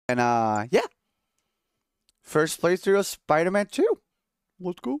And yeah. First playthrough of Spider-Man 2.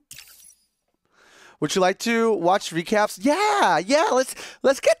 Let's go. Would you like to watch recaps? Yeah,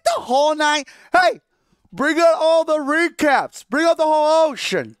 let's get the whole night. Hey, bring out all the recaps. Bring out the whole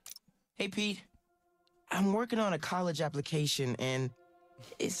ocean. Hey, Pete. I'm working on a college application, and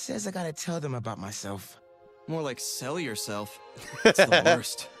it says I gotta tell them about myself. More like sell yourself. It's the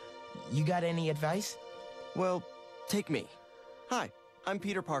worst. You got any advice? Well, take me. Hi, I'm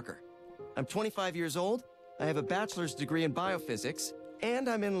Peter Parker. I'm 25 years old, I have a bachelor's degree in biophysics, and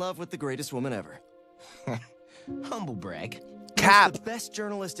I'm in love with the greatest woman ever. Humble brag. Cap. I'm the best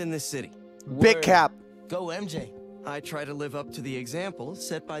journalist in this city. Big Word. cap. Go, MJ. I try to live up to the example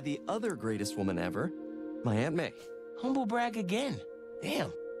set by the other greatest woman ever, my Aunt May. Humble brag again.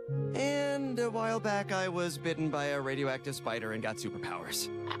 Damn. And a while back, I was bitten by a radioactive spider and got superpowers.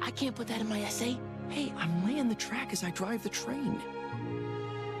 I can't put that in my essay. Hey, I'm laying the track as I drive the train.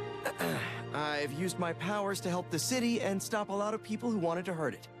 I've used my powers to help the city and stop a lot of people who wanted to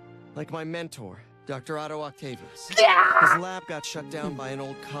hurt it. Like my mentor, Dr. Otto Octavius. His lab got shut down by an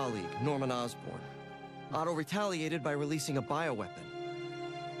old colleague, Norman Osborn. Otto retaliated by releasing a bioweapon.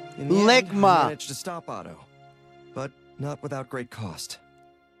 In the end, I managed to stop Otto, but not without great cost.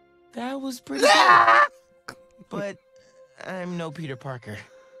 That was pretty good. But I'm no Peter Parker.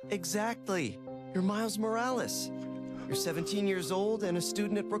 Exactly. You're Miles Morales. You're 17 years old and a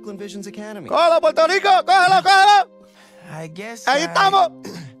student at Brooklyn Vision's Academy. Cógelo, Puerto Rico. Cógelo. I guess Ahí estamos.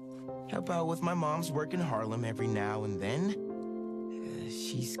 help out with my mom's work in Harlem every now and then.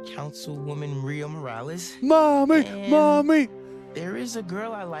 She's Councilwoman Rio Morales. Mommy. There is a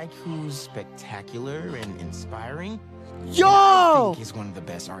girl I like who's spectacular and inspiring. Yo! I think is one of the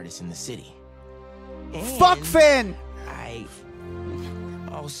best artists in the city. Fuck And Finn. I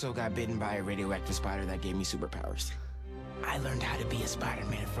also got bitten by a radioactive spider that gave me superpowers. I learned how to be a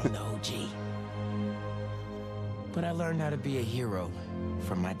Spider-Man from the OG. But I learned how to be a hero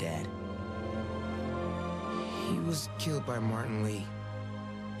from my dad. He was killed by Martin Lee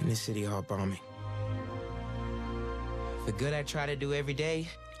in the City Hall bombing. The good I try to do every day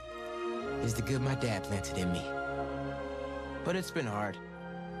is the good my dad planted in me. But it's been hard.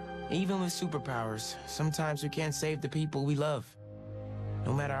 Even with superpowers, sometimes we can't save the people we love,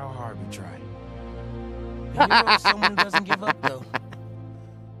 no matter how hard we try. A hero is someone who doesn't give up, though.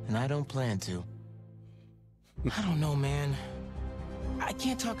 And I don't plan to. I don't know, man. I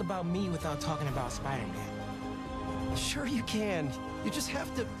can't talk about me without talking about Spider-Man. Sure you can. You just have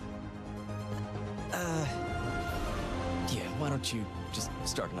to... Yeah, why don't you just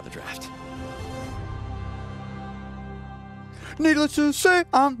start another draft? Needless to say,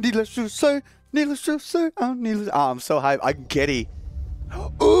 I'm so hyped. I'm giddy.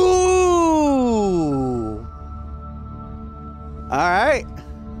 Ooh. All right.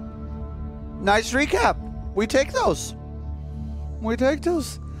 Nice recap. We take those.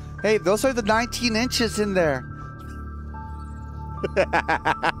 Hey, those are the 19 inches in there.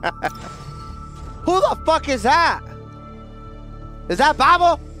 Who the fuck is that? Is that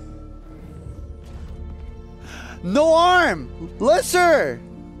Babo? No arm. Lisser.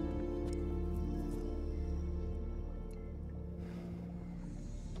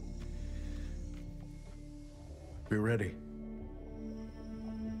 We're ready.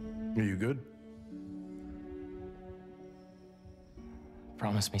 Are you good?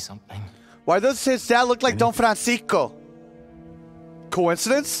 Promise me something. Why does his dad look like Don Francisco?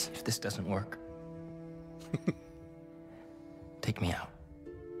 Coincidence? If this doesn't work, take me out.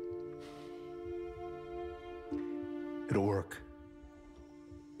 It'll work.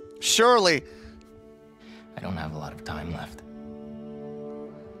 Surely. I don't have a lot of time left.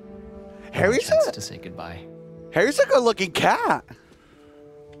 Harry's chance to say goodbye. Harry's a good-looking cat.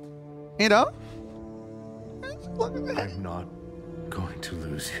 You know? I'm not going to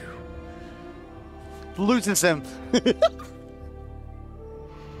lose you. Loses him.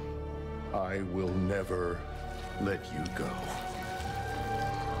 I will never let you go.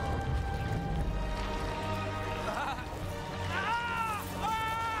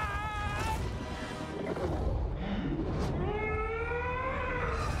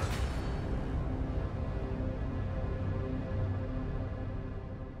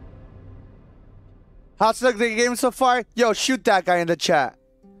 How's the game so far? Yo, shoot that guy in the chat.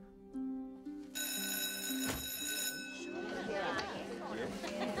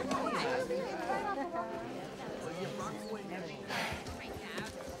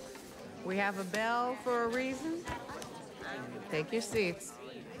 We have a bell for a reason. Take your seats.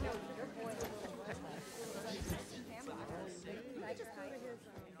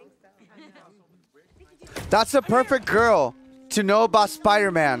 That's the perfect girl. to know about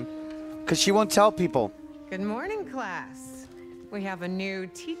Spider-Man, because she won't tell people. Good morning, class. We have a new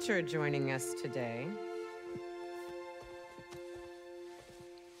teacher joining us today.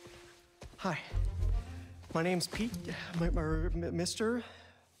 Hi. My name's Pete. Mr.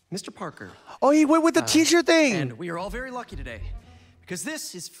 Parker. Oh, he went with the teacher thing. And we are all very lucky today, because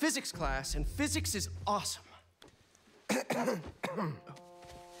this is physics class, and physics is awesome.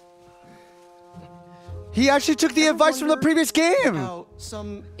 He actually took the advice from the previous game. How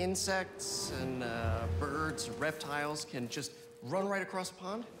some insects and birds, reptiles can just run right across a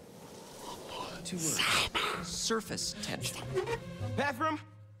pond? 2 words. Surface tension. Bathroom?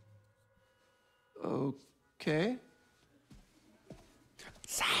 Okay.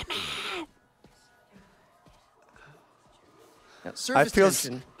 Now, I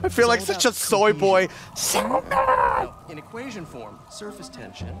feel like such a soy boy. In equation form, surface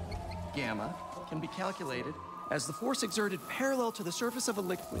tension, gamma, can be calculated as the force exerted parallel to the surface of a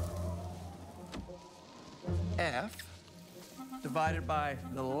liquid. F divided by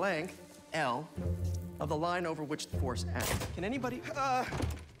the length, L, of the line over which the force acts. Can anybody...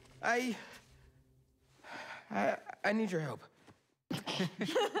 I need your help.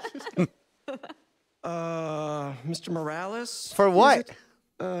 Mr. Morales? For what? Is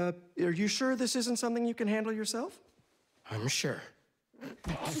it? Are you sure this isn't something you can handle yourself? I'm sure.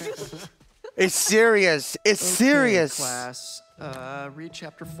 It's serious. It's serious. Class, read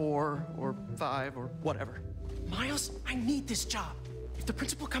chapter 4 or 5 or whatever. Miles, I need this job. If the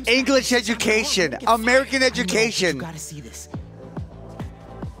principal comes back, English education, American education. You gotta see this.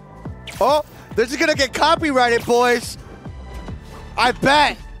 Oh, this is gonna get copyrighted, boys. I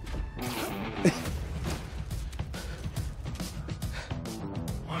bet.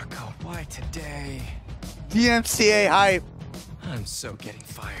 Marco, why today? DMCA hype. I'm so getting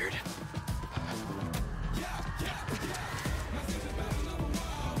fired.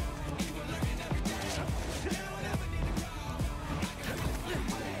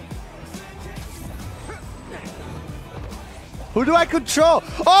 Who do I control?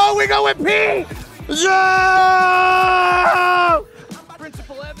 Oh, we go with P! Yeah!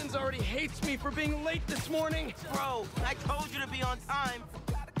 Principal Evans already hates me for being late this morning. Bro, I told you to be on time.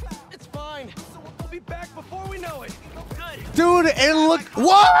 It's fine. We'll be back before we know it. Good. Dude, it look.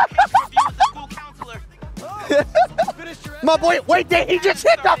 What? Review with the school counselor. Finish your My boy, wait, did he just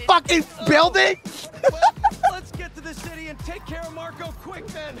hit the fucking building? Well, let's get to the city and take care of Marco quick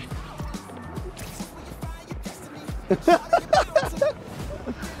then.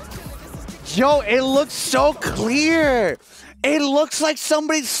 Yo, it looks so clear. It looks like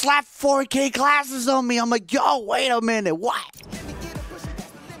somebody slapped 4K glasses on me. I'm like, yo, wait a minute, what?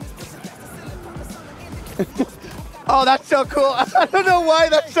 Oh, that's so cool. I don't know why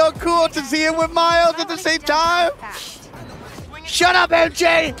that's so cool to see him with Miles at the same time. Shut up,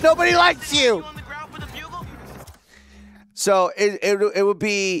 MJ. Nobody likes you. So it would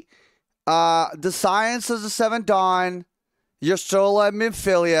be the Science of the Seventh Dawn, Yostola and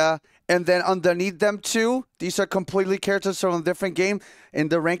Minfilia, and then underneath them two, these are completely characters from a different game. In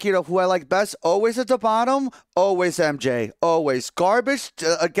the ranking of who I like best, always at the bottom, always MJ, always. Garbage,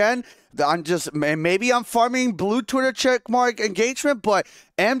 again, maybe I'm farming blue Twitter checkmark engagement, but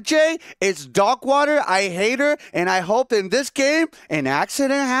MJ, it's dog water, I hate her, and I hope in this game, an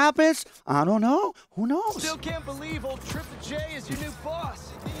accident happens. I don't know, who knows? Still can't believe old Triple J is your new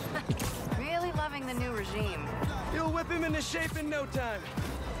boss. Really loving the new regime. You'll whip him into shape in no time.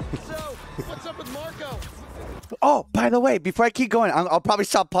 So, what's up with Marco? Oh, by the way, before I keep going, I'll probably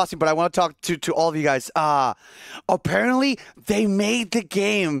stop pausing, but I want to talk to all of you guys. Apparently, they made the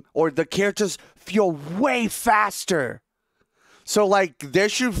game or the characters feel way faster. So, like, there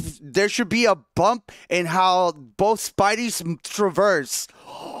should be a bump in how both Spideys traverse.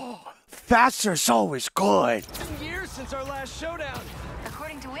 Faster is always good. It's been years since our last showdown.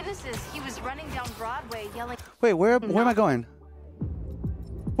 According to witnesses, he was running down Broadway yelling. Wait, where am I going?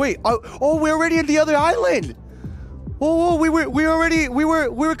 Wait, oh, we're already in the other island. Oh, we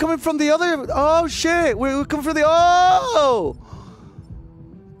were coming from the other. Oh shit, we were coming from the. Oh.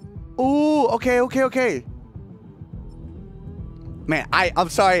 Oh, okay. Man, I'm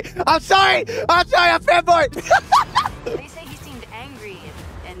sorry. I'm fanboy. They say he seemed angry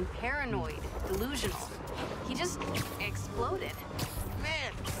and paranoid, delusional. He just exploded.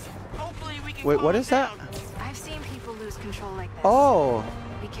 Man, hopefully we can. Wait, calm what him is that? down. I've seen people lose control like this. Oh.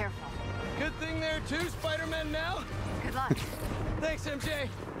 Be careful. Good thing there are 2 Spider-Men now. Good luck. Thanks, MJ.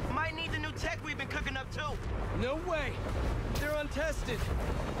 Might need the new tech we've been cooking up too. No way. They're untested.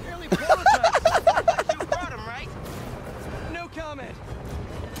 Barely prototypes. You brought him, right? No comment.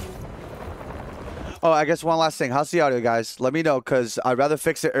 Oh, I guess one last thing. How's the audio, guys? Let me know, because I'd rather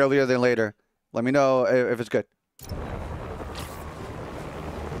fix it earlier than later. Let me know if it's good.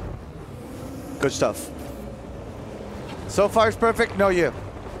 Good stuff. So far, it's perfect. No, you.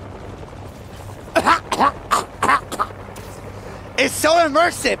 It's so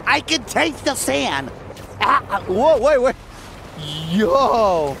immersive. I can taste the sand. Whoa, wait.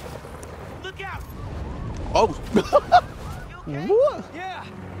 Yo. Look out! Oh. Okay? What? Yeah,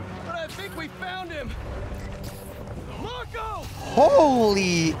 but I think we found him. Marco!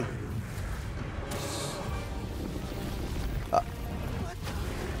 Holy.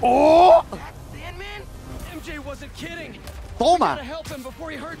 Oh. Sandman? MJ wasn't kidding. Toma. Gotta help him before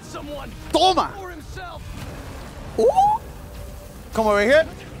he hurts someone. Toma. Or himself. Ooh. Come over here.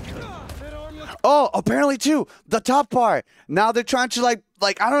 That arm looks Oh, apparently too, the top part. Now they're trying to like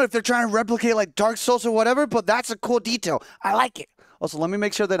I don't know if they're trying to replicate like Dark Souls or whatever, but that's a cool detail. I like it. Also, let me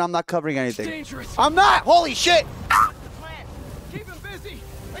make sure that I'm not covering anything. dangerous. I'm not. Holy shit. Plan. Keep him busy.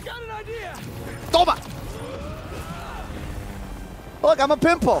 I got an idea. Toma. Look, I'm a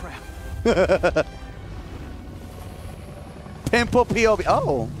pimple. Pimple POV.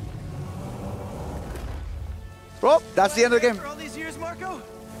 Oh. Well, that's the end of the game. After all these years, Marco,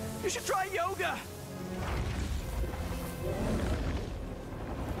 you should try yoga.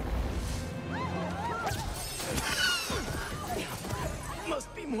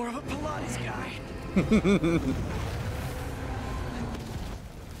 Must be more of a Pilates guy.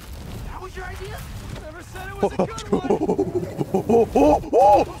 That was your idea? Never said it was a good one.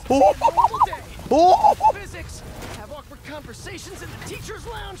 Normal day. Physics. Have awkward conversations in the teacher's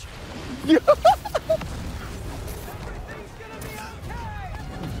lounge. Everything's gonna be okay.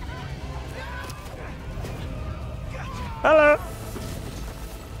 Gotcha. Hello.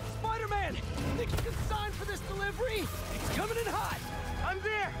 Spider-Man, think you can sign for this delivery? It's coming in hot. I'm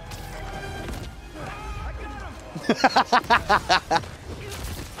there. I got him.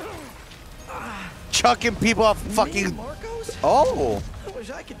 Chucking people off fucking. Marcos? Oh. I wish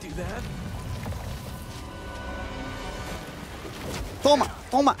I could do that. Toma.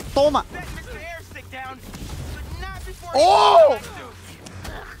 Toma. Toma. Let Mr. Airstick down, but not before Oh!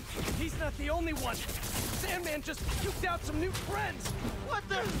 He's not the only one. Sandman just puked out some new friends. What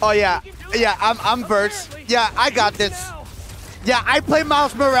the? Oh yeah. Yeah, I'm Verse. Yeah, I got this. Yeah, I played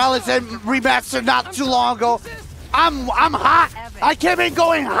Miles Morales and remastered not too long ago. I'm hot. I came in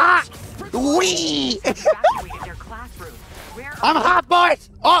going hot. Wee. Evacuated their classroom. Where I'm hot, boys.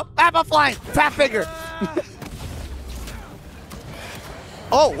 Oh, apple flying. Fat finger.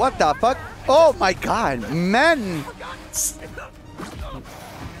 Oh, what the fuck? Oh my God, men. Something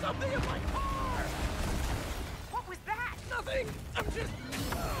in my car. What was that? Nothing. I'm just.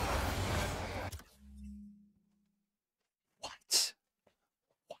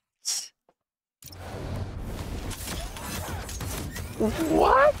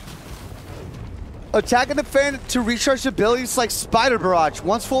 What? Attacking the fan to recharge abilities like Spider Barrage.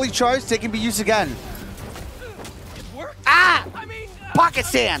 Once fully charged, they can be used again. It worked. Ah! I mean, Pocket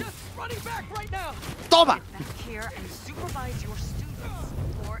I'm sand. just running back right now. Toma! Back here and supervise your students,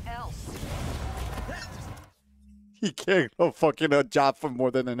 or else. He can't go fucking a job for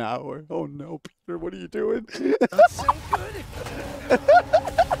more than an hour. Oh no, Peter, what are you doing? That sound good?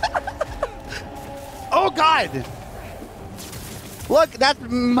 Oh God! Look, that's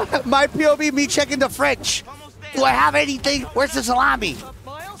my POV, me checking the fridge. Do I have anything? Where's the salami?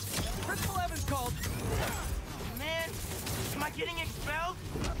 Miles, Principal Evans called. Man, am I getting expelled?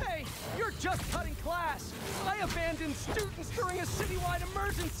 Hey, you're just cutting class. I abandoned students during a citywide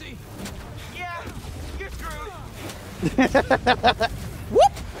emergency. Yeah, you're screwed.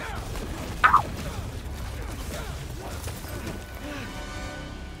 Whoop! Ow.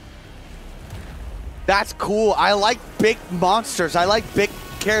 That's cool. I like big monsters. I like big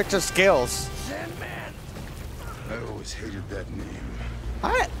character scales. Sandman, I always hated that name.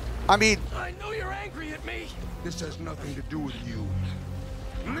 I mean, I know you're angry at me. This has nothing to do with you.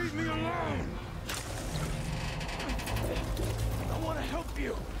 Leave me alone! I want to help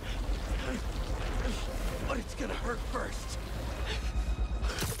you. But it's gonna hurt first.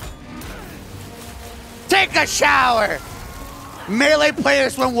 take a shower. Melee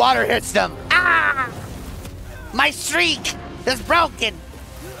players when water hits them. Ah! My streak is broken.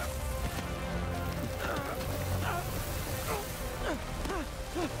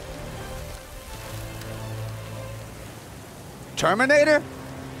 Terminator?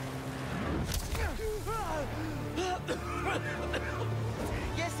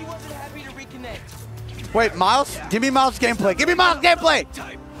 Guess he wasn't happy to reconnect. Wait, Miles? Give me Miles gameplay. Give me Miles gameplay.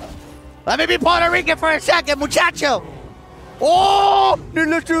 Let me be Puerto Rican for a second, muchacho. Oh!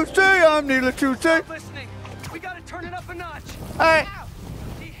 Needless to say, I'm needless to say. Stop listening. We gotta turn it up a notch. Alright.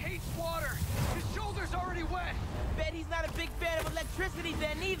 He hates water. His shoulder's already wet. Bet he's not a big fan of electricity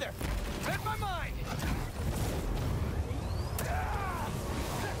then either. Read my mind.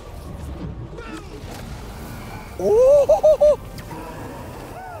 Oh!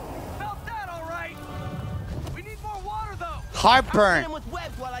 Felt that all right. We need more water though. Heartburn. Hit him with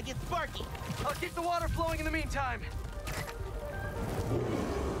webs while I get Sparky. I'll keep the water flowing in the meantime.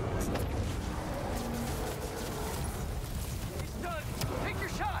 He's done. Take your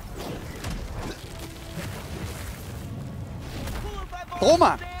shot.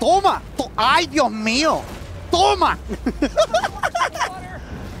 Toma, toma. Ay, Dios mío. Toma. Water.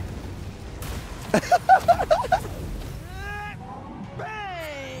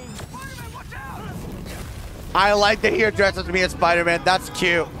 Bang! Spider-Man, watch out! I like that he addresses me as Spider-Man. That's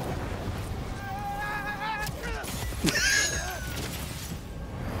cute.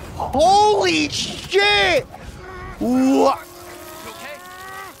 Holy shit! What? You okay?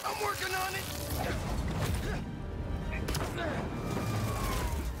 I'm working on it.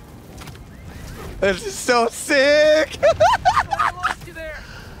 This is so sick! I lost you there.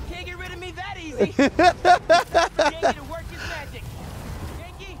 Can't get rid of me that easy. Yankee to work his magic.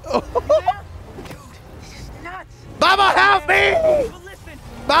 Yankee, you there? Dude, this is nuts. Mama, help me! But listen.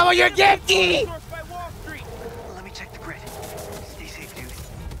 Mama, you're Yankee! Source by Wall Street. Let me check the grid. Stay safe, dude.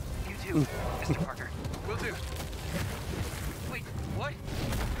 You too, Mr. Parker. Will do. Wait, what?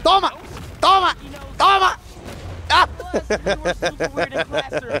 Toma! Toma! Toma! Ah! Plus, we were super weird in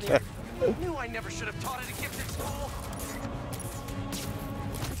class earlier. Knew I never should have taught at a gifted school.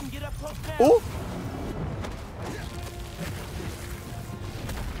 We can get up close now. Oh!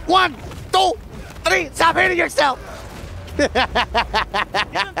 1, 2, 3, stop hitting yourself! Give him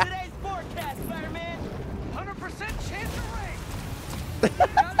today's forecast, Spider-Man. 100% chance of rain. Got it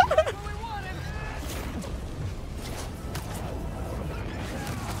right where we want him.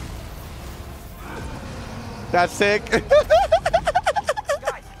 That's sick. Guys,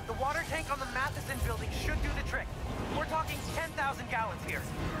 the water tank on the Matheson building should do the trick. We're talking 10,000 gallons here.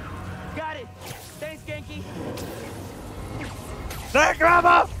 Got it. Thanks, Genki. There,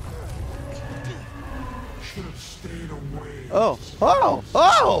 grandma! Should have stayed away. Oh, oh,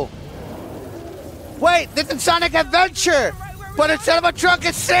 oh! Wait, this is Sonic Adventure! But instead of a truck,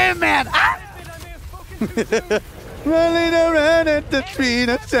 it's Sandman! Ah! I may have spoken too soon. Rolling around at the speed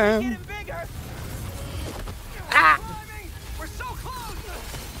of sound. Getting bigger. Ah! Climbing. We're so close.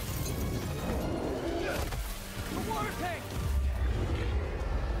 The water tank.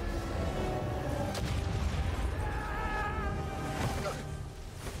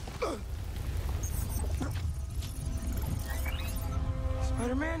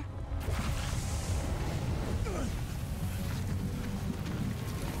 Spider-Man?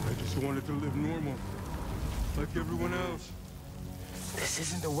 I just wanted to live normal, like everyone else. This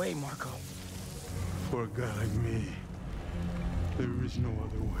isn't the way, Marco. For a guy like me, there is no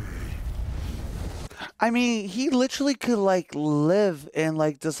other way. I mean, he literally could, like, live in,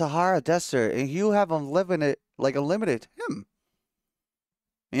 like, the Sahara Desert, and you have him living it, like, unlimited him.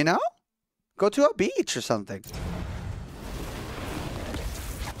 You know? Go to a beach or something.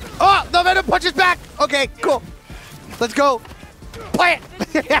 Oh, the Venom punches back! Okay, cool. Let's go. Play it!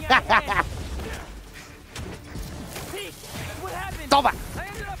 Pete, what happened? Toma! I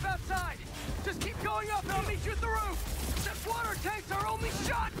ended up outside. Just keep going up and I'll meet you at the roof. That water tank's our only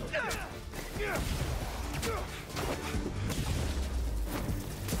shot.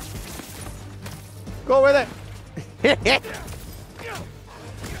 Go with it!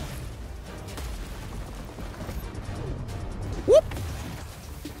 Whoop!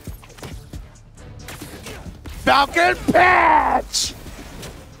 Falcon Patch!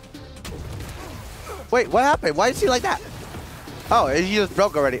 Wait, what happened? Why is he like that? Oh, he just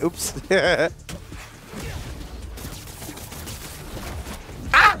broke already. Oops.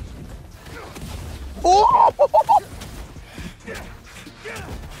 Ah! Oh!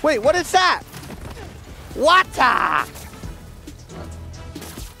 Wait, what is that? Water!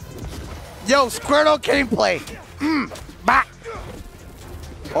 Yo, Squirtle gameplay. Bah.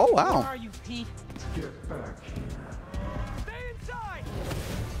 Oh, Where wow. are you, Pete? Get back. Stay inside.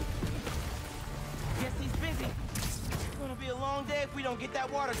 Guess he's busy. It's gonna be a long day if we don't get that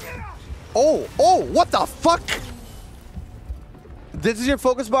water tank. Oh, oh, what the fuck? This is your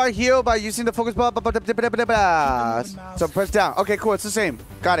focus bar heal by using the focus bar. So press down. Okay, cool. It's the same.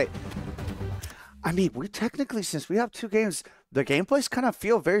 Got it. I mean, we technically, since we have two games, the gameplays kind of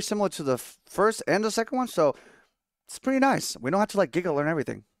feel very similar to the first and the second one. So it's pretty nice. We don't have to like giggle and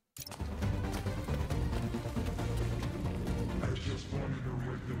everything.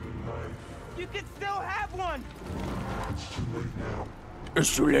 Too late now.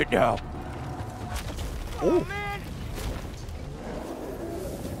 It's too late now. Oh, man.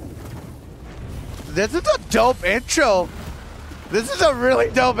 This is a dope intro. This is a really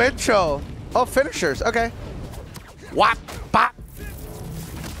dope intro. Oh, finishers. Okay. Whop, bop.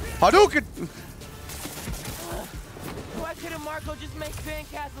 Hadouken. Why couldn't Marco just make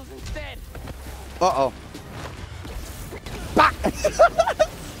sandcastles instead? Uh-oh. Bop.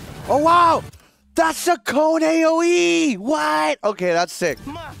 Oh, wow. That's a cone AoE. What? Okay, that's sick.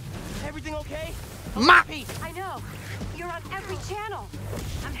 Ma, everything okay? Ma. I know. You're on every channel.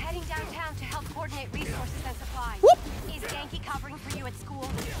 I'm heading downtown to help coordinate resources and supplies. Whoop. Is Yankee covering for you at school?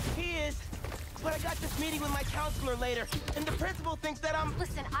 He is. But I got this meeting with my counselor later, and the principal thinks that I'm...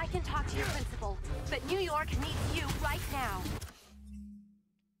 Listen, I can talk to your principal, but New York needs you right now.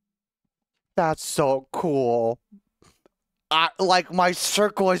 That's so cool. Like, my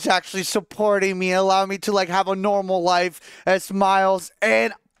circle is actually supporting me, allowing me to, like, have a normal life as Miles,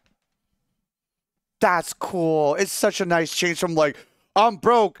 and that's cool. It's such a nice change from, like, I'm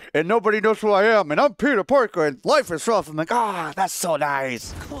broke, and nobody knows who I am, and I'm Peter Parker, and life is rough. I'm like, that's so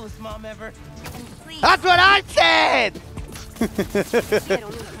nice. Coolest mom ever. And please, That's what I said!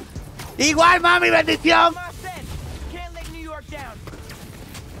 Igual, mami, bendición. Ma said, can't let New York down.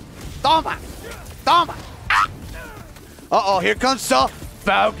 Toma. Toma. Uh-oh, here comes the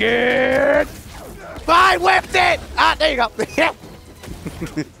Falcon! I whipped it! Ah, there you go.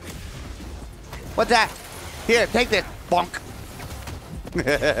 What's that? Here, take this, bonk.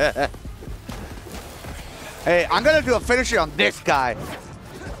 Hey, I'm gonna do a finisher on this guy.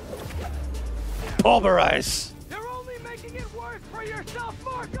 Pulverize. You're only making it worse for yourself,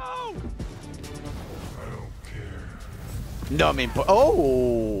 Marco! I don't care. No, I mean,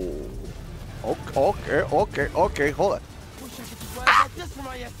 oh. Okay, hold on. Wish I could just write about this for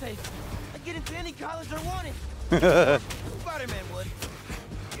my essay. I'd get into any college I wanted. Spider-Man would.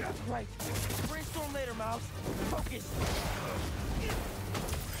 Right. Brainstorm later, Miles. Focus.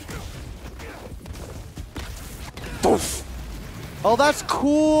 Poof. Oh, that's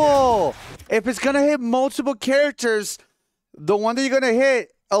cool. If it's gonna hit multiple characters, the one that you're gonna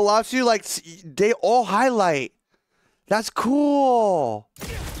hit allows you, like, they all highlight. That's cool.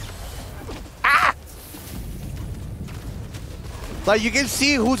 Ah! Like, you can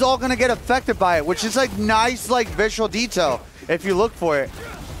see who's all gonna get affected by it, which is, like, nice, like, visual detail if you look for it.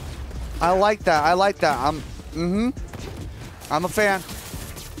 I like that. I like that. I'm a fan.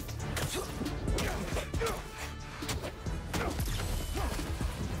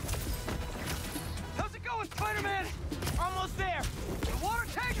 How's it going, Spider-Man? Almost there. The water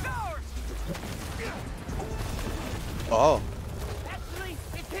tank's ours. Oh. Actually,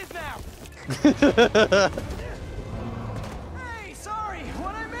 it's his now. Hey, sorry.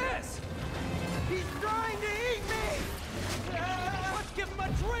 What'd I miss? He's trying to eat me. Let's give him a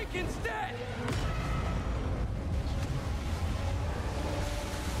drink instead.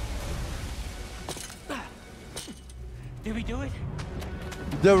 Did we do it?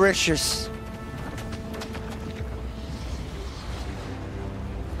 Delicious.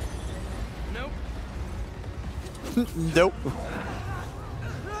 Nope. Nope.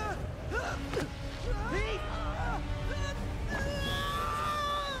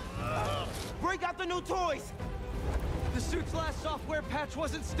 Break out the new toys! The suit's last software patch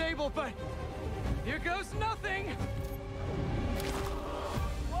wasn't stable, but here goes nothing!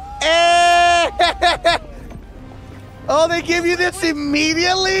 Oh, they give you this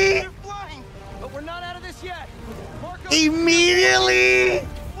immediately? We're flying, but we're not out of this yet. Marco, Immediately?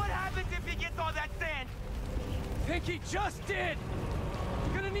 what happens if he gets all that sand? Think he just did.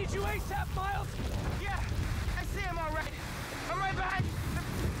 Gonna need you ASAP, Miles. Yeah, I see him already. I'm right behind you.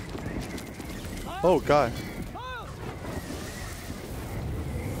 Oh, God. Miles!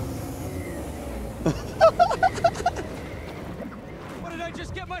 What did I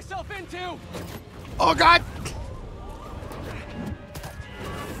just get myself into? Oh, God.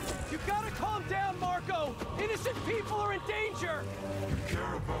 You gotta calm down, Marco. Innocent people are in danger. You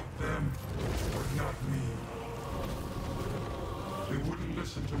care about them, but not me. They wouldn't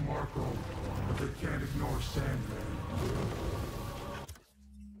listen to Marco, but they can't ignore Sandman.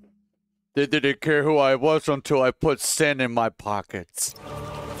 They didn't care who I was until I put sand in my pockets.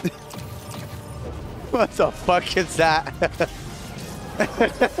 What the fuck is that?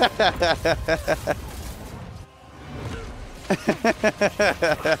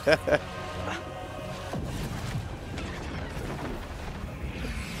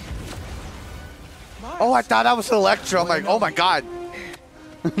 Oh, I thought that was Electro. I'm like, oh my God.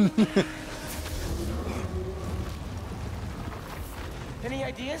 Any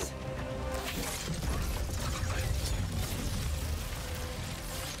ideas?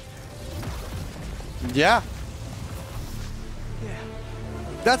 Yeah.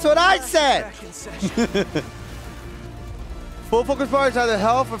 That's what I said. Back in session. Full focus bar is either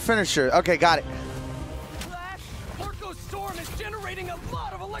health or finisher. Okay, got it. Flash, Orko's storm is generating a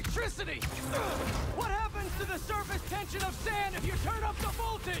lot of electricity. What happens to the surface tension of sand if you turn up the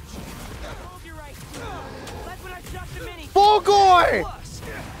voltage? Oh, you're right. That's when I shot the mini. Fulgor! Plus,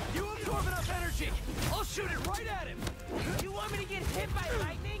 you absorb enough energy. I'll shoot it right at him. You want me to get hit by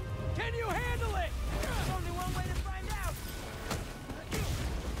lightning? Can you handle it? There's only one way to find out.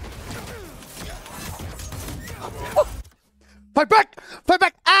 Fight back! Fight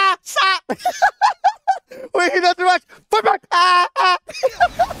back! Ah! Stop! Wait, not too much! Fight back! Ah! Ah!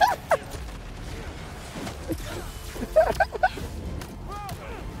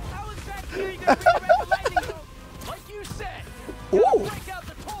 How exactly are you gonna redirect the lightning bolt? Like you said. Ooh! Break out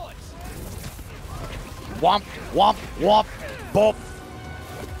the toys. Womp! Womp! Womp! Bop!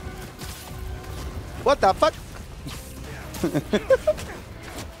 What the fuck?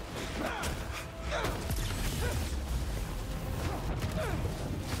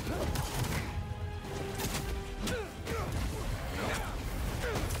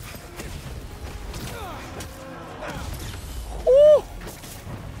 Ooh!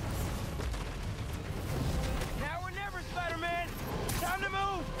 Now or never, Spider-Man. Time to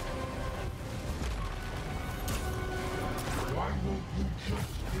move.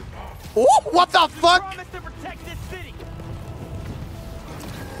 Ooh! What the fuck? Promise to protect this city.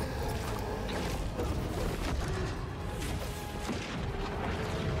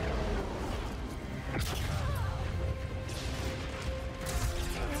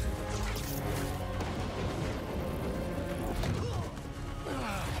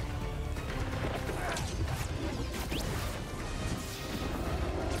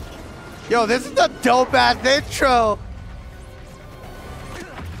 Yo, this is the dope ass intro.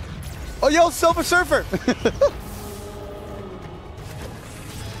 Oh, yo, Silver Surfer. We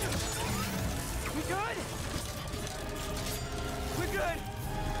good? We're good.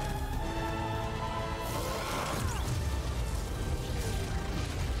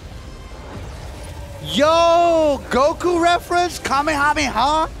 Yo, Goku reference,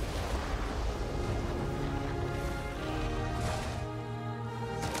 Kamehameha.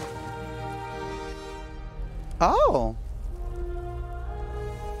 Oh.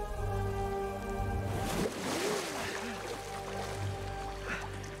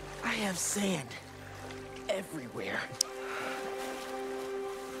 I have sand everywhere.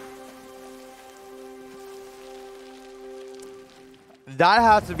 That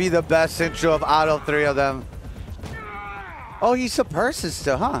has to be the best intro out of three of them. Oh, he's a person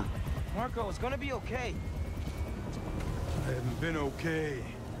still, huh? Marco, it's gonna be okay. I haven't been okay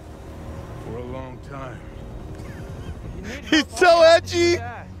for a long time. You need He's help, so all you have to do edgy. is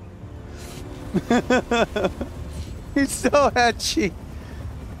that. He's so edgy.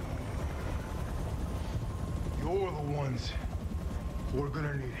 You're the ones who are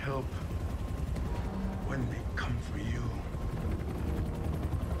gonna need help when they come for you.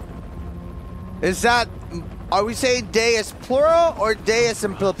 Is that, are we saying they is plural or they is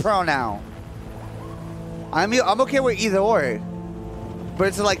in pronoun? I'm okay with either or. But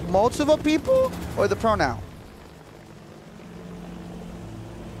it's like multiple people or the pronoun?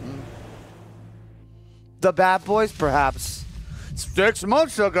 The bad boys, perhaps. 6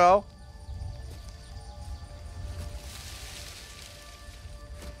 months ago.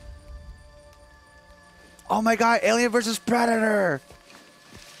 Oh my god, Alien versus Predator.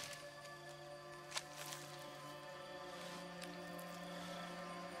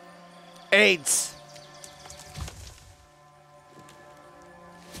 AIDS.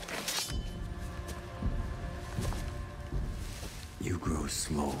 You grow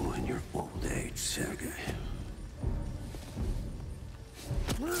slow in your old age, Sergei.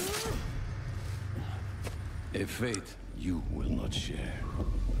 A fate you will not share.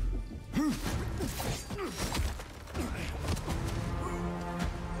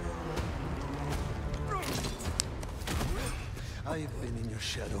 I've been in your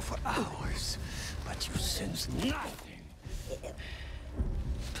shadow for hours, but you sense nothing.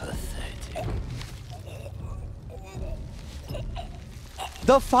 Pathetic.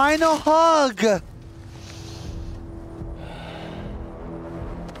 The final hug.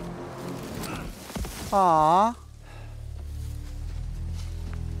 Aww.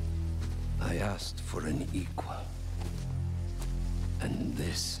 I asked for an equal. And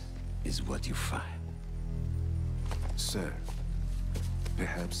this is what you find. Sir,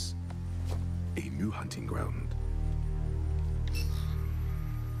 perhaps a new hunting ground.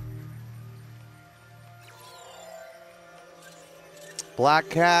 Black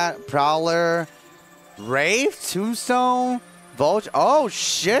Cat, Prowler, Rave, Tombstone, Vulture. Oh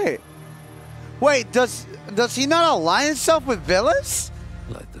shit! Wait, does he not align himself with villains?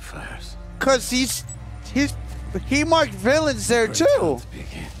 Light the fires. Cause he marked villains there too.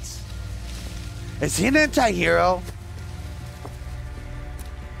 Is he an anti-hero?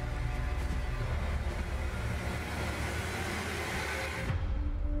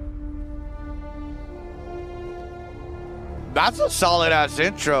 That's a solid ass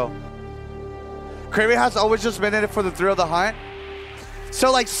intro. Kraven has always just been in it for the thrill of the hunt.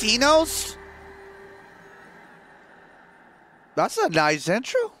 So like Xenos? That's a nice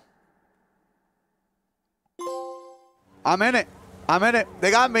intro. I'm in it. I'm in it.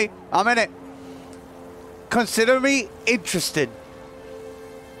 They got me. I'm in it. Consider me interested.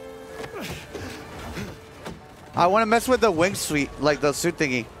 I want to mess with the wingsuit, like the suit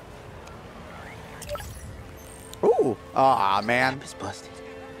thingy. Ooh. Aw, man.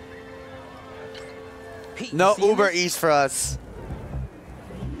 No Uber Eats for us.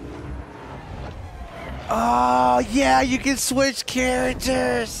 Oh, yeah, you can switch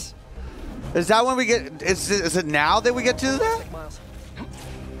characters. Is that when we get... Is it now that we get to that?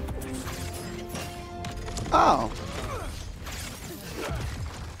 Oh.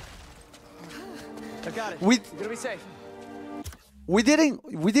 I got it. You're gonna be safe. We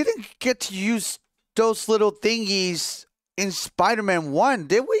didn't get to use those little thingies in Spider-Man 1,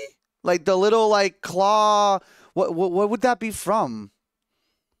 did we? Like the little like claw. What would that be from?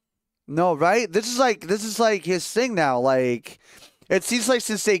 No, right? This is like his thing now. Like it seems like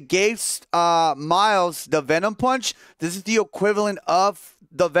since they gave Miles the Venom Punch, this is the equivalent of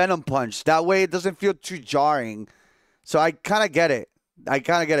the Venom Punch. That way it doesn't feel too jarring. So I kind of get it.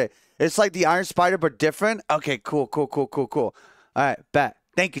 It's like the Iron Spider, but different. Okay, cool. All right, bet.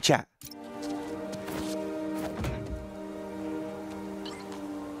 Thank you, chat.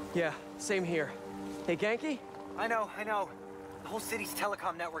 Yeah, same here. Hey, Genki? I know. The whole city's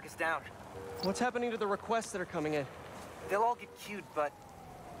telecom network is down. What's happening to the requests that are coming in? They'll all get queued, but...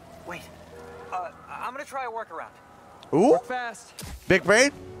 Wait. I'm gonna try a workaround. Ooh. Work fast. Big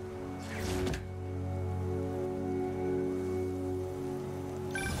brain?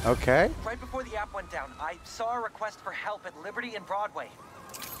 Okay. Right before the app went down, I saw a request for help at Liberty and Broadway.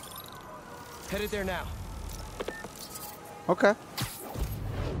 Headed there now. Okay.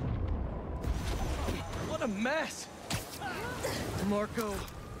 What a mess! Marco,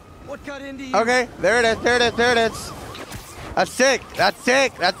 what got into you? Okay, there it is. That's sick. There they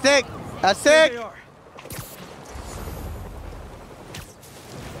are.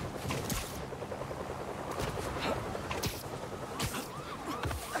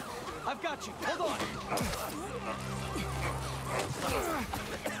 I've got you. Hold on.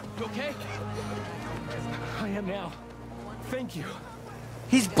 You okay? I am now. Thank you.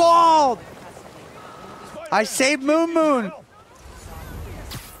 He's bald! I saved Moon.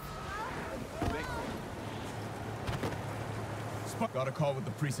 Got a call with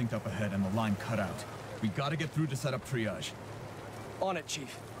the precinct up ahead and the line cut out. We gotta get through to set up triage. On it,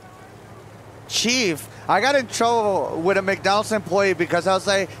 Chief. Chief, I got in trouble with a McDonald's employee because I was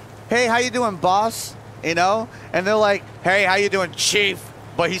like, hey, how you doing, boss? You know? And they're like, hey, how you doing, Chief?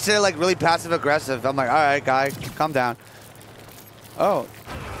 But he said it like really passive aggressive. I'm like, all right, guy, calm down. Oh.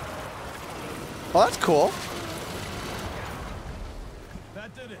 Well, that's cool.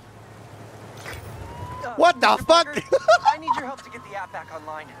 That did it. What the fuck? I need your help to get the app back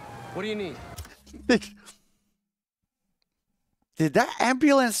online. What do you need? Did that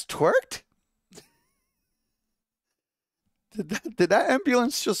ambulance twerk? Did that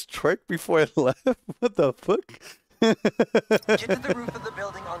ambulance just twerk before it left? What the fuck? Get to the roof of the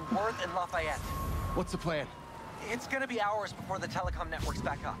building on Worth and Lafayette. What's the plan? It's gonna be hours before the telecom network's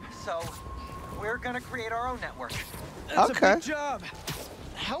back up, so we're gonna create our own network. That's okay. a big job.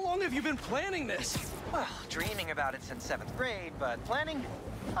 How long have you been planning this? Well, dreaming about it since 7th grade, but planning,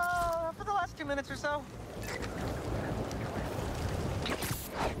 for the last 2 minutes or so.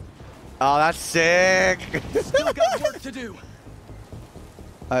 Oh, that's sick. Still got work to do.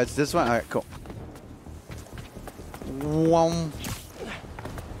 It's this one? All right, cool. Whoom.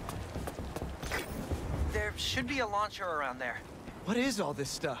 There should be a launcher around there. What is all this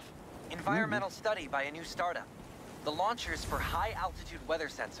stuff? Environmental study by a new startup. The launcher's for high-altitude weather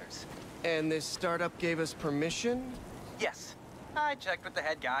sensors. And this startup gave us permission? Yes. I checked with the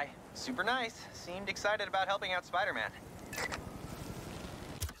head guy. Super nice. Seemed excited about helping out Spider-Man.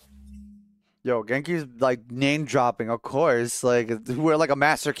 Yo, Genki's like name dropping, of course. Like we're like a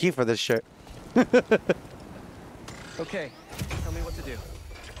master key for this shit. Okay, tell me what to do.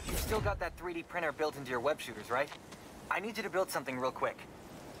 You've still got that 3D printer built into your web shooters, right? I need you to build something real quick.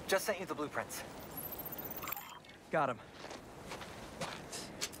 Just sent you the blueprints. Got him.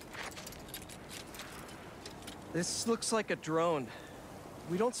 This looks like a drone.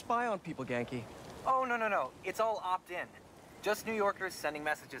 We don't spy on people, Genki. Oh, no. It's all opt-in. Just New Yorkers sending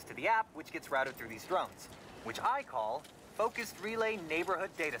messages to the app, which gets routed through these drones, which I call Focused Relay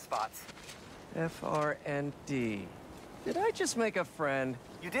Neighborhood Data Spots. FRND. Did I just make a friend?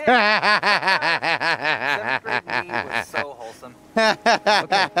 You did. 7th grade me was so wholesome.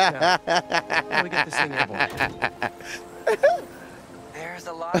 Okay, now, let me get this thing airborne. There's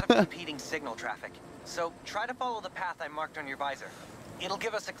a lot of competing signal traffic, so try to follow the path I marked on your visor. It'll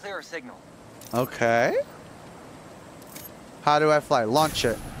give us a clearer signal. Okay. How do I fly? Launch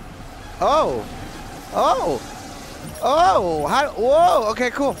it. Oh. Oh. Oh. How? Whoa. Okay,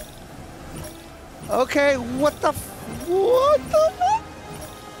 cool. Okay, what the fuck?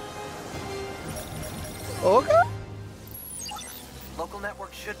 Okay. Local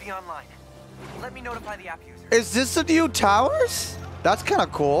network should be online. Let me notify the app user. Is this the new towers? That's kind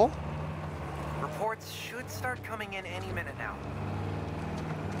of cool. Reports should start coming in any minute now.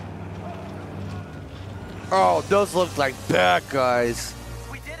 Oh, those look like bad guys.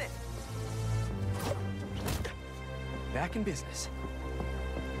 We did it. Back in business.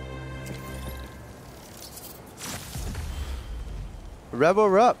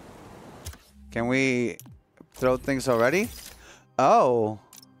 Rebel up. Can we throw things already? Oh.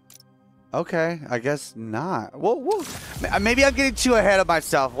 Okay, I guess not. Whoa. Maybe I'm getting too ahead of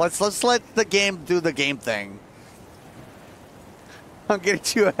myself. Let's let the game do the game thing. I'm getting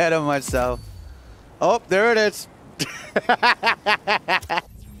too ahead of myself. Oh, there it is.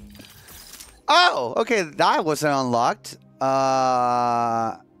 Oh, okay, that wasn't unlocked.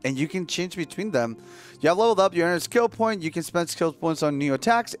 And you can change between them. You have leveled up, you earn a skill point. You can spend skill points on new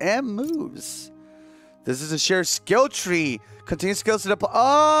attacks and moves. This is a shared skill tree. Contains skills to the...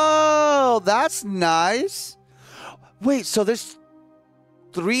 Oh, that's nice. Wait, so there's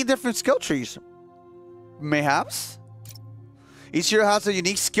 3 different skill trees. Mayhaps? Each hero has a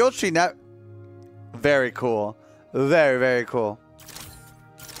unique skill tree. Now, very cool. Very, very cool.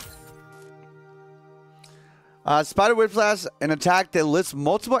 Spider Whip Blast, an attack that lifts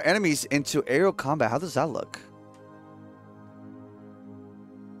multiple enemies into aerial combat. How does that look?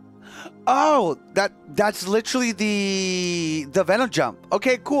 Oh, that's literally the Venom jump.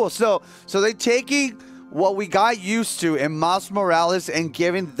 Okay, cool. So they're taking what we got used to in Miles Morales and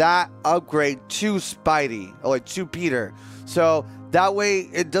giving that upgrade to Spidey or to Peter. So that way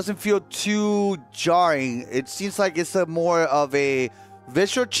it doesn't feel too jarring. It seems like it's a more of a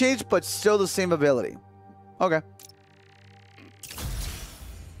visual change, but still the same ability. Okay.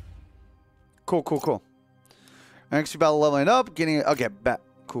 Cool. Next about leveling up, getting okay, back.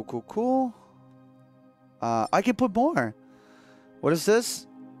 Cool. I can put more. What is this?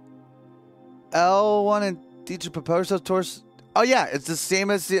 L1 and D2 proposal towards. Oh yeah, it's the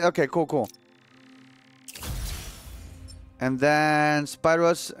same as the. Okay, cool. And then Spider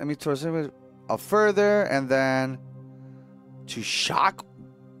Rush, I mean towards further, and then to shock.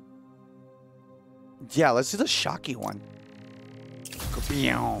 Yeah, let's do the shocky one.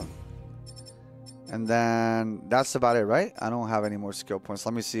 And then that's about it, right? I don't have any more skill points.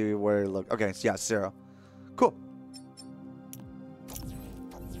 Let me see where it looks. Okay, yeah, 0. Cool.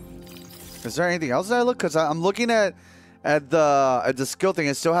 Is there anything else that I look? Because I'm looking at the skill thing.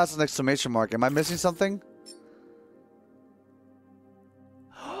 It still has an exclamation mark. Am I missing something?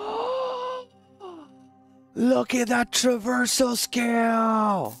 Look at that traversal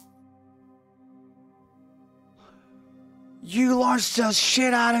skill. You launched the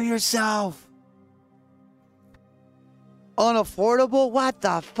shit out of yourself. Unaffordable? What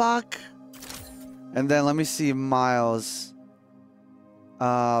the fuck? And then let me see Miles.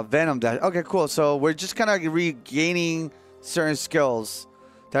 Venom dash. Okay, cool. So we're just kind of regaining certain skills.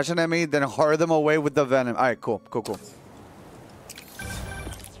 Dash an enemy, then hurl them away with the Venom. All right, cool.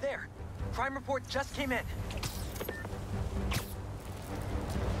 There. Crime report just came in.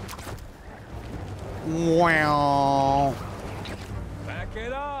 Wow. Back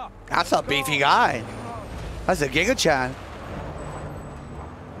it up. That's a beefy guy. That's a Giga Chan.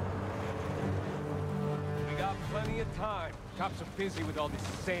 We got plenty of time. Cops are busy with all this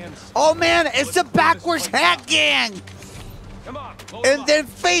sand. Oh man, it's the backwards hat gang. Come on. And then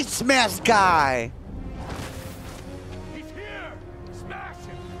face mask guy. He's here. Smash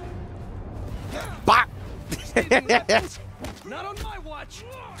him. Bop. Not on my watch.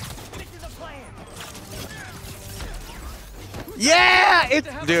 This is a plan. Yeah, it's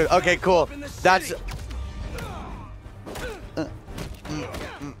dude. Okay, cool. That's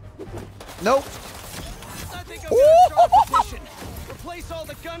nope. I think I'm gonna start a petition. replace all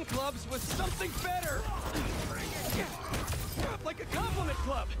the gun clubs with something better. Like a compliment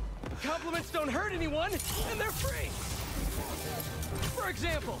club. Compliments don't hurt anyone, and they're free. For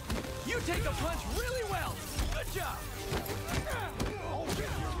example, you take a punch really well. Good job.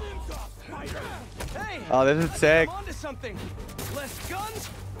 Hey, oh, this is sick. I'm onto something. Less guns,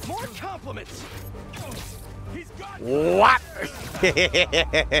 more compliments. What?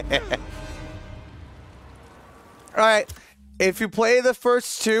 All right. If you play the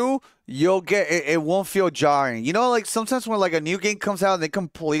first two, you'll get it won't feel jarring. You know, like sometimes when like a new game comes out and they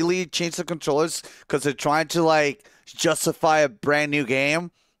completely change the controllers because they're trying to like justify a brand new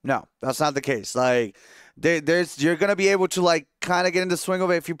game. No, that's not the case. Like you're gonna be able to like kind of get in the swing of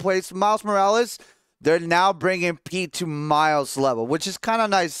it. If you play Miles Morales, they're now bringing Pete to Miles level, which is kind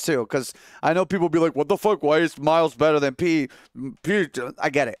of nice too. Because I know people be like, "What the fuck? Why is Miles better than Pete?" Pete, I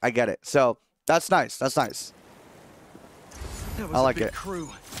get it. I get it. So that's nice. That's nice. That was I like a big it. Crew,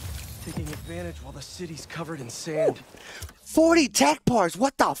 taking advantage while the city's covered in sand. 40 tech parts.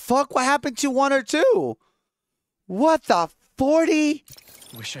 What the fuck? What happened to 1 or 2? What the 40?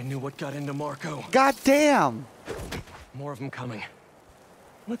 Wish I knew what got into Marco. God damn. More of them coming.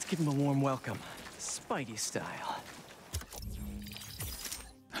 Let's give him a warm welcome, Spidey style.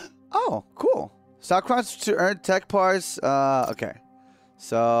 Oh, cool. Stop crimes to earn tech parts. Okay.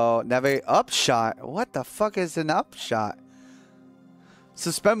 So, navigate upshot. What the fuck is an upshot?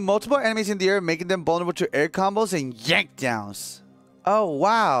 Suspend multiple enemies in the air, making them vulnerable to air combos and yank downs. Oh,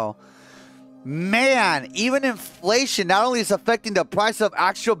 wow. Man, even inflation not only is affecting the price of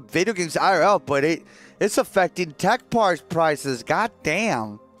actual video games IRL, but it's affecting tech parts prices. God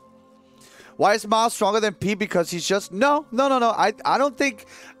damn. Why is Miles stronger than Pete? Because he's just... No. I don't think...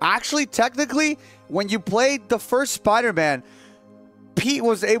 Actually, technically, when you played the first Spider-Man, Pete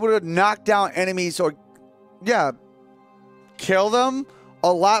was able to knock down enemies or... Yeah. Kill them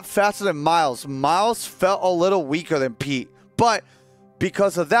a lot faster than Miles. Miles felt a little weaker than Pete. But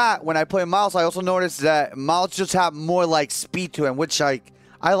because of that, when I play Miles, I also noticed that Miles just had more like speed to him, which I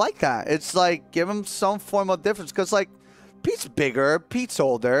like that. It's like give him some form of difference because like Pete's bigger, Pete's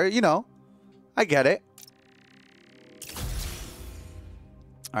older, you know. I get it.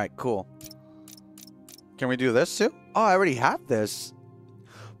 All right, cool. Can we do this too? Oh, I already have this.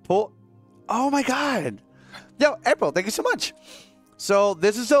 Pull. Oh my God. Yo, April, thank you so much. So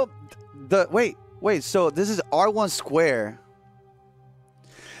this is wait. So this is R1 square.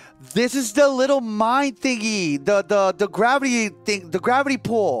 This is the little mine thingy, the gravity thing, the gravity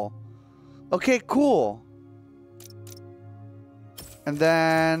pull. Okay, cool. And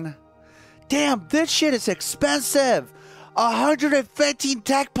then, damn, this shit is expensive. 115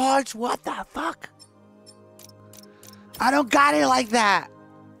 tech parts. What the fuck? I don't got it like that.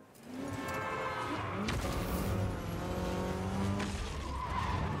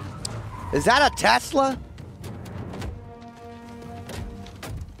 Is that a Tesla?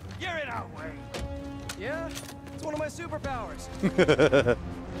 You're in our way. Yeah, it's one of my superpowers.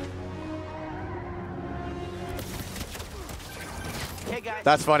 Hey guys.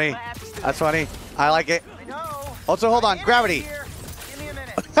 That's funny. That's funny. I like it. Also, hold on. Gravity. Give me a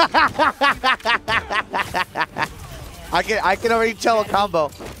minute. I can already tell a combo.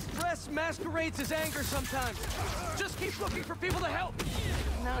 Stress masquerades as anger sometimes. Just keep looking for people to help.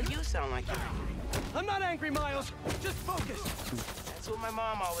 Now you sound like you're angry. I'm not angry, Miles. Just focus. That's what my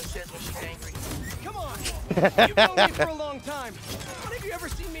mom always says when she's angry. Come on. You've known me for a long time. When have you ever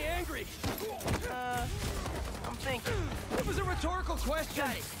seen me angry? I'm thinking. It was a rhetorical question.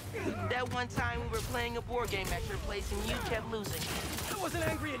 Got it. That one time we were playing a board game at your place and you kept losing. I wasn't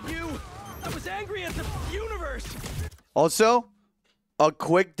angry at you. I was angry at the universe. Also, a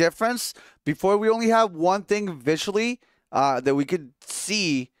quick difference. Before we only have one thing visually that we could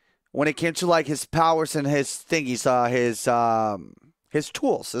see when it came to like his powers and his thingies, his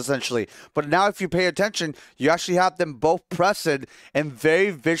tools essentially. But now if you pay attention, you actually have them both present and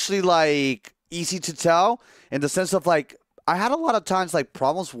very visually like easy to tell in the sense of like I had a lot of times like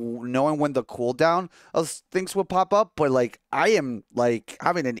problems knowing when the cooldown of things would pop up, but like I am like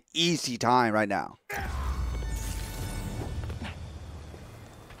having an easy time right now.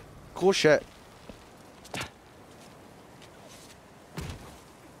 Cool shit.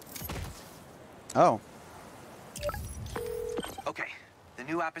 Oh. Okay, the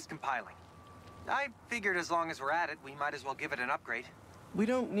new app is compiling. I figured as long as we're at it, we might as well give it an upgrade. We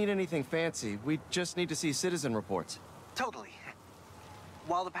don't need anything fancy. We just need to see citizen reports. Totally.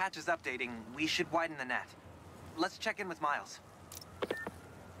 While the patch is updating, we should widen the net. Let's check in with Miles.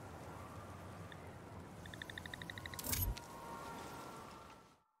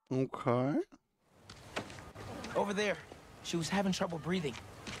 Okay. Over there. She was having trouble breathing.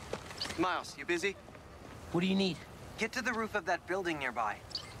 Miles, you busy? What do you need? Get to the roof of that building nearby.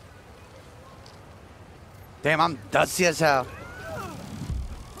 Damn, I'm dusty as hell.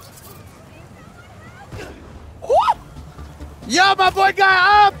 Woo! Yo, my boy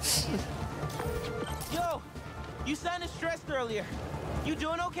got up! Yo, you sounded stressed earlier. You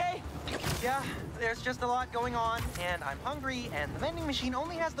doing okay? Yeah, there's just a lot going on, and I'm hungry, and the vending machine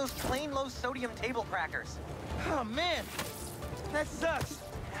only has those plain low-sodium table crackers. Oh, man. That sucks.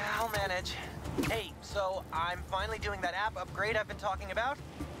 I'll manage. Hey, so I'm finally doing that app upgrade I've been talking about,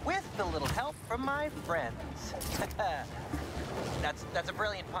 with a little help from my friends. That's a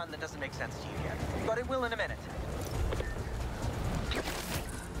brilliant pun that doesn't make sense to you yet, but it will in a minute.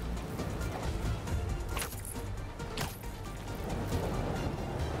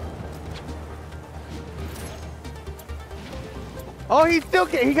 Oh, he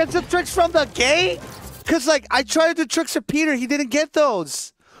gets the tricks from the gate? Cause like I tried to do tricks for Peter, he didn't get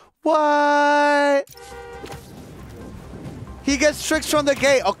those. What? He gets tricks from the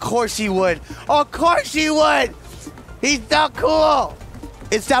gate. Of course he would. Of course he would. He's so cool.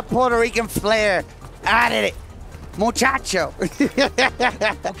 It's that Puerto Rican flair. Added it. Muchacho.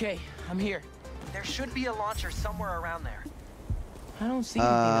 Okay, I'm here. There should be a launcher somewhere around there. I don't see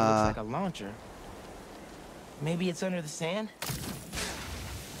anything that looks like a launcher. Maybe it's under the sand?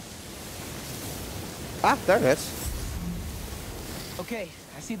 Ah, there it is. Okay,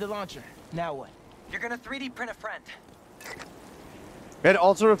 I see the launcher. Now what? You're gonna 3D print a friend. It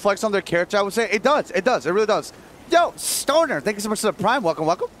also reflects on their character, I would say. It does. It does. It really does. Yo, Stoner, thank you so much for the Prime. Welcome,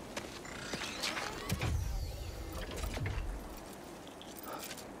 welcome.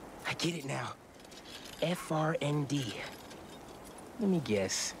 I get it now. FRND. Let me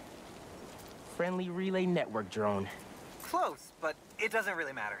guess. Friendly Relay Network drone. Close, but it doesn't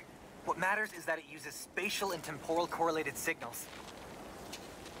really matter. What matters is that it uses spatial and temporal correlated signals.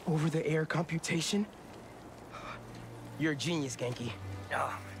 Over-the-air computation? You're a genius, Genki.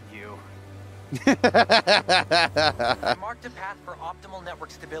 Oh, you. I marked a path for optimal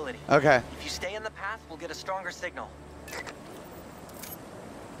network stability. Okay. If you stay in the path, we'll get a stronger signal.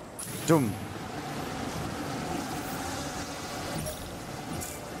 Doom.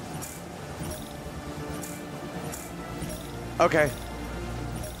 Okay.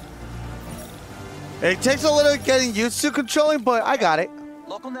 It takes a little getting used to controlling, but I got it.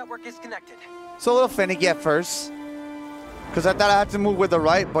 Local network is connected. It's a little finicky at first. Because I thought I had to move with the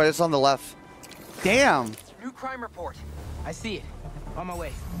right, but it's on the left. Damn. New crime report. I see it. On my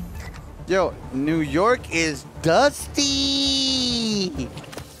way. Yo, New York is dusty.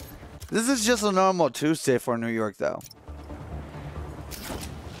 This is just a normal Tuesday for New York, though.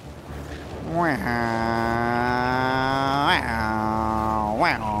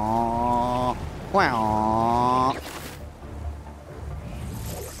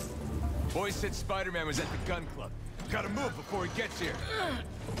 Boys said Spider-Man was at the gun club. Gotta move before he gets here.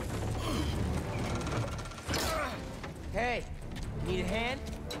 Hey, need a hand?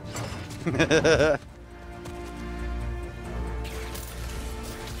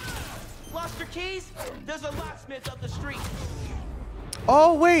 Lost your keys? There's a locksmith up the street.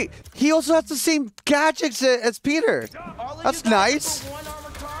 Oh, wait. He also has the same gadgets as Peter. That's nice.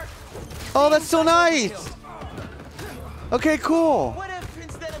 Oh, that's so nice. Okay, cool. What if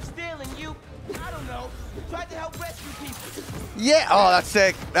instead of stealing, you, I don't know, tried to help rescue people? Yeah. Oh, that's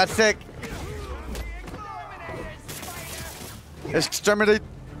sick. That's sick. Exterminate.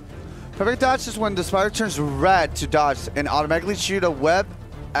 Perfect dodge is when the spider turns red to dodge and automatically shoot a web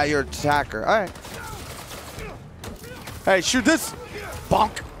at your attacker. All right. Hey, shoot this.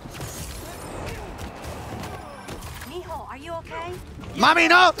 Bonk. Mijo, are you okay? Mami,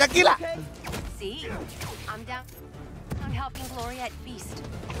 no. Tequila. See? I'm down. I'm helping Gloria at Feast.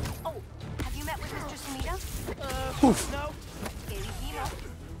 Oh, have you met with Mr. Sumida? No. Okay, you know.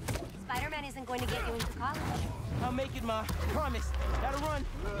 Spider-Man isn't going to get you into college. I'll make it, Ma. Promise. Gotta run.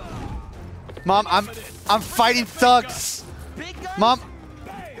 Mom, I'm fighting thugs. Mom.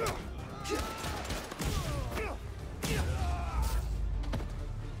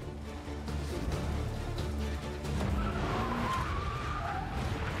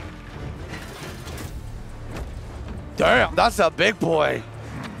 Damn, that's a big boy.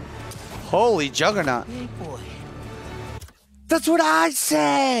 Holy juggernaut. Big boy. That's what I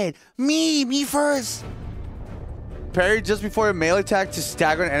said. Me first. Parry just before a melee attack to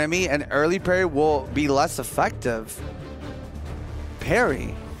stagger an enemy, and early parry will be less effective.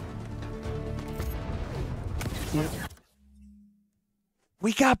 Parry.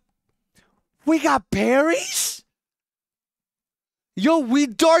 We got parries? Yo, we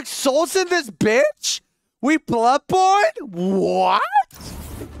Dark Souls in this bitch? We Bloodborne? What?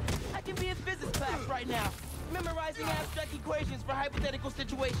 I can be in physics class right now, memorizing abstract equations for hypothetical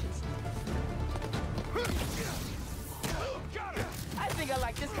situations. I think I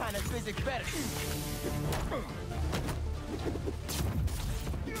like this kind of physics better.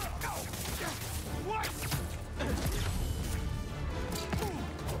 What?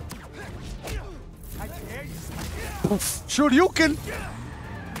 I dare you. Sure you can.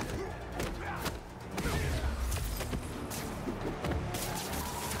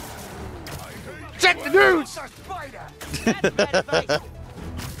 Check the news.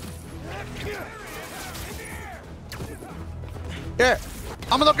 Yeah,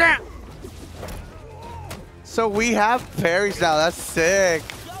 I'm on the ground. So we have parries now. That's sick.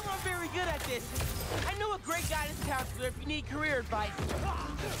 Y'all are very good at this. I know a great guidance counselor if you need career advice.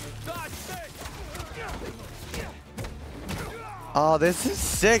 Oh, this is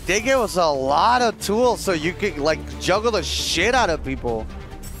sick. They gave us a lot of tools so you can like juggle the shit out of people.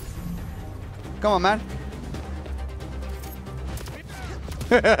 Come on, man.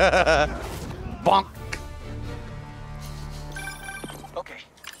 Bonk. Okay,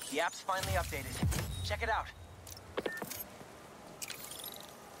 the app's finally updated. Check it out.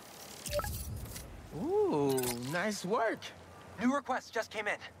 Ooh, nice work. New requests just came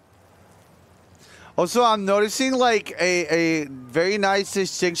in. Also, I'm noticing like a very nice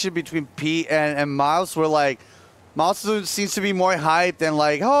distinction between Pete and Miles, where like Miles seems to be more hyped and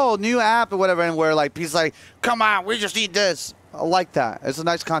like, oh, new app or whatever, and where like Pete's like, come on, we just need this. I like that. It's a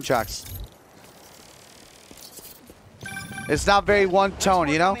nice contrast. It's not very one tone,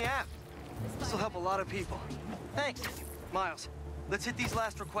 you know? This will help a lot of people. Thanks. Miles, let's hit these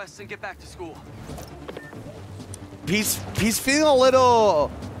last requests and get back to school. He's feeling a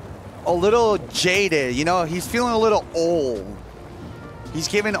little jaded, you know? He's feeling a little old. He's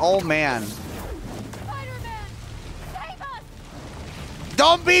giving old man. Spider-Man, save us!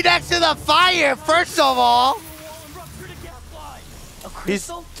 Don't be next to the fire, first of all. He's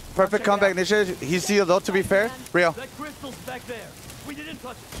perfect comeback initiative. He's sealed though, to be fair. Real. That crystal's back there. We didn't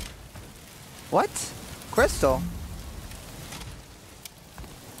touch it. What? Crystal?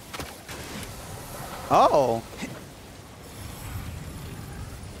 Oh.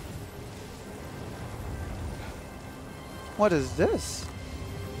 What is this?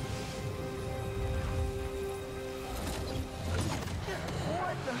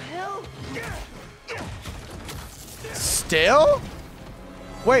 What the hell? Still?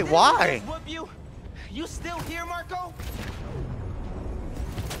 Wait, why? You still here, Marco?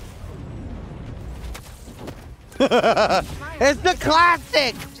 It's the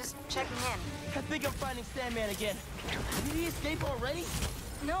classic! Just checking in. I think I'm finding Sandman again. Did he escape already?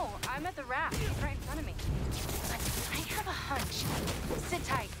 No, I'm at the raft. He's right in front of me. But I have a hunch. Sit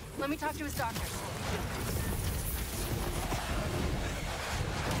tight. Let me talk to his doctors.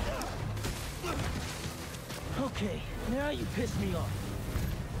 Okay, now you piss me off.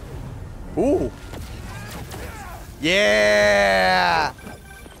 Ooh. Yeah!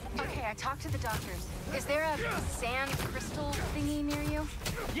 Okay, I talked to the doctors. Is there a sand crystal thingy near you?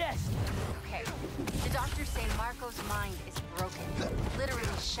 Yes. Okay. The doctors say Marco's mind is broken. Literally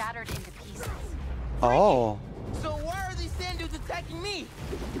shattered into pieces. Oh. So why are these sand dudes attacking me?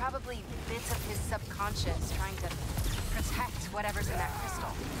 Probably bits of his subconscious trying to protect whatever's in that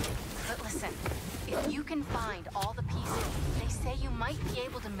crystal. But listen, if you can find all the pieces, they say you might be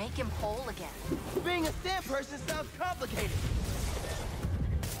able to make him whole again. Being a sand person sounds complicated.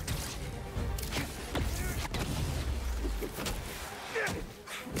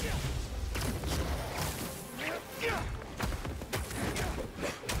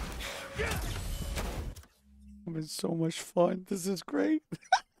 Having so much fun. This is great.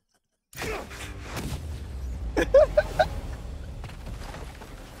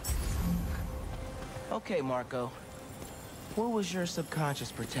 Okay, Marco. What was your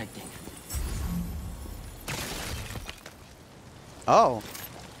subconscious protecting? Oh.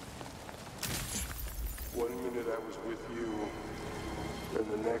 1 minute I was with you, and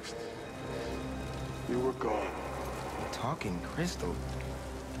the next, you were gone. Talking crystal.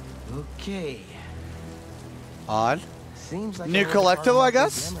 Okay. Odd. Seems like New collectible, I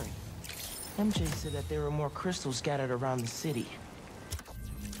guess? memory. MJ said that there were more crystals scattered around the city.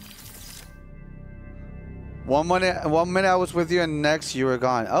 1 minute I was with you, and next you were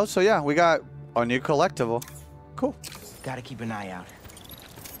gone. Oh, so yeah, we got a new collectible. Cool. Gotta keep an eye out.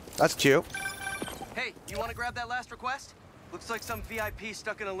 That's cute. Hey, you want to grab that last request? Looks like some VIP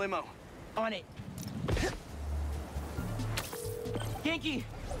stuck in a limo. On it. Genki,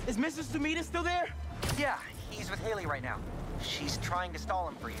 is Mr. Sumida still there? Yeah, he's with Haley right now. She's trying to stall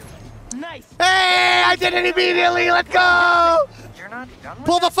him for you. Nice. Hey, I did it immediately. Let's go. You're not done with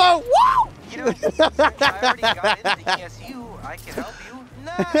Pull the phone. Woo! You know, since I already got into ESU, I can help you.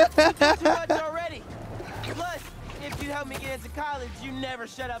 Nah, you do too much already. Plus, if you help me get into college, you never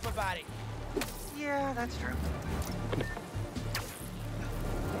shut up about it. Yeah, that's true.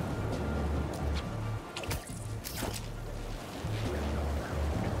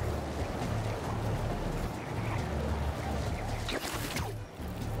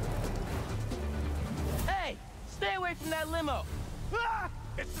 Hey, stay away from that limo. Ah!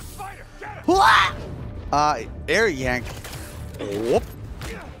 It's the spider! Get him! What? Air yank. Whoop.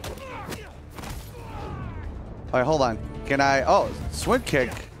 All right, hold on. Can I? Oh, swing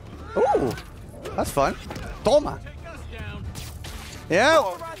kick. Ooh, that's fun. Toma.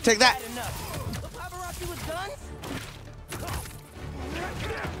 Yeah, take that. The paparazzi with guns?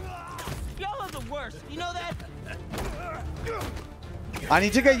 Y'all are the worst. You know that? I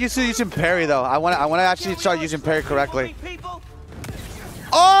need to get used to using parry though. I want to actually start using parry correctly.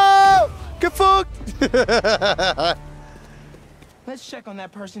 Oh, get fucked. Let's check on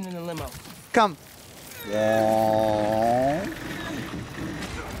that person in the limo. Come.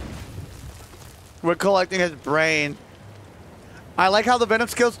 We're collecting his brain. I like how the Venom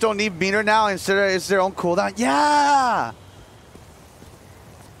skills don't need meter now. Instead, it's their own cooldown. Yeah.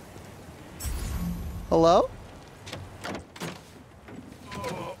 Hello?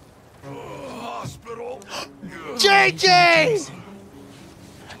 Hospital. JJ!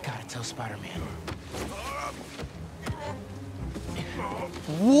 I gotta tell Spider-Man.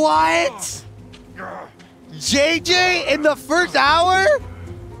 What? JJ in the first hour?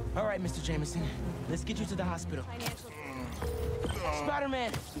 All right, Mr. Jameson, let's get you to the hospital.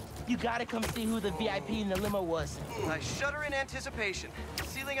 Spider-Man, you gotta come see who the VIP in the limo was. I shudder in anticipation.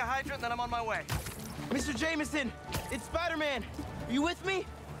 Sealing a hydrant, then I'm on my way. Mr. Jameson, it's Spider-Man. Are you with me?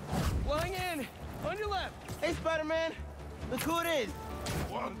 Flying in! On your left! Hey, Spider-Man, look who it is.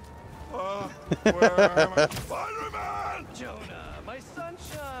 What? Where am I? Spider-Man! Jonah, my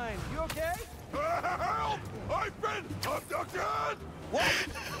sunshine. You okay? Help! I've been abducted! What?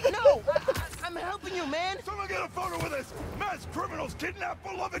 No, I'm helping you, man. Someone get a photo with this! Mass criminals kidnap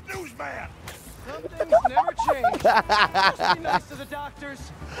beloved newsman! Some things never change. Just be nice to the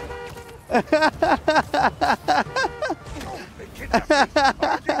doctors. They kidnapped me!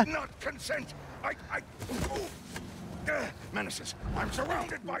 I did not consent! Menaces. I'm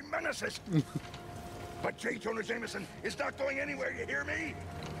surrounded by menaces! But J. Jonah Jameson is not going anywhere, you hear me?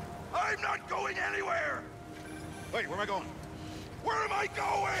 I'm not going anywhere! Wait, where am I going? Where am I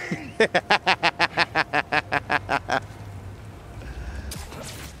going?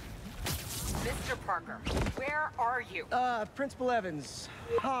 Mr. Parker, where are you? Principal Evans.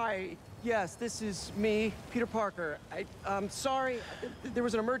 Hi. Yes, this is me, Peter Parker. I'm sorry. There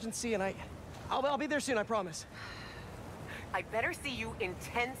was an emergency, and I'll be there soon, I promise. I better see you in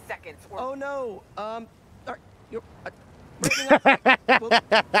 10 seconds or... Oh, no. You're breaking up. Well,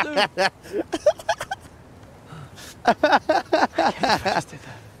 soon. I just did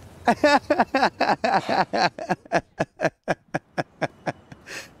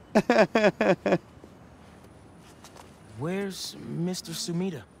that. Where's Mr.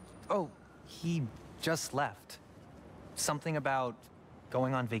 Sumida? Oh, he just left. Something about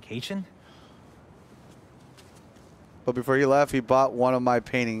going on vacation? But before he left, he bought one of my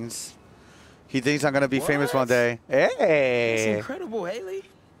paintings. He thinks I'm gonna be famous one day. Hey! It's incredible, Haley.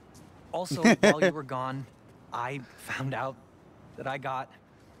 Also, while you were gone, I found out that I got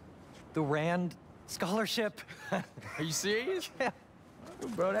the Rand scholarship. Are you serious? Yeah.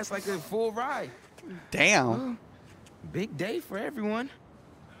 Bro, that's like a full ride. Damn. Big day for everyone.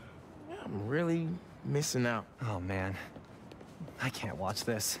 I'm really missing out. Oh, man. I can't watch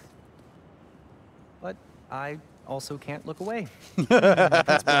this. But I also can't look away.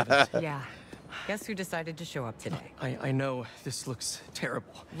 Yeah. Guess who decided to show up today? I know this looks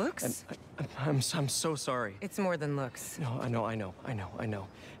terrible. Looks? And I'm so sorry. It's more than looks. No, I know.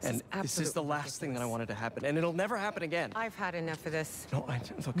 And this is the last thing that I wanted to happen, and it'll never happen again. I've had enough of this. No,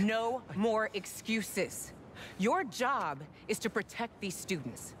 look. No more excuses. Your job is to protect these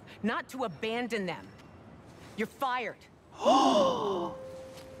students, not to abandon them. You're fired.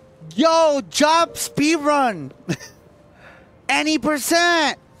 Yo, job speed run. Any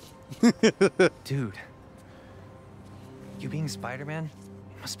percent. Dude, you being Spider-Man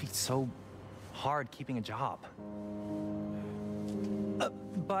must be so hard keeping a job.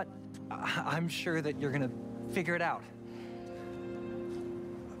 But I'm sure that you're gonna figure it out.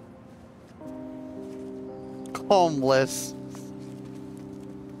 Homeless.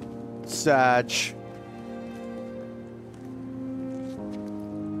 Sag.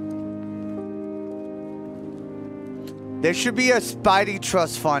 There should be a Spidey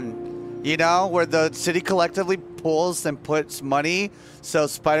Trust Fund, you know, where the city collectively pulls and puts money so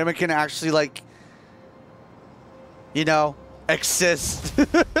Spider-Man can actually, like, you know, exist.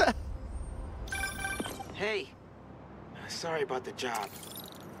 Hey, sorry about the job.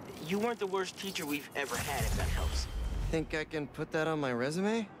 You weren't the worst teacher we've ever had, if that helps. Think I can put that on my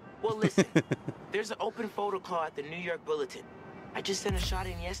resume? Well, listen, there's an open photo call at the New York Bulletin. I just sent a shot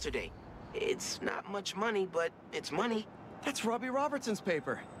in yesterday. It's not much money, but it's money. That's Robbie Robertson's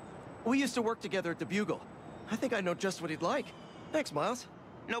paper. We used to work together at the Bugle. I think I know just what he'd like. Thanks, Miles.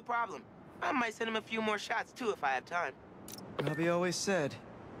 No problem. I might send him a few more shots, too, if I have time. Robbie always said,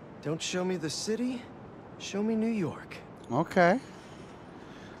 don't show me the city, show me New York. Okay.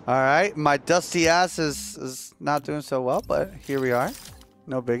 All right. My dusty ass is not doing so well, but here we are.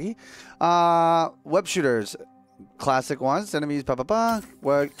 No biggie. Web shooters. Classic ones. Enemies.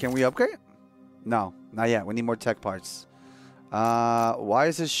 What, can we upgrade? No, not yet. We need more tech parts. Why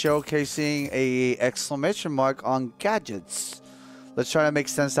is this showcasing a exclamation mark on gadgets? Let's try to make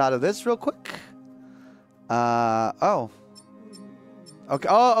sense out of this real quick. Oh. Okay.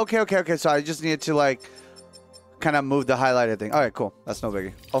 Oh, okay. So I just needed to, like, kind of move the highlighted thing. All right, cool. That's no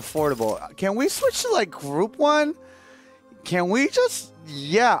biggie. Affordable. Can we switch to, like, group one? Can we just...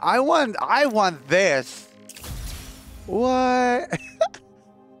 Yeah, I want this. What?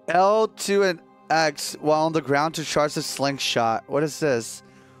 L2 and X while on the ground to charge the slingshot. What is this?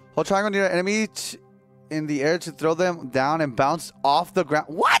 Hold triangle near an enemy in the air to throw them down and bounce off the ground.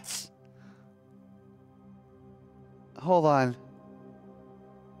 What? Hold on.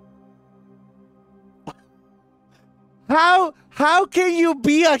 How can you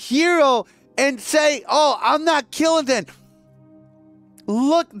be a hero and say, oh, I'm not killing them?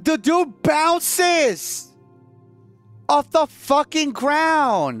 Look, the dude bounces off the fucking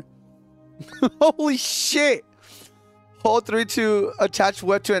ground. Holy shit. Hold 3 to attach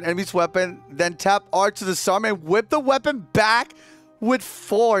whip to an enemy's weapon, then tap R to disarm and whip the weapon back with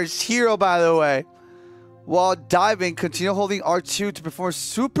force. Hero, by the way. While diving, continue holding R2 to perform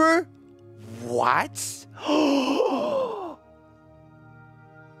super... What?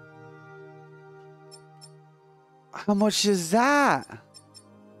 How much is that?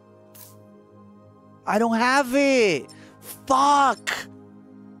 I don't have it. Fuck.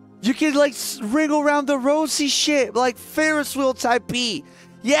 You can, like, wriggle around the rosy shit, like Ferris wheel type B.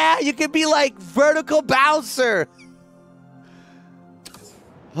 Yeah, you can be like vertical bouncer.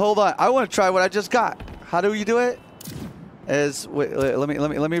 Hold on, I want to try what I just got. How do you do it? Wait,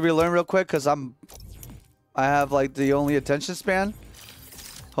 let me relearn real quick because I have like the only attention span.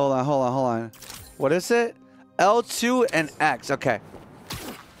 Hold on. What is it? L2 and X. Okay.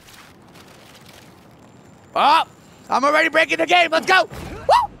 Oh, I'm already breaking the game. Let's go.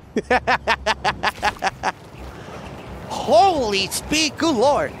 Woo! Holy speed, good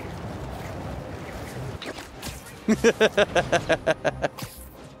lord.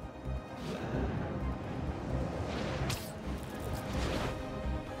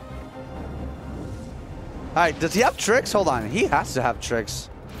 Alright, does he have tricks? Hold on, he has to have tricks.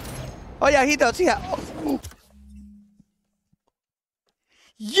 Oh yeah, he does.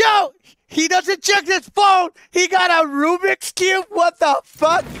 Yo! He doesn't check his phone! He got a Rubik's Cube? What the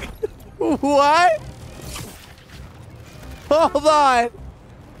fuck? What? Hold on.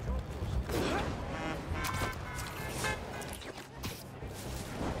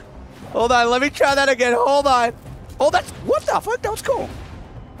 Hold on, let me try that again. Hold on. Oh, that's... What the fuck? That was cool.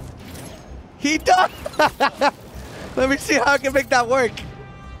 He does... Let me see how I can make that work.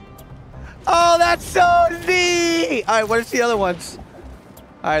 Oh, that's so neat! Alright, what is the other ones?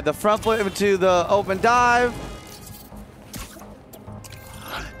 Alright, the front flip into the open dive.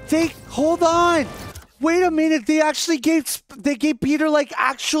 Hold on. Wait a minute. They actually gave Peter like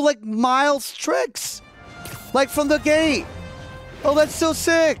actual like Miles tricks, like from the gate. Oh, that's so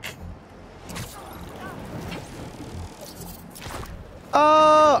sick.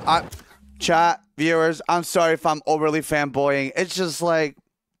 Oh, chat viewers, I'm sorry if I'm overly fanboying. It's just like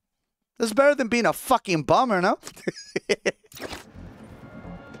it's better than being a fucking bummer, no?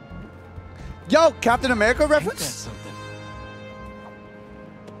 Yo, Captain America reference?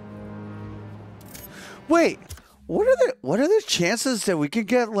 Wait, what are the chances that we could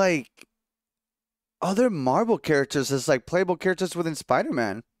get like other Marvel characters as like playable characters within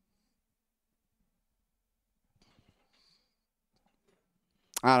Spider-Man?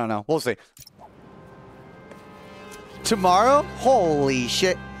 I don't know. We'll see. Tomorrow? Holy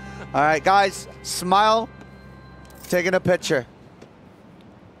shit. All right, guys, smile. Taking a picture.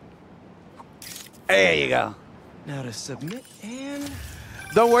 There you go. Now to submit and...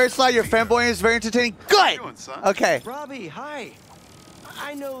 Don't worry, Sly. Your fanboy is very entertaining. Good. Okay. Robbie, hi.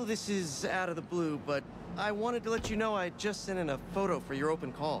 I know this is out of the blue, but I wanted to let you know I just sent in a photo for your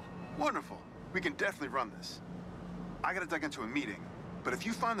open call. Wonderful. We can definitely run this. I gotta duck into a meeting, but if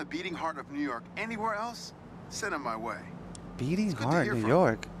you find the beating heart of New York anywhere else, send it my way. Beating heart, New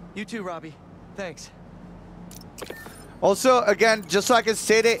York. You too, Robbie. Thanks. Also, again, just so I can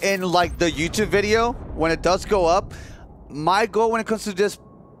state it in like the YouTube video, when it does go up, my goal when it comes to this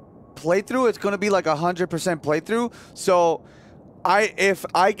playthrough, it's gonna be like 100% playthrough. So, if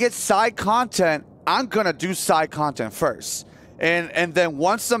I get side content, I'm gonna do side content first. And then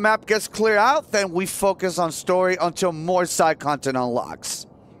once the map gets cleared out, then we focus on story until more side content unlocks.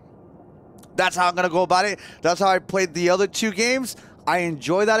 That's how I'm going to go about it. That's how I played the other 2 games. I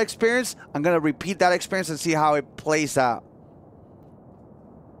enjoy that experience. I'm going to repeat that experience and see how it plays out.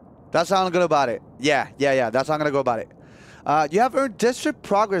 That's how I'm going to go about it. Yeah. That's how I'm going to go about it. You have earned district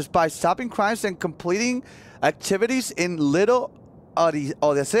progress by stopping crimes and completing activities in Little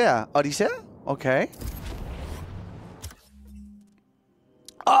Odisea. Okay.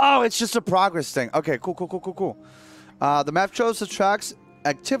 Oh, it's just a progress thing. Okay, cool. The map shows the tracks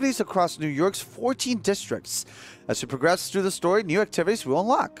activities across New York's 14 districts. As you progress through the story, new activities will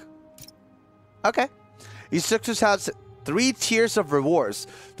unlock. Okay. Each district has 3 tiers of rewards.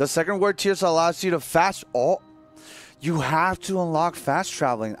 The second reward tier allows you to fast... Oh, you have to unlock fast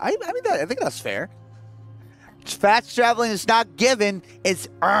traveling. I think that's fair. Fast traveling is not given, it's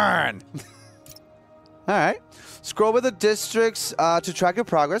earned. All right. Scroll with the districts to track your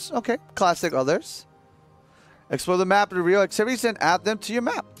progress. Okay, classic others. Explore the map to real activities and add them to your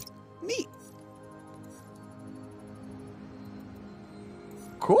map. Neat.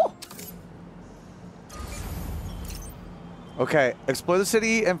 Cool. Okay, explore the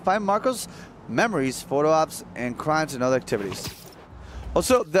city and find Marco's memories, photo ops, and crimes and other activities.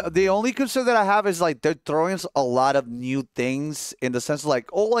 Also, the only concern that I have is like they're throwing a lot of new things in the sense of like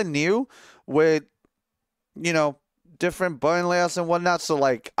all I knew with, you know, different button layouts and whatnot. So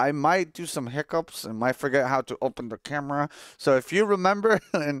like I might do some hiccups and might forget how to open the camera. So if you remember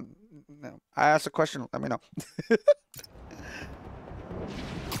and I ask a question, let me know.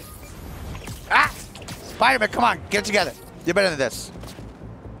 Ah! Spider-Man, come on, get it together. You're better than this.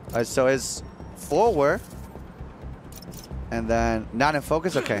 All right, so it's forward. And then not in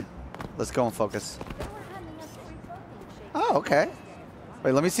focus? Okay. Let's go in focus. Oh, okay.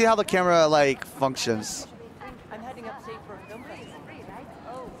 Wait, let me see how the camera like functions.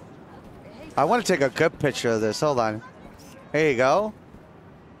 I want to take a good picture of this. Hold on. Here you go.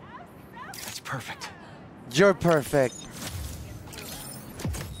 That's perfect. You're perfect.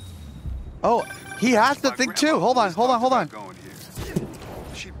 Oh, he has the thing too. Hold on.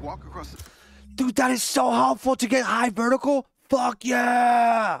 She'd walk across the Dude, that is so helpful to get high vertical. Fuck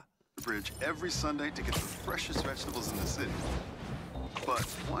yeah! bridge every Sunday to get the freshest vegetables in the city. But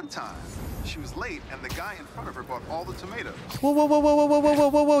one time, she was late and the guy in front of her bought all the tomatoes.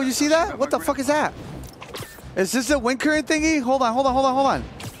 Whoa. You see that? What the fuck is that? Is this a wind current thingy? Hold on.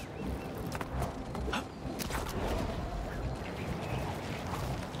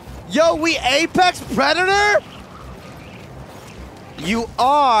 Yo, we Apex Predator? You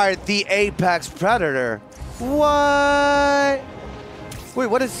are the Apex Predator. What? Wait,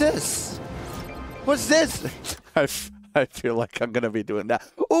 what is this? What's this? I feel like I'm gonna be doing that.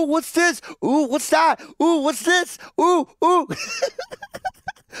 Ooh, what's this? Ooh, what's that? Ooh, what's this? Ooh. Ooh,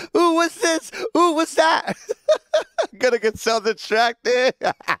 what's this? Ooh, what's that? I'm gonna get so distracted.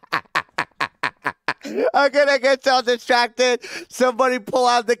 Somebody pull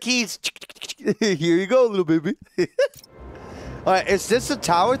out the keys. Here you go, little baby. All right, is this a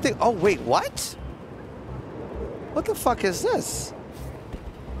tower thing? Oh, wait, what? What the fuck is this?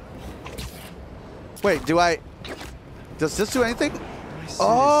 Wait, does this do anything?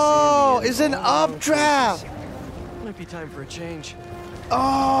 Oh, it's an updraft. Might be time for a change.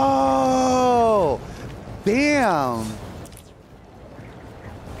 Oh, damn.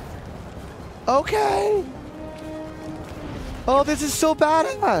 Okay. Oh, this is so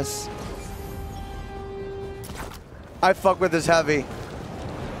badass. I fuck with this heavy.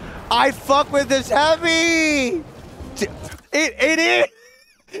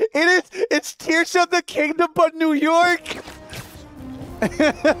 It's Tears of the Kingdom, but New York.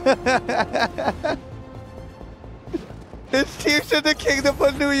 It's Tears of the Kingdom,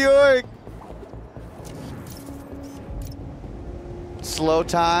 but New York. Slow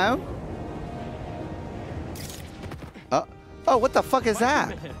time. Oh, what the fuck is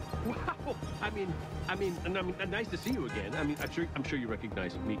that? Wow. I mean, I mean, nice to see you again. I mean, I'm sure you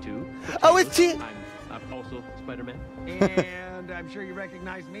recognize me too. Oh, it's T. I'm also Spider-Man. And I'm sure you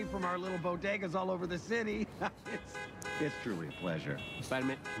recognize me from our little bodegas all over the city. It's truly a pleasure.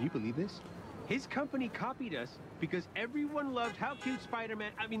 Spider-Man, can you believe this? His company copied us because everyone loved how cute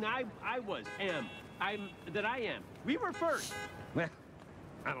Spider-Man. I mean, I am. We were first. Well,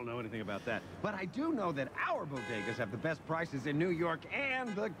 I don't know anything about that, but I do know that our bodegas have the best prices in New York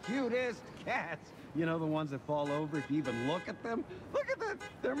and the cutest cats. You know, the ones that fall over if you even look at them? Look at that!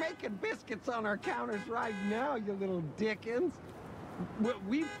 They're making biscuits on our counters right now, you little dickens.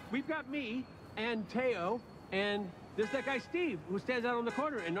 We've got me and Teo, and there's that guy Steve who stands out on the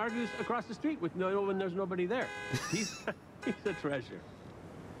corner and argues across the street with when there's nobody there. He's a treasure.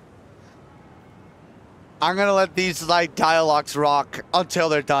 I'm gonna let these like dialogues rock until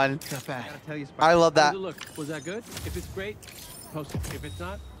they're done. Not bad. I love that. Look, was that good? If it's great, post it. If it's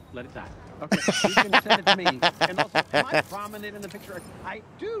not, let it die. Okay, you can send it to me. And also, am I prominent in the picture? I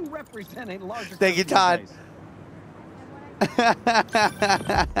do represent a larger... Thank you, Todd.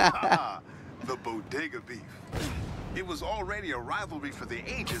 The bodega beef. It was already a rivalry for the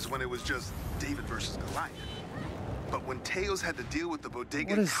ages when it was just David versus Goliath. But when Tails had to deal with the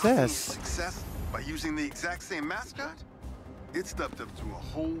bodega what is copying this? success by using the exact same mascot, it stepped up to a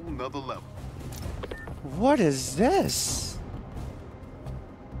whole nother level. What is this?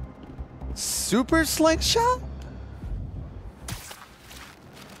 Super slingshot?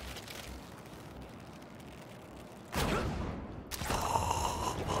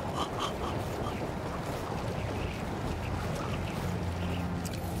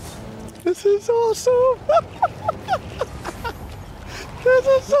 This is awesome. This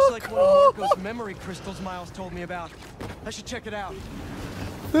is so Looks like cool. one of Marco's memory crystals Miles told me about. I should check it out.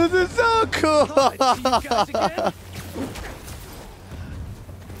 This is so cool. Hi, see you guys again.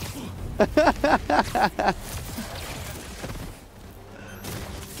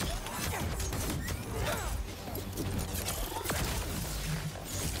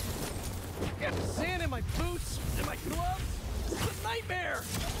 Got sand in my boots and my gloves. It's a nightmare.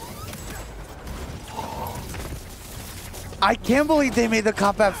 I can't believe they made the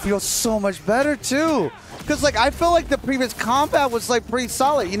combat feel so much better too. Cause like I felt like the previous combat was like pretty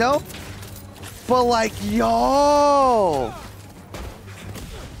solid, you know? But like, yo,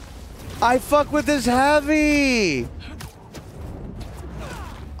 I fuck with this heavy.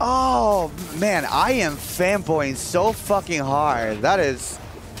 Oh man, I am fanboying so fucking hard. That is,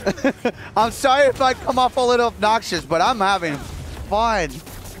 I'm sorry if I come off a little obnoxious, but I'm having fun.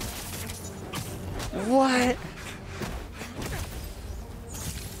 What?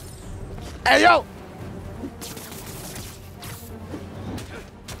 Hey, yo!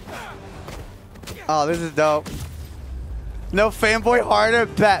 Oh, this is dope. No fanboy harder?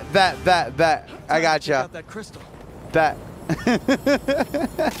 Bet. I gotcha. Got that crystal. Bet.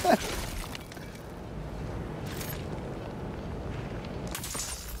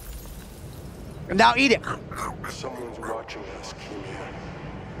 Now eat it. Someone's watching us, Kimia.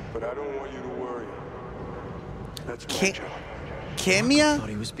 But I don't want you to worry. That's my job. Kimia? I thought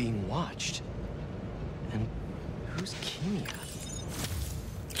he was being watched. And who's Kimia?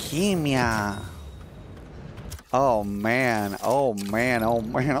 Kimia. Oh man. Oh man. Oh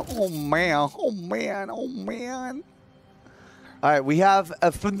man. Oh man. Oh man. Oh man. All right, we have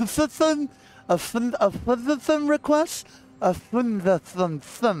a thum request. A thumb.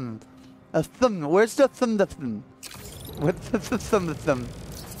 Where's the thumb? What's the thumb?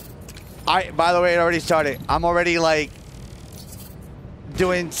 By the way, it already started. I'm already like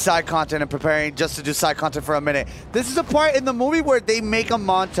doing side content and preparing just to do side content for a minute. This is a part in the movie where they make a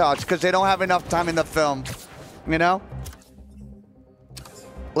montage because they don't have enough time in the film. You know?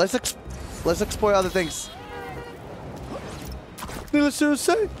 Let's explore other things. Hey, let's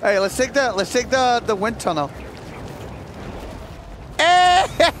take the wind tunnel.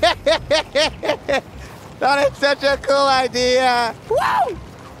 That is such a cool idea. Woo!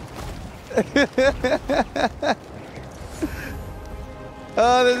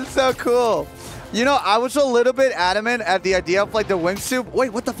 Oh, this is so cool. You know, I was a little bit adamant at the idea of like the wingsuit.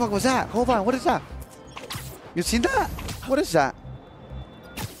 Wait, what the fuck was that? Hold on, what is that? You seen that? What is that?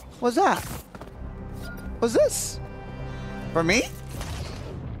 What's that? What's this? For me?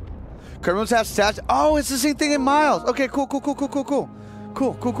 Criminals have stats. Oh, it's the same thing in Miles. Okay, cool.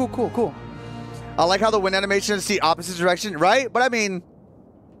 Cool. I like how the wind animation is the opposite direction, right? But I mean,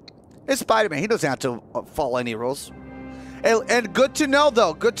 it's Spider-Man. He doesn't have to follow any rules. And good to know,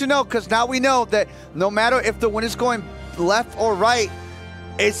 though. Good to know, because now we know that no matter if the wind is going left or right,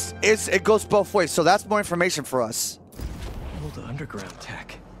 it goes both ways. So that's more information for us. Old underground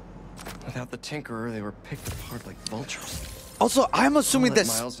tech. Without the Tinkerer, they were picked apart like vultures. Also, I'm assuming I'll let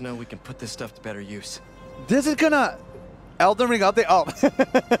this. Miles know we can put this stuff to better use. This is gonna Elden Ring update. Oh,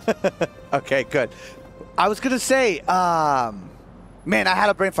 okay, good. I was gonna say, man, I had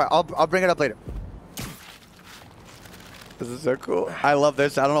a brain fart. I'll bring it up later. This is so cool. I love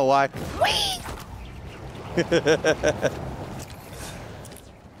this. I don't know why.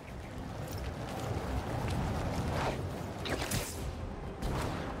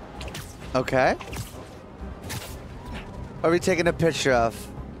 Okay. What are we taking a picture of?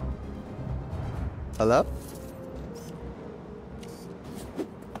 Hello?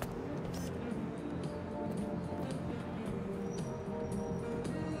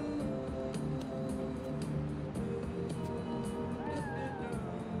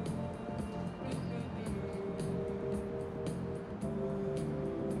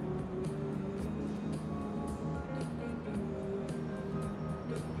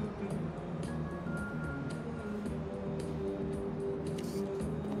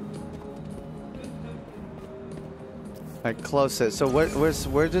 All right, close it. So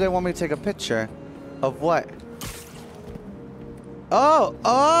where do they want me to take a picture? Of what?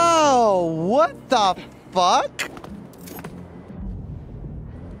 Oh, what the fuck?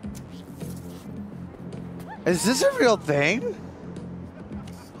 Is this a real thing?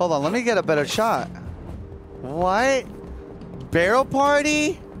 Hold on, let me get a better shot. What? Barrel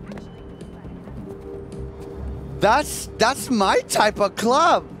party? That's my type of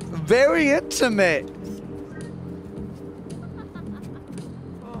club. Very intimate.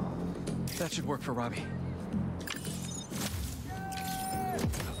 That should work for Robbie.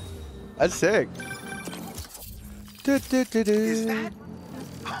 That's sick. Is that?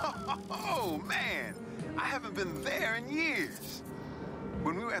 Oh, man. I haven't been there in years.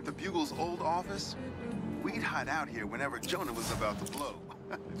 When we were at the Bugle's old office, we'd hide out here whenever Jonah was about to blow.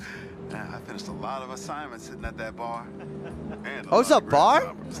 I finished a lot of assignments sitting at that bar. And Oh, it's a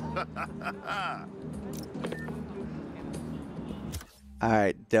bar? All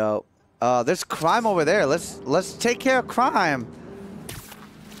right, dope. There's crime over there. Let's take care of crime.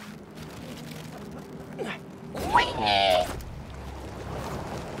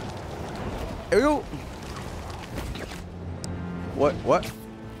 Ew. What?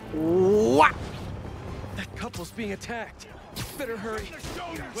 What? That couple's being attacked. Better hurry.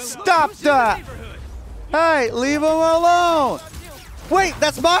 Stop that! Hey, leave him alone! Wait,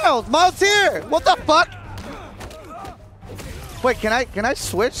 that's Miles! Miles here! What the fuck? Wait, can I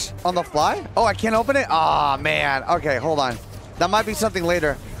switch on the fly? Oh, I can't open it? Aw, man. Okay, hold on. That might be something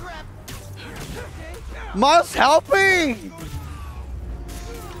later. Miles, help me!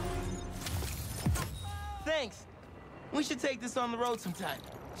 Thanks. We should take this on the road sometime.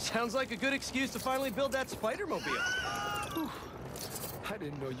 Sounds like a good excuse to finally build that Spider-Mobile. I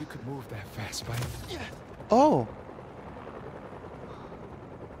didn't know you could move that fast, Spider. Oh.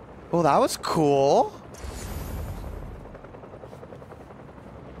 Well, that was cool.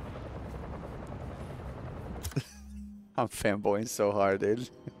 I'm fanboying so hard, dude.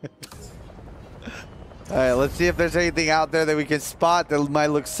 Alright, let's see if there's anything out there that we can spot that might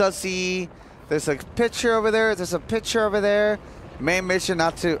look sussy. There's a picture over there. There's a picture over there. Main mission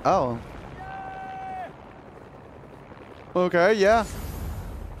not to... Oh. Okay, yeah.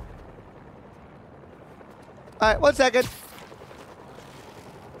 Alright, 1 second.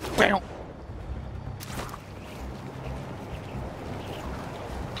 Bam.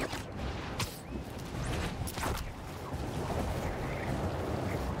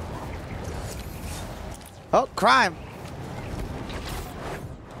 Oh, crime.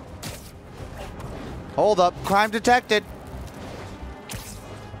 Hold up. Crime detected.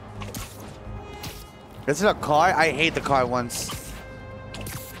 Is it a car? I hate the car ones.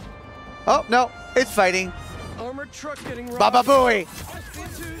 Oh, no. It's fighting. Armored truck getting robbed. Baba Booey.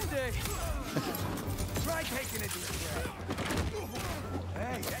 Tuesday. Try taking it easy.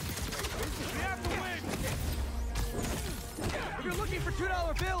 Hey, we have to win. If you're looking for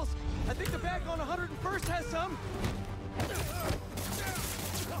 $2 bills, I think the bag on 101st has some.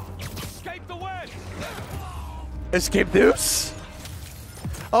 Escape the West. Escape Deuce?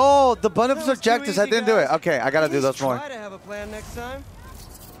 Oh, the bonus objectives. I didn't do it. Okay, I gotta do those more. Try to have a plan next time.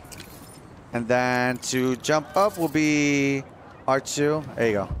 And then to jump up will be R2. There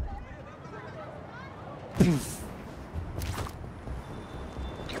you go.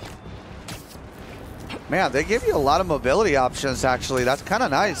 Man, they give you a lot of mobility options, actually. That's kind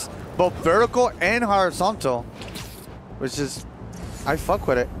of nice. Both vertical and horizontal. Which is... I fuck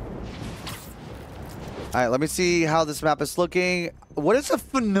with it. Alright, let me see how this map is looking. What is a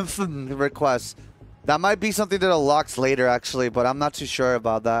request? That might be something that unlocks later, actually, but I'm not too sure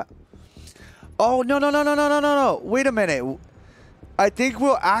about that. Oh, no. Wait a minute. I think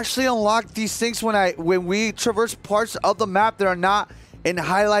we'll actually unlock these things when we traverse parts of the map that are not in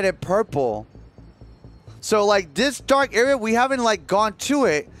highlighted purple. So like this dark area, we haven't like gone to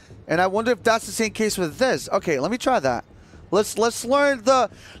it, and I wonder if that's the same case with this. Okay, let me try that. Let's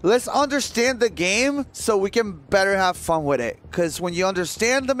understand the game so we can better have fun with it. Because when you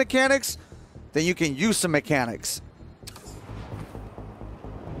understand the mechanics, then you can use the mechanics.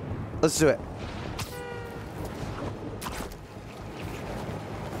 Let's do it.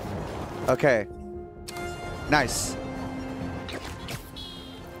 Okay. Nice.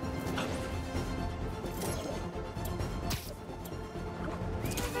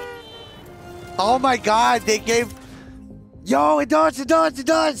 Oh my god, they gave... Yo, it does!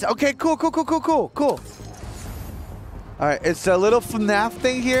 Okay, cool. Alright, it's a little FNAF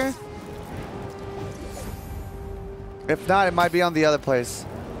thing here. If not, it might be on the other place.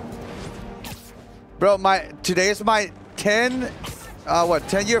 Bro, today is my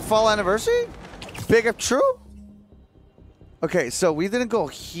 10-year fall anniversary? Big if true? Okay, so we didn't go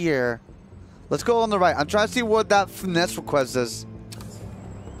here. Let's go on the right. I'm trying to see what that finesse request is.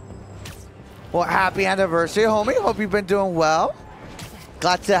 Well, happy anniversary, homie. Hope you've been doing well.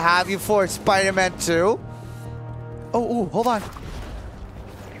 Glad to have you for Spider-Man 2. Oh, hold on.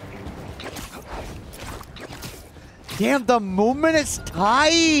 Damn, the movement is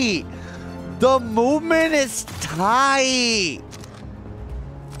tight. The movement is tight.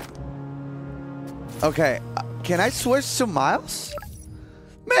 Okay, can I switch to Miles?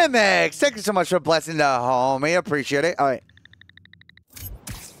 Mimics, thank you so much for blessing the homie. Appreciate it. All right.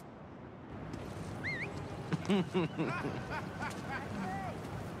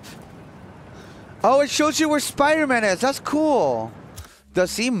 Oh, it shows you where Spider-Man is. That's cool.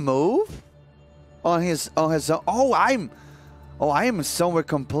 Does he move on his own? Oh, I am somewhere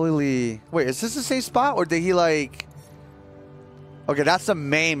completely. Wait, is this the same spot or did he like? Okay, that's the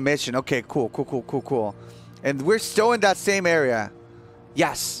main mission. Okay, cool. And we're still in that same area.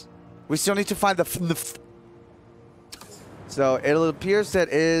 Yes, we still need to find the. So it appears that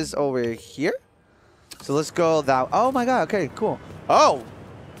is over here. So let's go that. Oh my god. Okay, cool. Oh,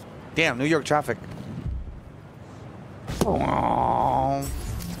 damn, New York traffic. Oh.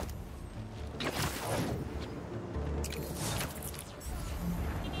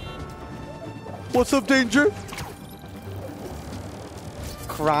 What's up, danger?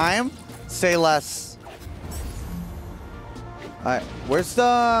 Crime? Say less. Alright, where's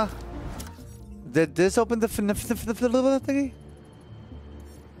the... Did this open the thingy?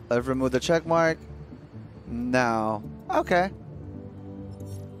 I've removed the check mark. No. Okay.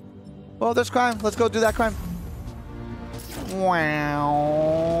 Well, there's crime. Let's go do that crime. Wow.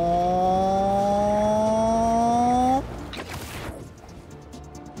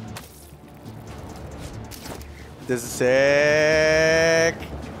 This is sick.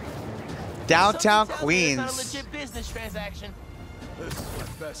 Downtown Queens. Not a legit business transaction. This is my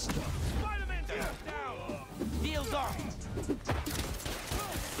best stuff. Spider-Man deals off.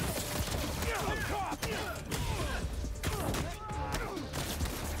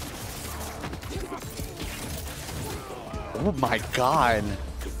 Oh my god.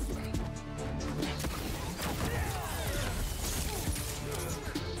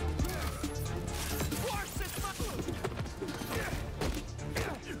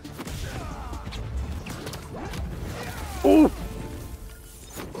 Ooh.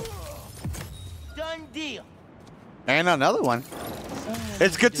 Done deal. And another one.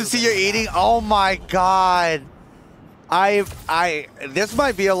 It's good to see you eating. Oh my god. This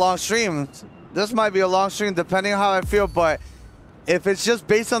might be a long stream. This might be a long stream depending on how I feel, but if it's just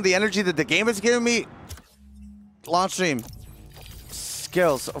based on the energy that the game is giving me, long stream.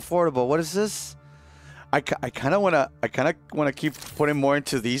 Skills, affordable. What is this? I kind of want to keep putting more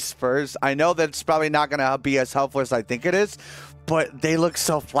into these first. I know that it's probably not going to be as helpful as I think it is, but they look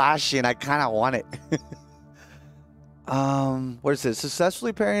so flashy and I kind of want it. What is this?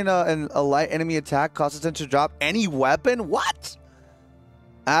 Successfully parrying a light enemy attack causes them to drop any weapon? What?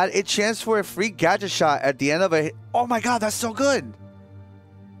 Add a chance for a free gadget shot at the end of a... Oh my god, that's so good!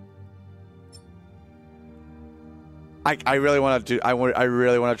 I really want to do... I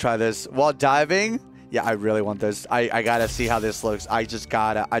really want to try this. While diving... Yeah, I really want this. I gotta see how this looks. I just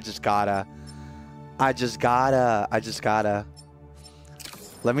gotta.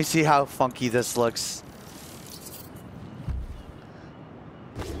 Let me see how funky this looks.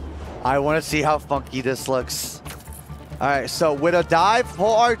 I want to see how funky this looks. Alright, so with a dive,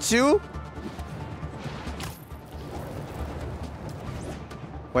 hold R2.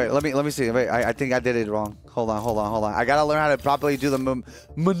 Wait, let me see. Wait, I think I did it wrong. Hold on. I gotta learn how to properly do the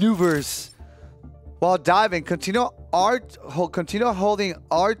maneuvers. While diving, continue holding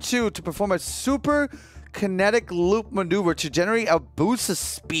R2 to perform a super kinetic loop maneuver to generate a boost of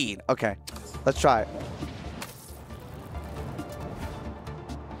speed. Okay, let's try it.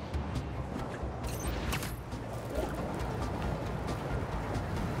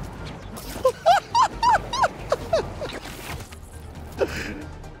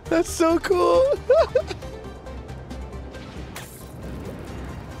 That's so cool.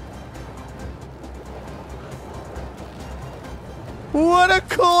 What a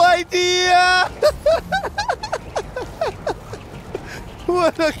cool idea!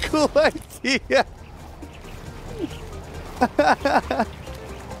 What a cool idea!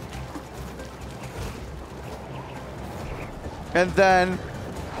 And then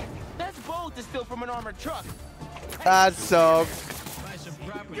That's bold to steal from an armored truck. that's so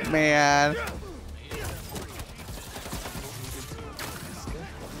man.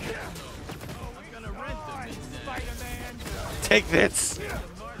 Take this. So,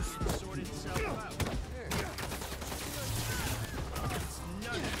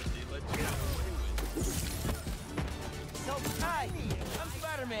 hi, I'm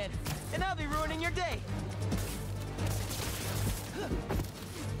Spider-Man, and I'll be ruining your day.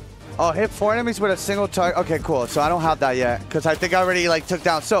 Oh, hit 4 enemies with a single target. Okay, cool. So I don't have that yet because I think I already like took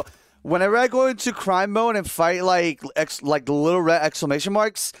down. So whenever I go into crime mode and fight like the little red exclamation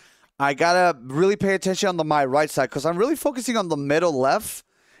marks, I gotta really pay attention on my right side because I'm really focusing on the middle left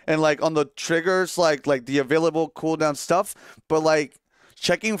and like on the triggers, like the available cooldown stuff. But like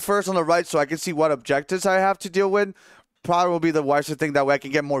checking first on the right so I can see what objectives I have to deal with probably will be the wiser thing. That way I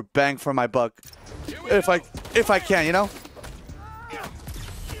can get more bang for my buck if I can, you know.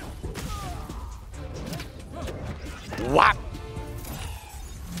 Whap!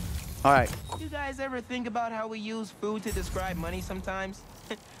 All right. You guys ever think about how we use food to describe money sometimes?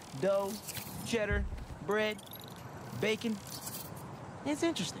 Dough, cheddar, bread, bacon. It's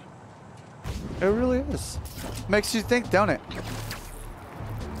interesting. It really is. Makes you think, don't it?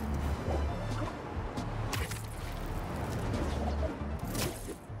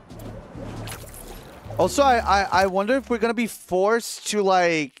 Also, I wonder if we're gonna be forced to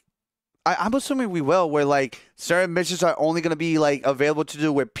like. I'm assuming we will, where like certain missions are only gonna be like available to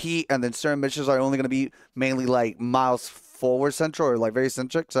do with Pete, and then certain missions are only gonna be mainly like Miles forward central or like very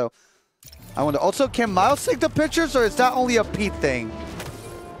centric. So I wonder. Also, can Miles take the pictures, or is that only a Pete thing?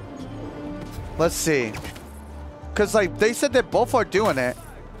 Let's see. Cause like they said that both are doing it,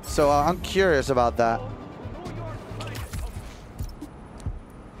 so I'm curious about that.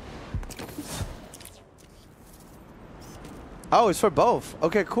 Oh, it's for both.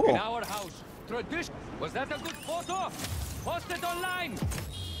 Okay, cool. In our house, tradition. Was that a good photo? Post it online.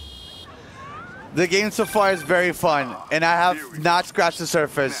 The game so far is very fun, and I have not scratched the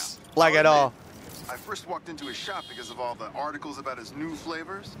surface, like at all. I first walked into his shop because of all the articles about his new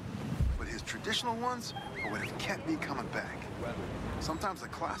flavors, but his traditional ones are what have kept me coming back. Sometimes a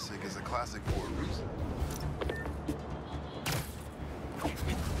classic is a classic for a reason.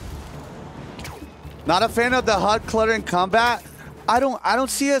 Not a fan of the HUD clutter in combat. I don't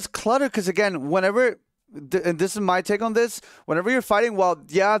see it as clutter because again, whenever and this is my take on this, whenever you're fighting, well,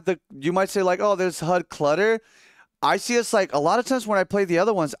 yeah, you might say like, oh, there's HUD clutter. I see it's like a lot of times when I play the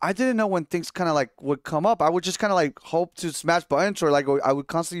other ones, I didn't know when things kind of like would come up. I would just kind of like hope to smash buttons, or like I would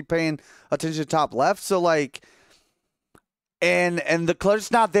constantly paying attention to top left. So like, and the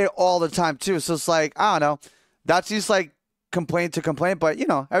clutter's not there all the time too. So it's like, I don't know. That's just like complaint to complaint, but you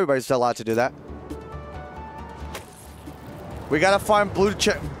know, everybody's allowed to do that. We gotta find blue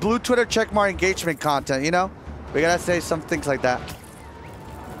Twitter checkmark engagement content, you know? We gotta say some things like that.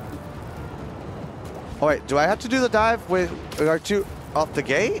 Oh wait, do I have to do the dive with R2 off the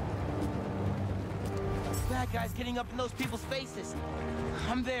gate? Bad guys getting up in those people's faces.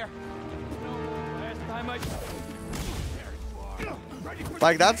 I'm there. Last time I...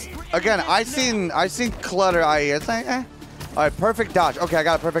 Like that's again, I seen clutter. It's like, eh. All right, perfect dodge. Okay, I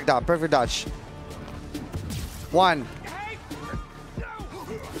got a perfect dodge. Perfect dodge. 1,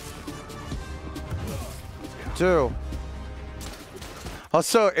 2.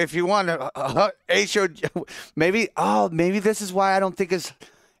 Also, if you want to maybe this is why I don't think it's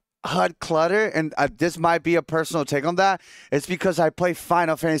HUD clutter, and this might be a personal take on that. It's because I play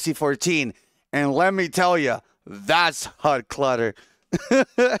Final Fantasy 14, and let me tell you, that's HUD clutter.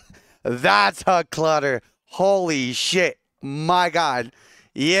 That's HUD clutter. Holy shit. My God.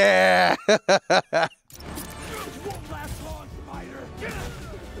 Yeah.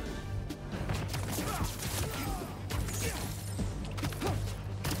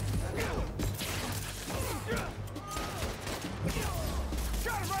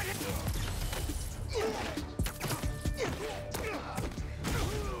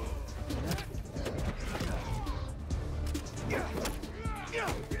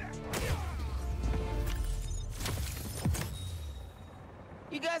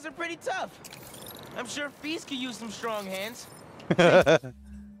 You guys are pretty tough. I'm sure Feast could use some strong hands. All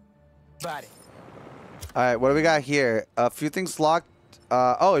Got it. right, what do we got here? A few things locked.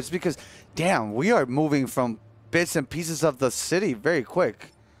 Oh, it's because, damn, we are moving from bits and pieces of the city very quick.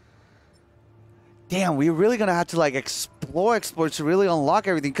 Damn, we're really gonna have to like explore to really unlock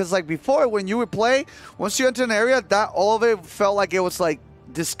everything. Cause like before, when you would play, once you enter an area, that all of it felt like it was like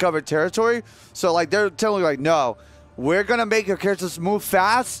discovered territory. So like they're telling you like, no, we're gonna make your characters move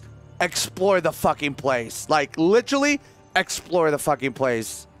fast, explore the fucking place. Like literally explore the fucking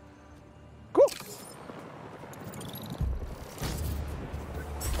place. Cool.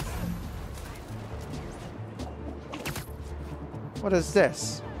 What is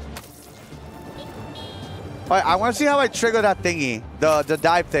this? All right, I want to see how I trigger that thingy, the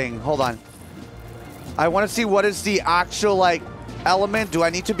dive thing. Hold on. I want to see what is the actual like element. Do I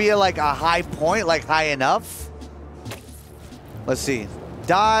need to be at like a high point, like high enough? Let's see.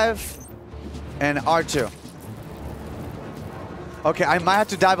 Dive and R2. Okay, I might have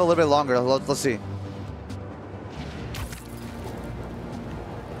to dive a little bit longer. Let's see.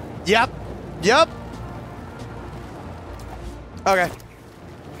 Yep. Yep. Okay.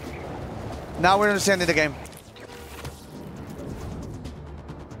 Now we're understanding the game.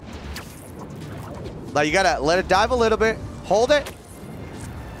 Now you gotta let it dive a little bit. Hold it.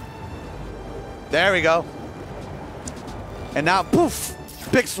 There we go. And now, poof!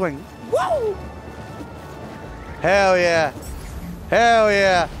 Big swing. Woo! Hell yeah. Hell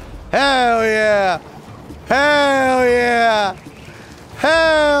yeah. Hell yeah. Hell yeah.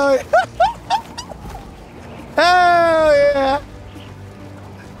 Hell yeah. Hell yeah.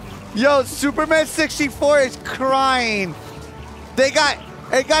 Yo, Superman 64 is crying.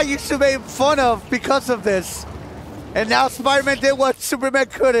 It got used to made fun of because of this. And now Spider-Man did what Superman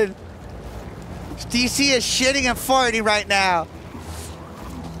couldn't. DC is shitting and farting right now.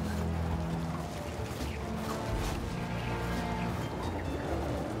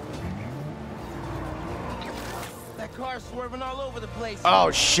 That car's swerving all over the place.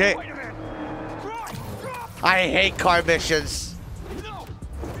 Oh shit. I hate car missions.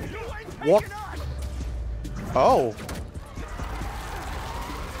 What? Oh.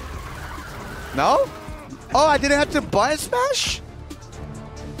 No? Oh, I didn't have to button smash?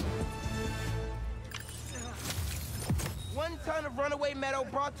 1 ton of runaway metal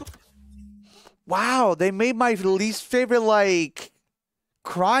brought to... Wow, they made my least favorite, like,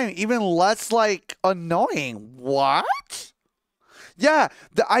 crime even less, like, annoying. What? Yeah,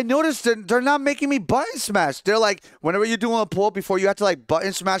 I noticed that they're not making me button smash. They're like, whenever you're doing a pull, before you have to, like,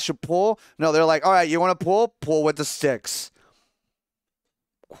 button smash your pull, no, they're like, all right, you want to pull? Pull with the sticks.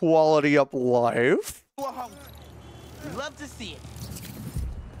 Quality of life. Love to see it.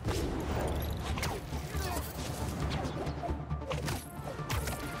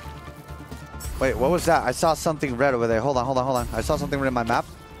 Wait, what was that? I saw something red over there. Hold on, hold on, hold on. I saw something red in my map.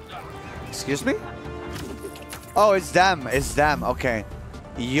 Excuse me? Oh, it's them. It's them. Okay.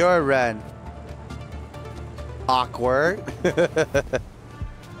 You're red. Awkward.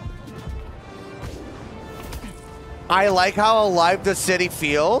 I like how alive the city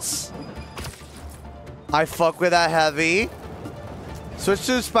feels. I fuck with that heavy. Switch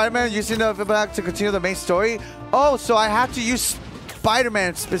to Spider-Man using the back to continue the main story. Oh, so I have to use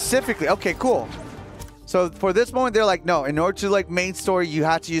Spider-Man specifically. Okay, cool. So for this moment, they're like, no, in order to like main story, you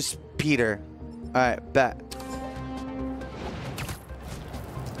have to use Peter. All right, bet.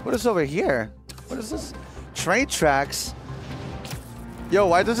 What is over here? What is this? Train tracks. Yo,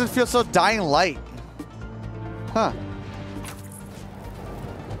 why does it feel so dying light? Huh.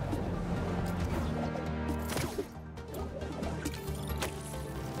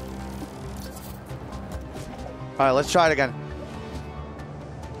 All right, let's try it again.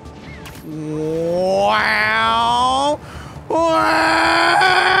 Wow.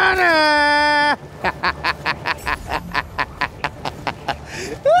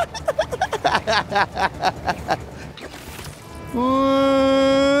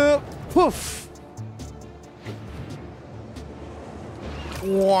 Poof.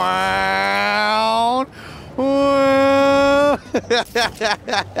 Wow.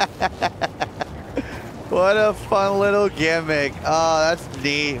 What a fun little gimmick. Oh, that's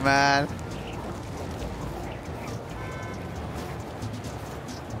neat, man.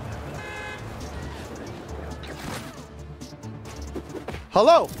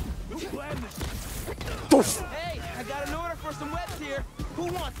 Hello. Hey, I got an order for some webs here. Who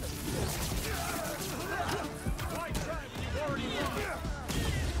wants them?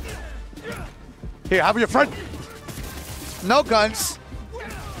 Here, have your friend. No guns.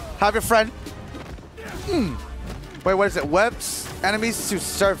 Have your friend. Wait, what is it? Webs enemies to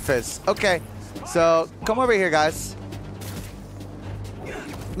surface. Okay. So, come over here, guys.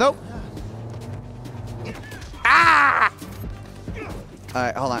 Nope. Ah!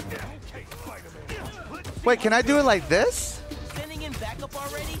 Alright, hold on. Wait, can I do it like this? Sending in backup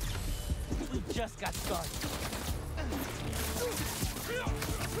already? We just got started.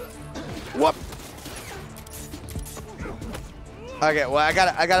 Whoop. Okay, well, I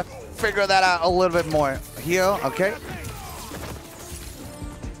gotta figure that out a little bit more. Heal, okay.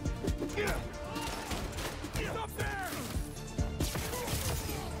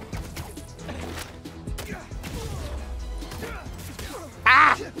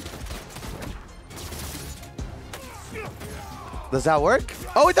 Ah! Does that work?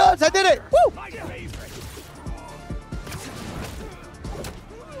 Oh, it does! I did it! Woo!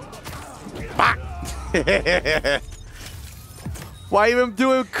 Ah! Why even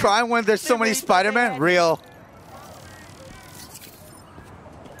do crime when there's so many Spider-Man? Real.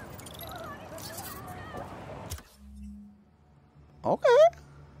 Okay.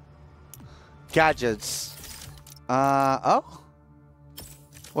 Gadgets. Oh.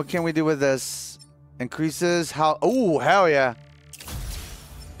 What can we do with this? Increases how... Oh, hell yeah.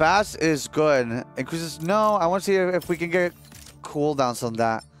 Fast is good. Increases... No, I want to see if we can get cooldowns on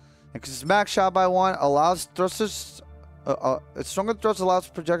that. Increases max shot by 1. Allows thrusters... stronger thrust allows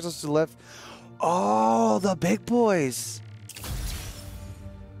projectiles to lift. Oh, the big boys.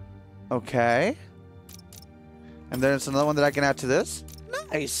 Okay. And there's another one that I can add to this.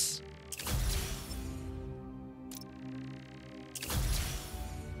 Nice.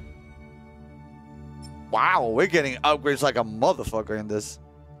 Wow, we're getting upgrades like a motherfucker in this.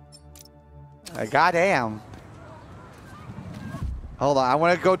 Goddamn. Hold on, I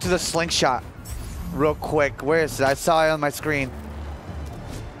want to go to the slingshot real quick. Where is it? I saw it on my screen.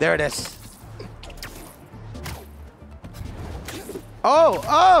 There it is. Oh,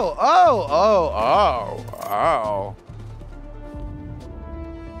 oh, oh, oh, oh,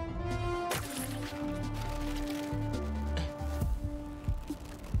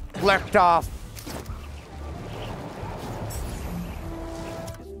 oh. Lift off.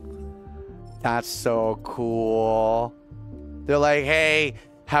 That's so cool. They're like, hey,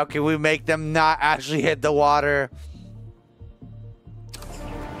 how can we make them not actually hit the water?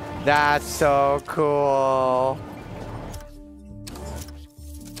 That's so cool.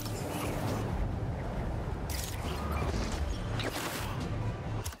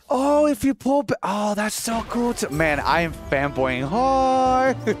 Oh, if you pull back. Oh, that's so cool. Man, I am fanboying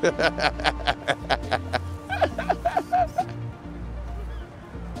hard.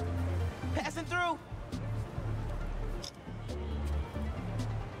 Passing through.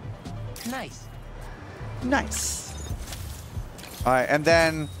 Nice. Nice. All right, and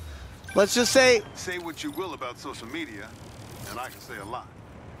then let's just say... Say what you will about social media, and I can say a lot.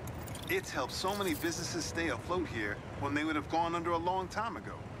 It's helped so many businesses stay afloat here when they would have gone under a long time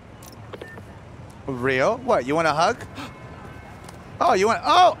ago. Real? What, you want a hug? Oh, you want...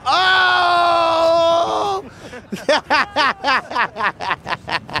 Oh! Oh!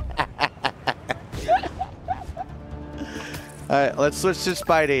 All right, let's switch to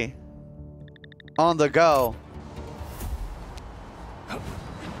Spidey. On the go.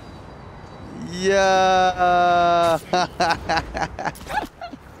 Yeah.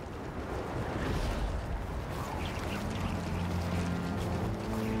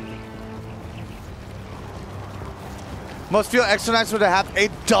 Must feel extra nice with a half.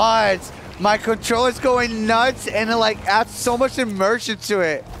 It does. My controller's going nuts and it like adds so much immersion to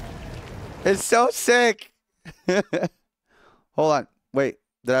it. It's so sick. Hold on. Wait,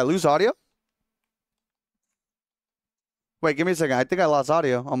 did I lose audio? Wait, give me a second. I think I lost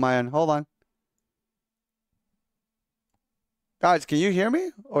audio on my end. Hold on. Guys, can you hear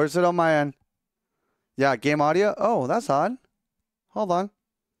me? Or is it on my end? Yeah, game audio. Oh, that's odd. Hold on.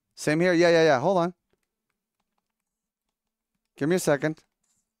 Same here. Yeah. Hold on. Give me a second.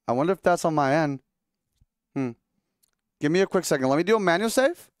 I wonder if that's on my end. Give me a quick second. Let me do a manual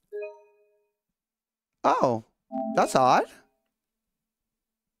save. Oh, that's odd.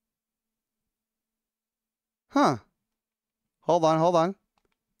 Huh. Hold on.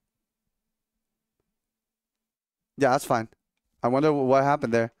 Yeah, that's fine. I wonder what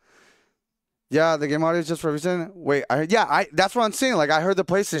happened there. Yeah, the game audio is just for a reason. Wait, that's what I'm seeing. Like, I heard the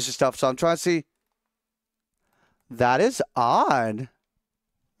PlayStation stuff, so I'm trying to see. That is odd.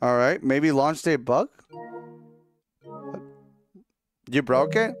 All right, maybe launch date bug? You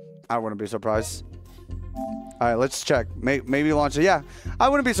broke it? I wouldn't be surprised. All right, let's check. Maybe launch it. Yeah, I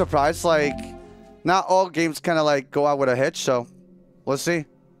wouldn't be surprised. Like, not all games kind of like go out with a hitch. So, let's see.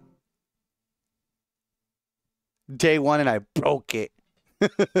 Day one and I broke it.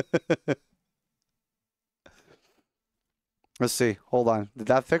 Let's see. Hold on. Did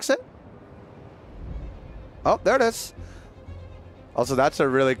that fix it? Oh, there it is. Also, that's a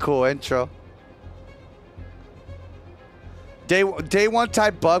really cool intro. Day one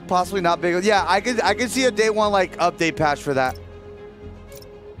type bug, possibly not big. Yeah, I can see a day one like update patch for that.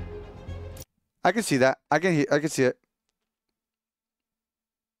 I can see that. I can see it.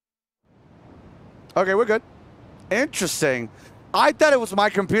 Okay, we're good. Interesting. I thought it was my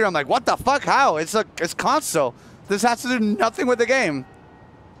computer. I'm like, what the fuck? How? It's console. This has to do nothing with the game.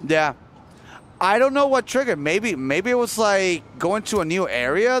 Yeah. I don't know what triggered. Maybe it was like going to a new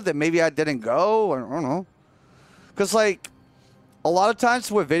area that maybe I didn't go. I don't know. Because like a lot of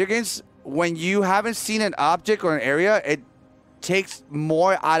times with video games, when you haven't seen an object or an area, it takes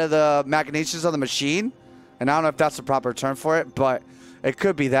more out of the machinations of the machine. And I don't know if that's the proper term for it, but it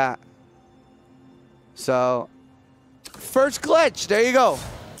could be that. So, first glitch. There you go.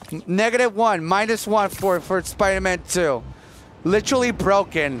 -1, -1 for Spider-Man 2. Literally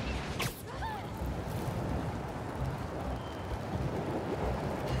broken.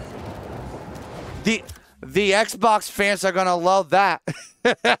 The Xbox fans are gonna love that.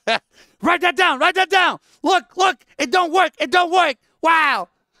 Write that down. Write that down. Look. It don't work. It don't work. Wow.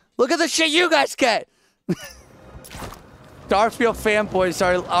 Look at the shit you guys get. Starfield fanboys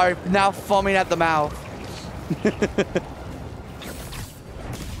are now foaming at the mouth.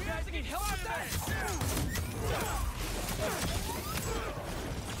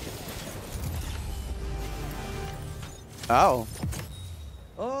 Oh.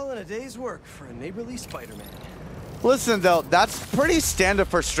 All in a day's work for a neighborly Spider-Man. Listen, though, that's pretty standard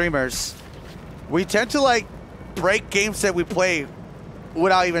for streamers. We tend to, like, break games that we play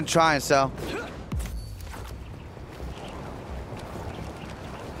without even trying, so.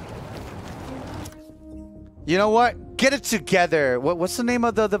 You know what? Get it together. What's the name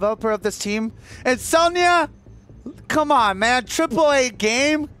of the developer of this team? Insomnia? Come on, man. AAA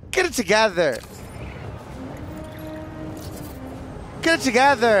game? Get it together. Get it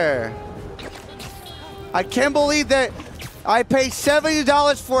together. I can't believe that I paid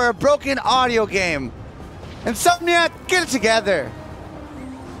 $70 for a broken audio game. Insomnia, get it together.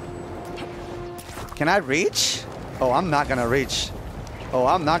 Can I reach? Oh, I'm not gonna reach. Oh,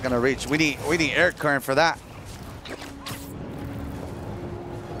 I'm not gonna reach. We need air current for that.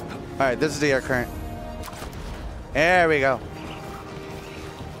 All right, this is the air current. There we go.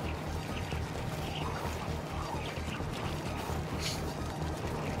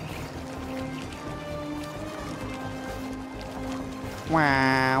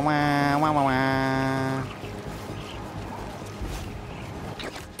 Wah, wah, wah, wah, wah.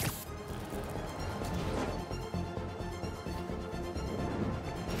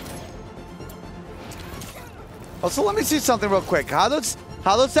 Also, let me see something real quick. How does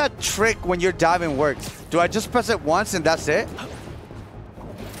that trick when you're diving work? Do I just press it once and that's it?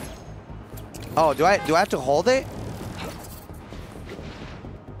 Oh, do I have to hold it?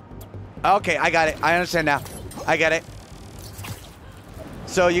 Okay, I got it. I understand now. I get it.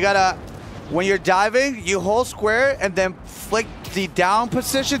 So you gotta, when you're diving, you hold square and then flick the down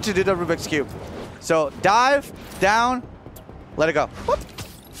position to do the Rubik's Cube. So dive, down, let it go. Whoop.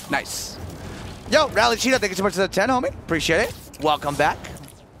 Nice. Yo, Rally Cheetah, thank you so much for the 10, homie. Appreciate it. Welcome back.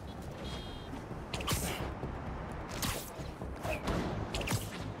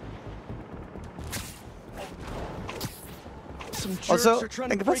 Some jerks Also, are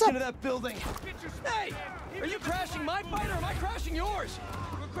trying to break into that building. Hey, are you crashing my fight or am I crashing yours?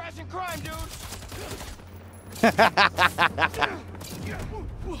 We're crashing crime, dude.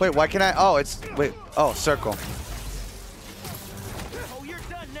 Wait, why can I? Oh, it's, wait. Oh, circle. Oh, you're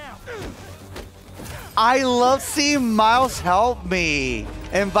done now. I love seeing Miles help me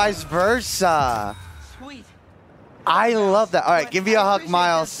and vice versa. Sweet. I love that. All right, give me a hug,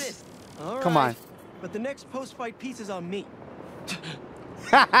 Miles. All Come right, on. But the next post-fight piece is on me.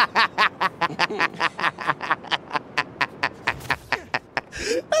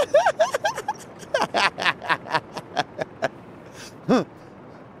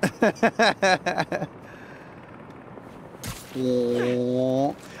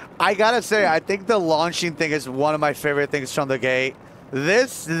 I gotta say, I think the launching thing is one of my favorite things from the gate.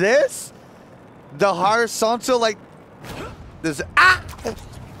 This, the horizontal, like, this,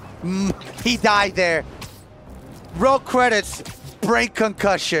 he died there. Roll credits, brain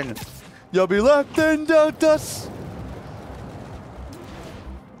concussion. You'll be left in the dust.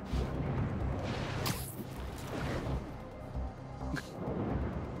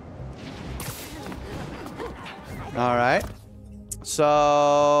 All right.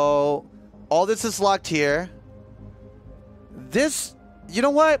 So all this is locked here. This, you know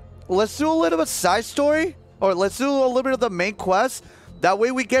what? Let's do a little bit of side story, or let's do a little bit of the main quest. That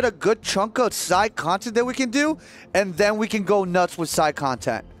way we get a good chunk of side content that we can do, and then we can go nuts with side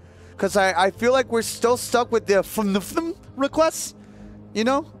content. Because I feel like we're still stuck with the requests, you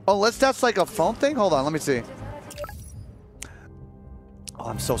know? Unless that's like a phone thing. Hold on, let me see. Oh,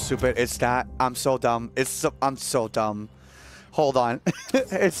 I'm so stupid. It's that. I'm so dumb. I'm so dumb. Hold on.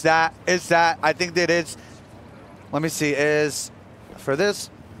 It's that. I think that it's... Let me see. Is for this.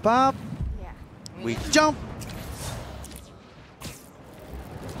 Pop. We jump.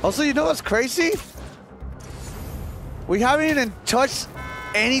 Also, you know what's crazy? We haven't even touched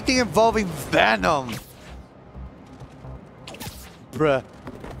anything involving Venom. Bruh.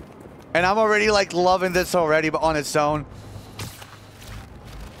 And I'm already like loving this already, but on its own.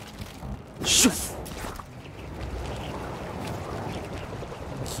 Shoof.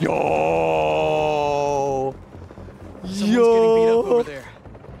 Yo. Someone's getting beat up over there.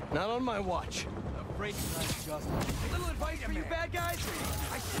 Not on my watch. Afraid it's not just. A little advice for you bad guys?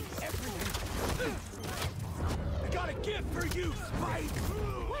 I see everything. I got a gift for you, Spike.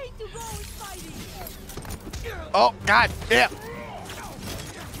 Way to go, Spidey. Oh, God damn.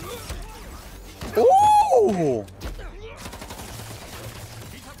 Ooh.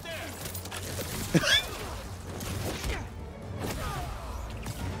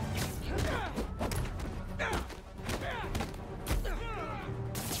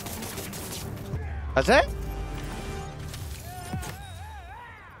 That's it?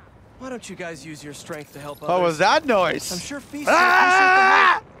 Why don't you guys use your strength to help others? What was that noise? I'm sure Feast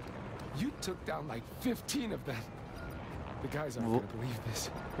Ah! You took down like 15 of them. The guys aren't gonna believe this.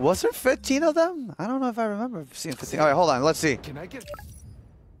 Was there 15 of them? I don't know if I remember seeing 15. All right, hold on. Let's see. Can I get...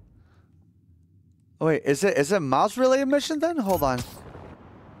 Oh, wait, is it mouse related mission then? Hold on.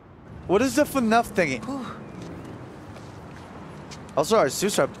 What is the FNUF thingy? Also, our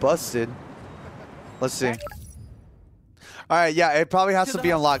suits are busted. Let's see. All right, yeah, it probably has to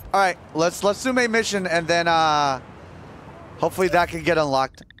be unlocked. All right, let's do main mission and then hopefully that can get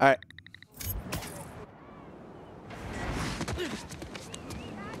unlocked. All right.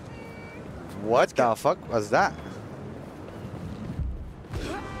 What the fuck was that?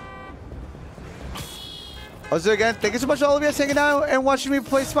 Also, again, thank you so much to all of you guys hanging out and watching me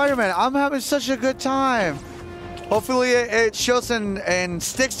play Spider-Man. I'm having such a good time. Hopefully it shows and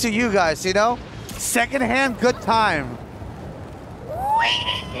sticks to you guys, you know? Secondhand good time.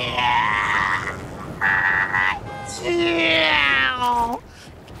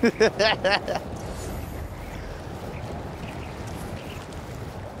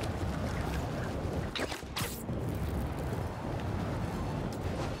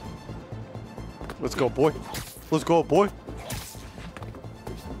 Let's go, boy. Let's go, boy.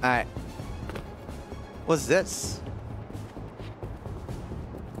 Alright. What's this?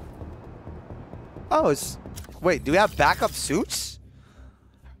 Oh, it's... Wait, do we have backup suits?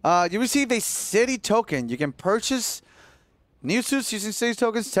 You receive a city token. You can purchase new suits using city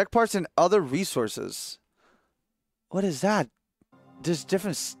tokens, tech parts, and other resources. What is that? There's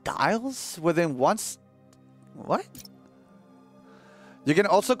different styles within one... What? You can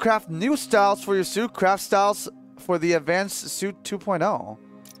also craft new styles for your suit. Craft styles for the Advanced Suit 2.0.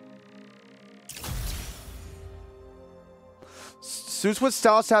 Suits with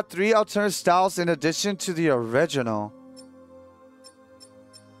styles have 3 alternate styles in addition to the original.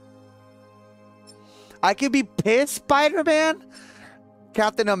 I could be pissed Spider-Man.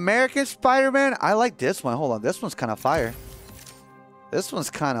 Captain American Spider-Man. I like this one. Hold on. This one's kind of fire. This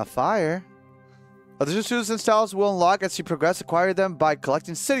one's kind of fire. Additional suits and styles will unlock as you progress. Acquire them by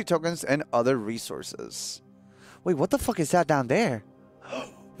collecting city tokens and other resources. Wait, what the fuck is that down there?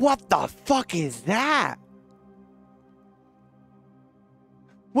 What the fuck is that?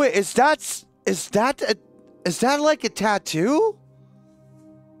 Wait, is that like a tattoo?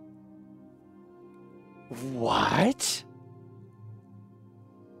 What?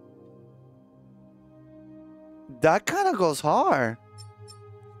 That kind of goes hard.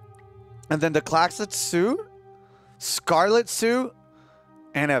 And then the classic suit, Scarlet suit,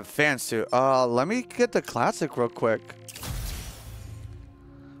 and advanced suit. Let me get the classic real quick.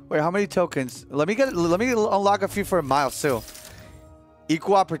 Wait, how many tokens? Let me unlock a few for Miles too.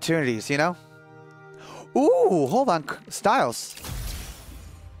 Equal opportunities, you know? Ooh, hold on. Styles.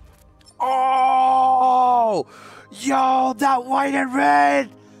 Oh! Yo, that white and red!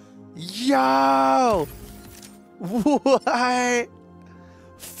 Yo! What?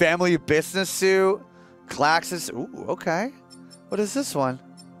 Family business suit. Claxus. Ooh, okay. What is this one?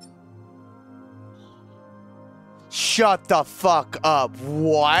 Shut the fuck up.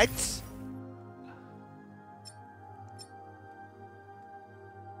 What?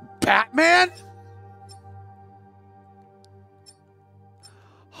 Batman?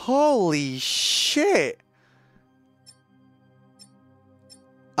 Holy shit.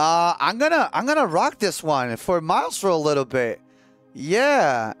 I'm gonna rock this one for Miles for a little bit.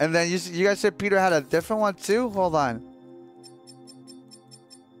 Yeah, and then you guys said Peter had a different one too? Hold on.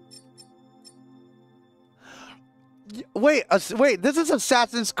 Wait, this is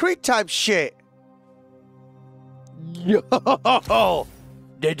Assassin's Creed type shit. Yo,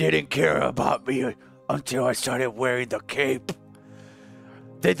 they didn't care about me until I started wearing the cape.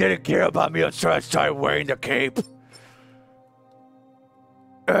 They didn't care about me until I started wearing the cape.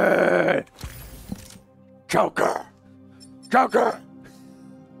 Joker! Joker!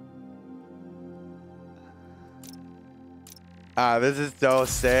 Ah, this is so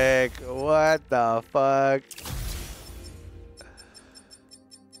sick. What the fuck?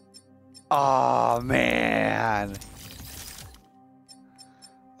 Oh, man.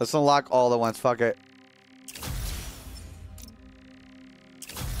 Let's unlock all the ones. Fuck it.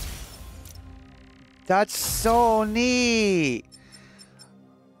 That's so neat.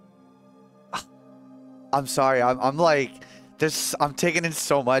 I'm sorry. I'm like this. I'm taking in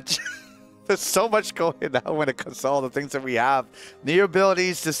so much. There's so much going on when it comes to all the things that we have. New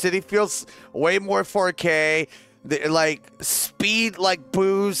abilities. The city feels way more 4K. Like speed, like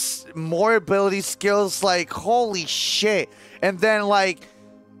boost, more ability skills. Like holy shit. And then like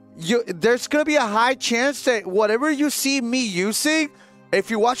there's gonna be a high chance that whatever you see me using, if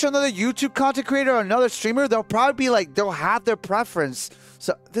you watch another YouTube content creator or another streamer, they'll probably be like they'll have their preference.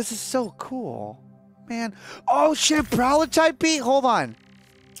 So this is so cool. Man. Oh shit, Prowler type beat? Hold on.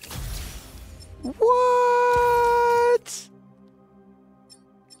 What?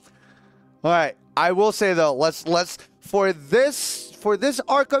 Alright, I will say though, let's for this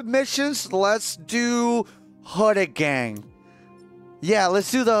arc of missions, let's do Hooded Gang. Yeah,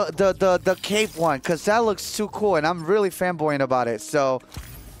 let's do the cape one, because that looks too cool and I'm really fanboying about it. So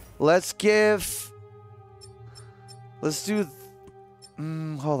let's do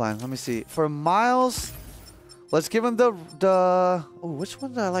hold on, let me see. For Miles, let's give him the oh, which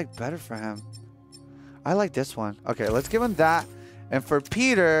one do I like better for him? I like this one. Okay, let's give him that. And for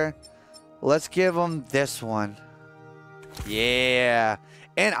Peter, let's give him this one. Yeah.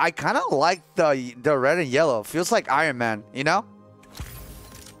 And I kind of like the red and yellow. Feels like Iron Man, you know?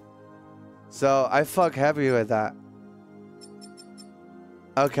 So I fuck heavy with that.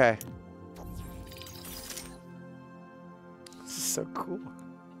 Okay. This is so cool.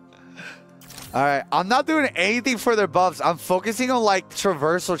 Alright, I'm not doing anything for their buffs. I'm focusing on like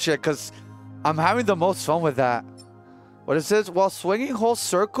traversal shit because I'm having the most fun with that. What it says, while swinging whole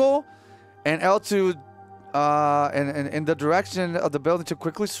circle and L2 in the direction of the building to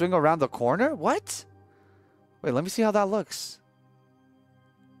quickly swing around the corner? What? Wait, let me see how that looks.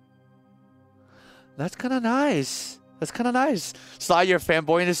 That's kind of nice. That's kind of nice. Saw your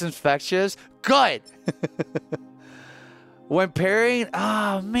fanboyness infectious. Good. When pairing,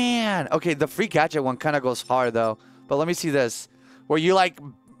 oh man. Okay, the free gadget one kind of goes hard though. But let me see this. Where you like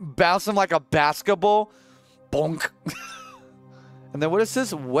bounce them like a basketball. Bonk. And then what is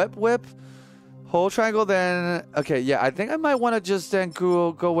this? Whip. Hold triangle then. Okay, yeah, I think I might want to just then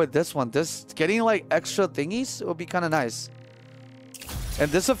go with this one. This getting like extra thingies would be kind of nice.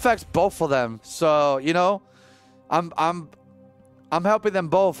 And this affects both of them. So, you know, I'm helping them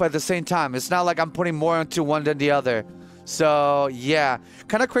both at the same time. It's not like I'm putting more into one than the other. So, yeah.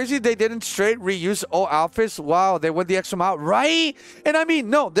 Kind of crazy they didn't straight reuse old outfits. Wow, they went the extra mile. Right? And I mean,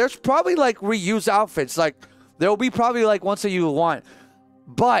 no, there's probably like reused outfits. Like, there'll be probably like ones that you want.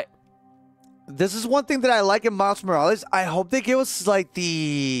 But this is one thing that I like in Miles Morales. I hope they give us like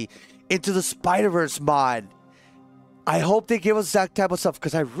the Into the Spider-Verse mod. I hope they give us that type of stuff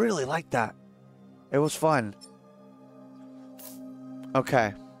because I really like that. It was fun.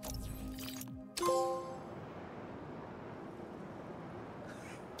 Okay.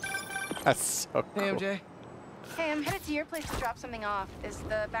 That's so cool. Hey, MJ. Hey, I'm headed to your place to drop something off. Is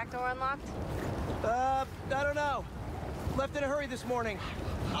the back door unlocked? I don't know. Left in a hurry this morning.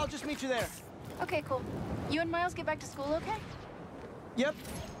 I'll just meet you there. Okay, cool. You and Miles get back to school okay? Yep.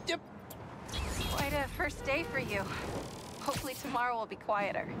 Quite a first day for you. Hopefully tomorrow will be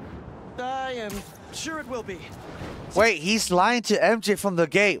quieter. I am sure it will be. Wait, he's lying to MJ from the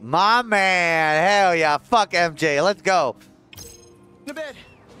gate. My man. Hell yeah. Fuck MJ. Let's go. To bed.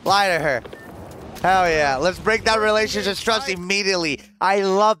 Lie to her. Hell yeah. Let's break that relationship trust immediately. I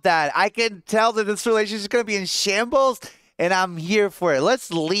love that. I can tell that this relationship is going to be in shambles, and I'm here for it. Let's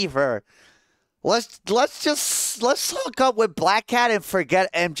leave her. Let's hook up with Black Cat and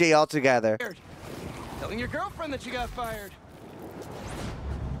forget MJ altogether. Telling your girlfriend that you got fired.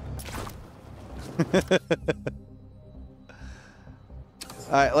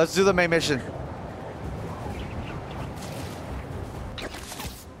 All right, let's do the main mission.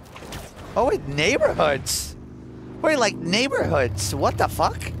 Oh wait, neighborhoods. Wait, like neighborhoods? What the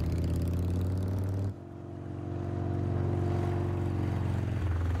fuck?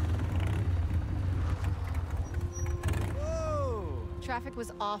 Traffic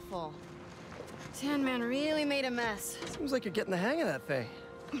was awful. Tan Man really made a mess. Seems like you're getting the hang of that thing.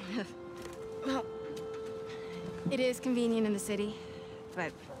 Well, it is convenient in the city,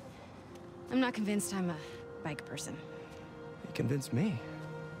 but I'm not convinced I'm a bike person. You convinced me.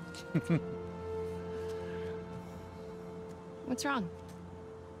 What's wrong?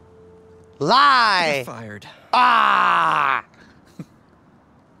 Lie! You're fired. Ah!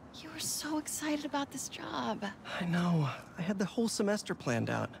 You were so excited about this job. I know. I had the whole semester planned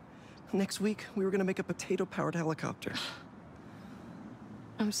out. Next week, we were gonna make a potato-powered helicopter.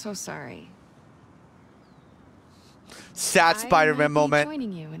 I'm so sorry. Sad Spider-Man moment. I'm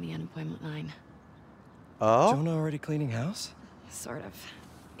joining you in the unemployment line. Oh? Jonah already cleaning house? Sort of.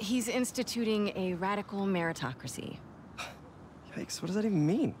 He's instituting a radical meritocracy. Yikes, what does that even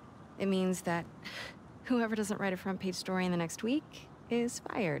mean? It means that whoever doesn't write a front-page story in the next week is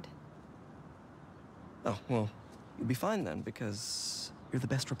fired. Oh, well, you'll be fine then, because you're the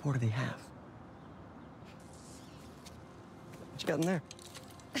best reporter they have. What you got in there?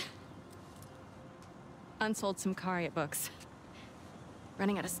 Unsold Simcaria books.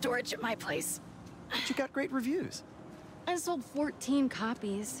 Running out of storage at my place. But you got great reviews. I sold 14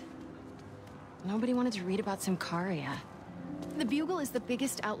 copies. Nobody wanted to read about Simcaria. The Bugle is the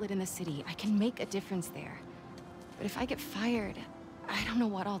biggest outlet in the city. I can make a difference there. But if I get fired, I don't know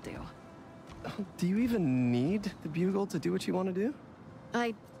what I'll do. Do you even need the Bugle to do what you want to do?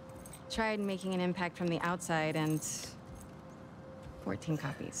 I tried making an impact from the outside and 14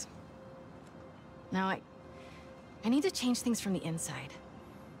 copies. Now I need to change things from the inside.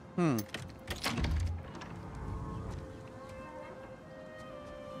 I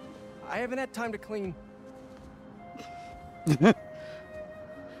haven't had time to clean.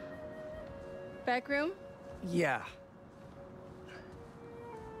 Back room? Yeah.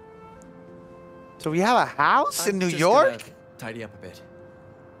 So we have a house in New Just York? gonna tidy up a bit.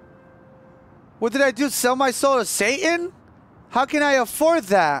 What did I do? Sell my soul to Satan? How can I afford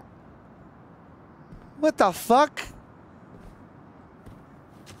that? What the fuck?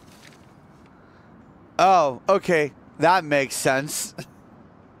 Oh, okay. That makes sense.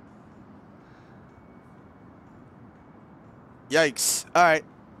 Yikes. Alright.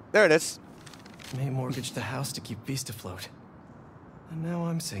 There it is. May mortgage the house to keep Beast afloat. And now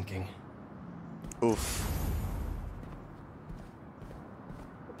I'm sinking. Oof.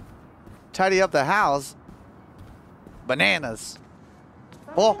 Tidy up the house. Bananas.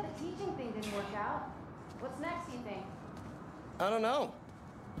 Oh. The teaching thing didn't work out. What's next, you think? I don't know.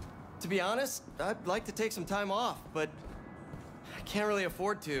 To be honest, I'd like to take some time off, but I can't really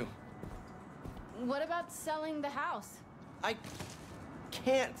afford to. What about selling the house? I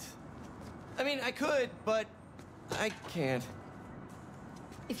can't. I mean, I could, but I can't.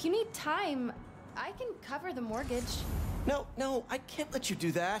 If you need time, I can cover the mortgage. No, I can't let you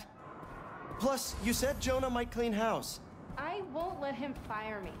do that. Plus, you said Jonah might clean house. I won't let him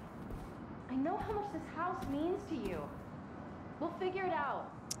fire me. I know how much this house means to you. We'll figure it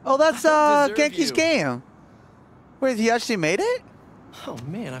out. Oh, that's I don't deserve Genki's you. game. Wait, he actually made it? Oh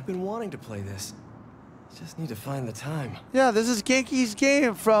man, I've been wanting to play this. Just need to find the time. Yeah, this is Genki's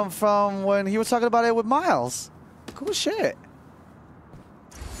game from when he was talking about it with Miles. Cool shit.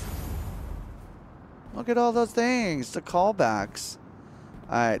 Look at all those things, the callbacks.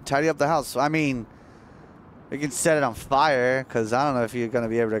 Alright, tidy up the house. I mean, we can set it on fire, because I don't know if you're going to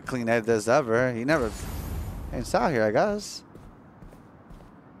be able to clean this ever. You never... It's out here, I guess.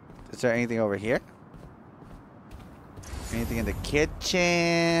 Is there anything over here? Anything in the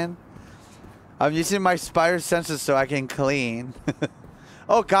kitchen? I'm using my spider senses so I can clean.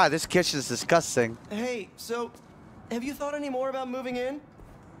 Oh god, this kitchen is disgusting. Hey, so, have you thought any more about moving in?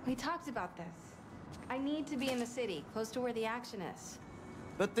 We talked about this. I need to be in the city, close to where the action is.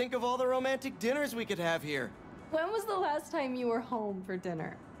 But think of all the romantic dinners we could have here. When was the last time you were home for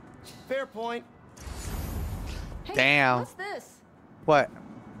dinner? Fair point. Hey, Damn. what's this? What?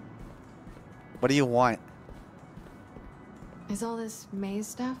 What do you want? Is all this maze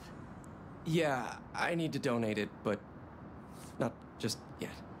stuff? Yeah, I need to donate it, but not just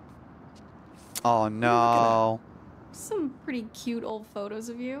yet. Oh no. Some pretty cute old photos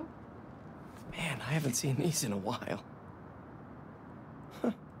of you. Man, I haven't seen these in a while.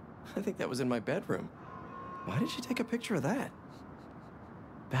 Huh. I think that was in my bedroom. Why did she take a picture of that?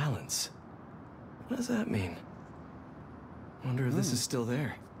 Balance. What does that mean? Wonder if this is still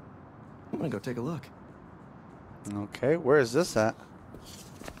there. I'm gonna go take a look. Okay, where is this at?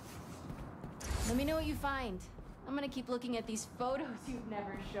 Let me know what you find. I'm gonna keep looking at these photos you've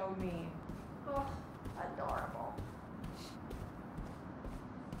never shown me. Oh, adorable.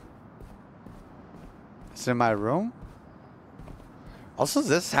 It's in my room. Also,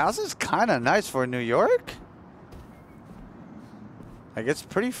 this house is kind of nice for New York. Like, it's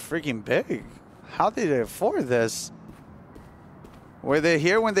pretty freaking big. How did they afford this? Were they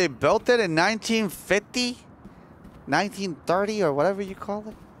here when they built it in 1950? 1930 or whatever you call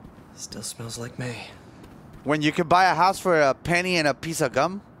it? Still smells like May. When you could buy a house for a penny and a piece of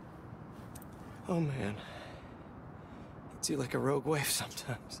gum? Oh man. Hits you like a rogue wave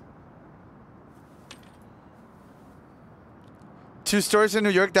sometimes. 2 stories in New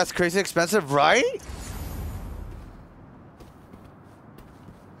York, that's crazy expensive, right?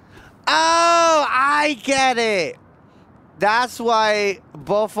 Oh, I get it. That's why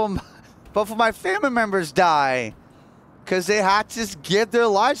both of my family members die. Because they had to just give their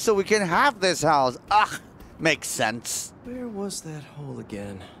lives so we can have this house. Ugh, makes sense. Where was that hole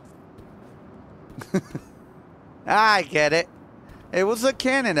again? I get it. It was a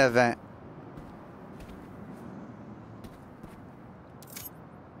canon event.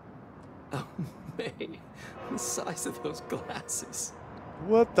 Oh, May. The size of those glasses.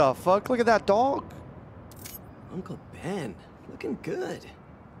 What the fuck? Look at that dog. Uncle Ben, looking good.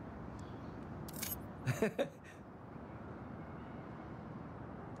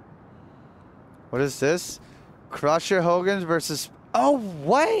 What is this? Crusher Hogan's versus... Oh,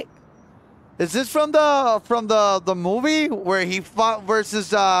 what? Is this from the movie where he fought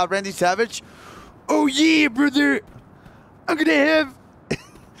versus Randy Savage? Oh yeah, brother. I'm gonna have...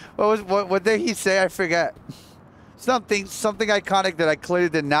 What did he say? I forget. Something iconic that I clearly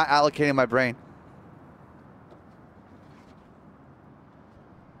did not allocate in my brain.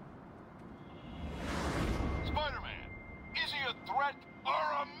 Spider-Man, is he a threat or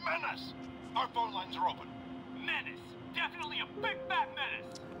a menace? Our phone lines are open. Menace. Definitely a big fat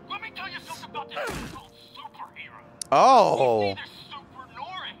menace. Let me tell you something about this thing called superhero. Oh. He's neither super nor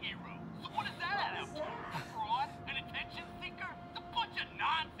a hero. So what is that out to? A fraud? An attention seeker? It's a bunch of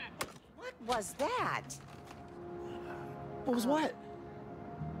nonsense. What was that? What was what?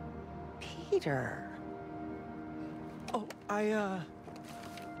 Peter. Oh,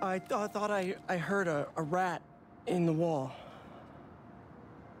 I thought I heard a rat in the wall.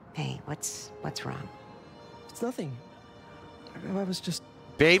 Hey, what's wrong? It's nothing. I was just...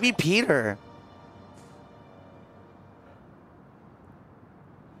 Baby Peter.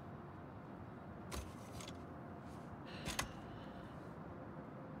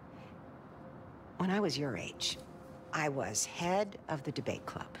 When I was your age, I was head of the debate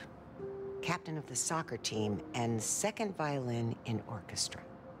club, captain of the soccer team, and second violin in orchestra.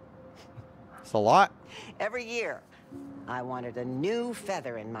 It's a lot. Every year, I wanted a new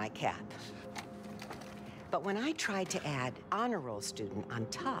feather in my cap. But when I tried to add honor roll student on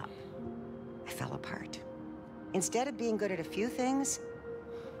top, I fell apart. Instead of being good at a few things,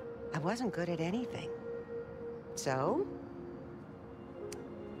 I wasn't good at anything. So,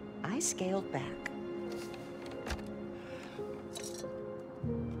 I scaled back.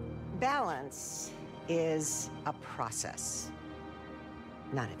 Balance is a process,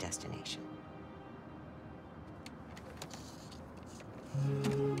 not a destination.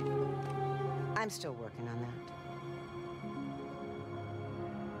 I'm still working on that.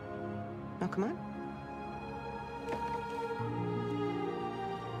 Oh, come on.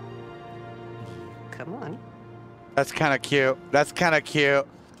 Come on. That's kind of cute. That's kind of cute.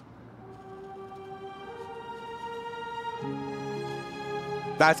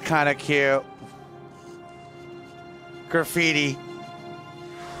 That's kind of cute. Graffiti.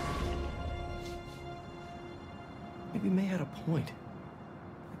 Maybe May had a point.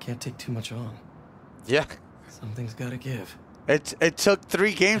 I can't take too much on. Yeah. Something's gotta give. It took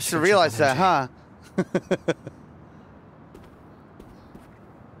 3 games to realize that, huh?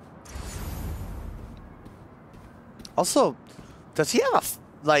 Also, does he have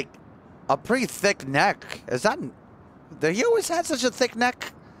a pretty thick neck? Is that... Did he always had such a thick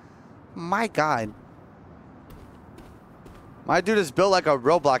neck? My God. My dude is built like a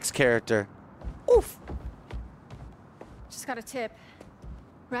Roblox character. Oof. Just got a tip.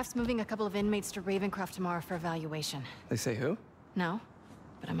 Raph's moving a couple of inmates to Ravencroft tomorrow for evaluation. They say who? No,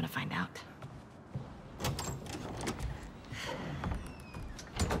 but I'm gonna find out.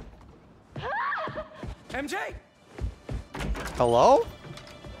 MJ? Hello?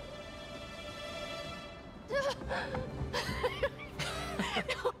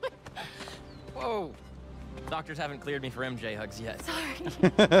 Whoa. Doctors haven't cleared me for MJ hugs yet.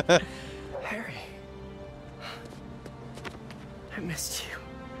 Sorry. Harry. I missed you.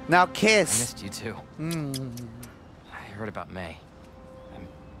 Now I kiss. missed you too. I heard about May. I'm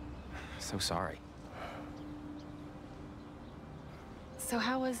so sorry. So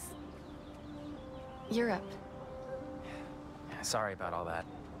how was Europe? Sorry about all that.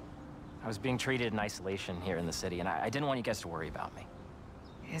 I was being treated in isolation here in the city, and I didn't want you guys to worry about me.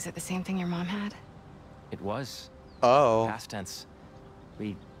 Is it the same thing your mom had? It was. Oh. Past tense.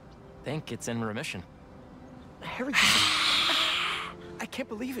 We think it's in remission. Harry, I can't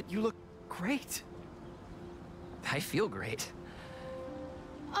believe it. You look great. I feel great.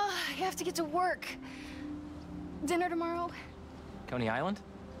 I have to get to work. Dinner tomorrow? Coney Island?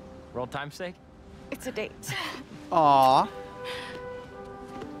 World time's sake? It's a date. Aw.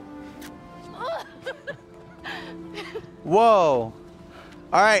 Whoa.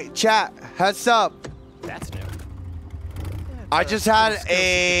 All right, chat. Heads up. That's new. I just had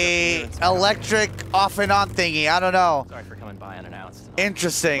a electric off and on thingy. I don't know. Sorry for coming by unannounced.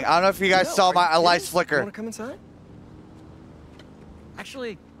 Interesting. I don't know if you guys saw my lights flicker. Want to come inside?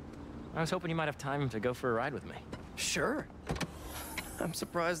 Actually, I was hoping you might have time to go for a ride with me. Sure. I'm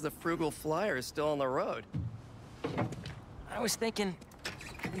surprised the frugal flyer is still on the road. I was thinking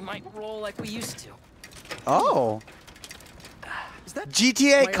we might roll like we used to. Oh. Is that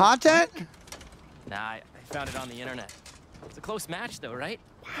GTA content? Nah, I found it on the internet. It's a close match though, right?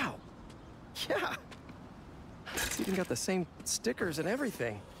 Wow. Yeah. It's even got the same stickers and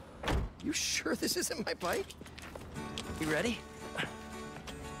everything. You sure this isn't my bike? You ready?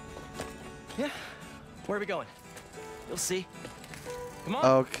 Yeah. Where are we going? You'll see. Come on.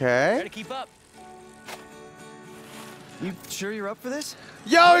 Okay. Try to keep up. You sure you're up for this?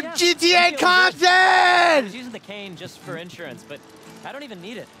 Yo, Yeah, GTA I content! was using the cane just for insurance, but I don't even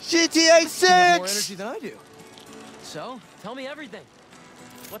need it. GTA You have more 6! energy than I do. So, tell me everything.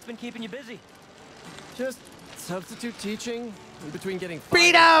 What's been keeping you busy? Just substitute teaching in between getting fired.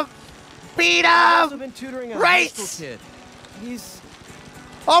 Beat him! Beat I've also him! been tutoring a high Race! school kid. He's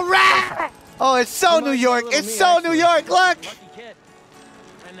All right! Oh, it's so New York. It's so New York. Look! Lucky kid.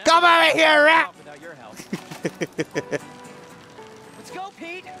 And now Come over here, rat! without your help. Let's go,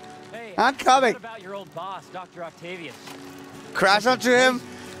 Pete. Hey, I'm coming. What about your old boss, Dr. Octavius? Crash onto him.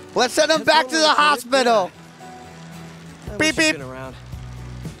 Let's send him back to the hospital. I Beep, wish you'd beep. been around.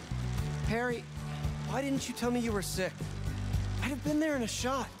 Harry, why didn't you tell me you were sick? I'd have been there in a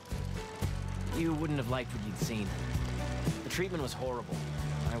shot. You wouldn't have liked what you'd seen. The treatment was horrible.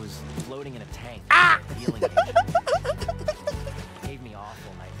 I was floating in a tank. Healing gave me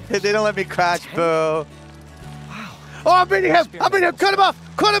awful nightmares. They don't let me crash, boo. Wow. Oh, I'm beating him. I'm beating him. Cut him off.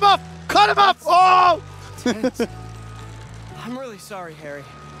 Cut him off. Cut him off. Oh! I'm really sorry, Harry.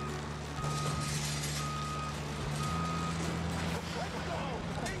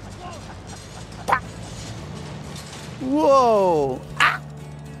 Whoa. Ah.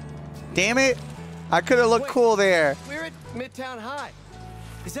 Damn it. I could have looked cool there. We're at Midtown High.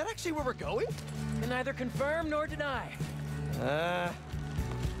 Is that actually where we're going? Can neither confirm nor deny.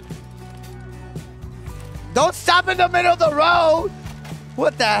 Don't stop in the middle of the road.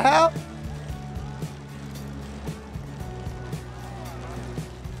 What the hell?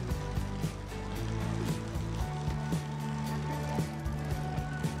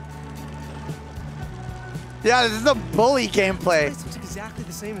 Yeah, this is a bully gameplay. This looks exactly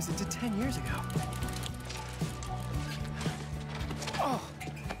the same as it did 10 years ago.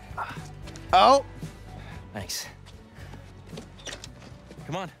 Oh. Thanks.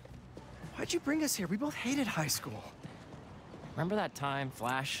 Come on. Why'd you bring us here? We both hated high school. Remember that time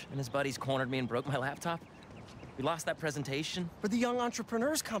Flash and his buddies cornered me and broke my laptop? We lost that presentation. For the Young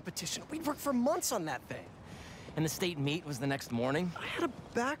Entrepreneurs Competition. We'd worked for months on that thing. And the state meet was the next morning. I had a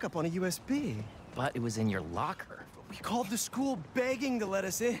backup on a USB. But it was in your locker. We called the school begging to let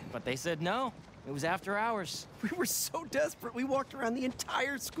us in. But they said no. It was after hours. We were so desperate, we walked around the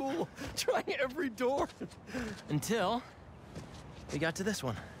entire school, trying every door. Until we got to this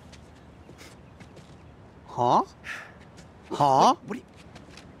one. Huh? Huh? What do you...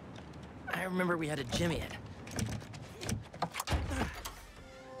 I remember we had a Jimmy it.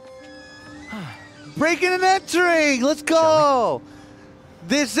 Breaking and entering. Let's go.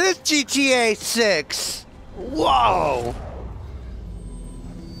 This is GTA 6. Whoa.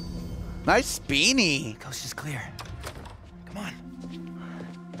 Nice beanie. Coast is clear. Come on.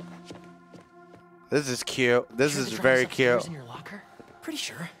 This is cute. This is the very driver's upstairs cute. In your locker? Pretty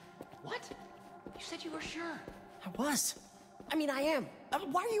sure. What? You said you were sure. I was. I mean, I am.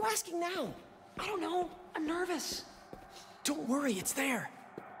 Why are you asking now? I don't know. I'm nervous. Don't worry, it's there.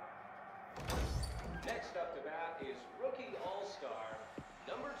 Next up to bat is rookie all-star,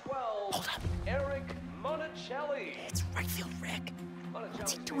 number 12, Hold up. Eric Monticelli. It's right field Rick.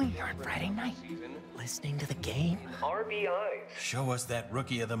 What's he doing here on Friday night? Listening to the game? RBIs. Show us that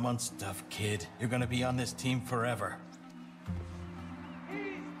Rookie of the Month stuff, kid. You're gonna be on this team forever.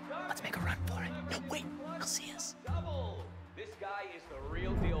 Let's make a run for it. No, wait. He'll see us. Double. This guy is the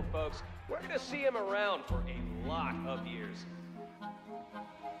real deal, folks. We're gonna see him around for a lot of years.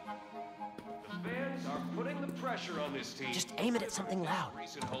 The fans are putting the pressure on this team. Just aim it at something loud.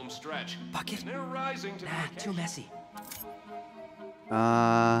 Recent home stretch. Bucket? And they're rising to the occasion. Too messy.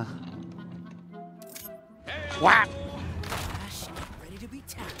 Whap! Ready to be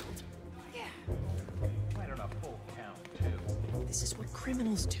tackled. Yeah. Right on a full count, too. This is what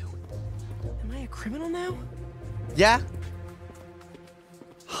criminals do. Am I a criminal now? Yeah.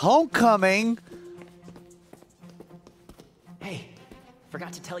 Homecoming. Hey,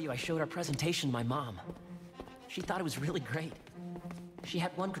 forgot to tell you I showed our presentation to my mom. She thought it was really great. She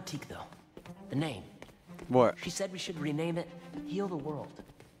had one critique, though. The name. What? She said we should rename it Heal the World.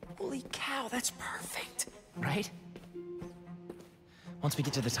 Holy cow, that's perfect. Right? Once we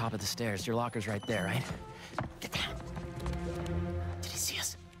get to the top of the stairs, your locker's right there, right? Get down. Did he see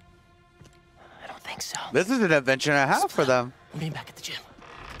us? I don't think so. This is an adventure and a half for them. I'm being back at the gym.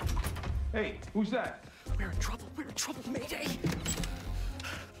 Hey, who's that? We're in trouble. We're in trouble. Mayday.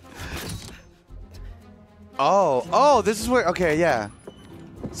 Oh, this is where. Okay, yeah.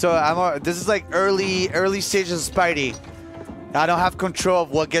 So this is like early stages of Spidey. I don't have control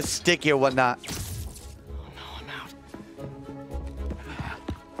of what gets sticky or whatnot. Oh no, I'm out.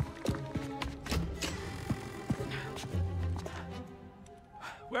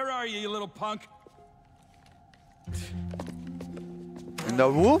 Where are you, you little punk? In the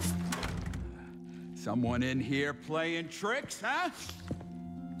roof? Someone in here playing tricks, huh?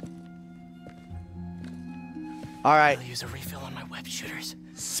 All right. I'll use a refill on my web shooters.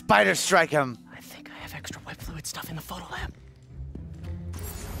 Spider strike him. I think I have extra web fluid stuff in the photo lab.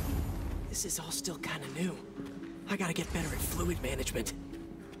 This is all still kind of new. I gotta get better at fluid management.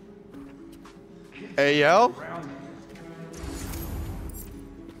 Hey, yo.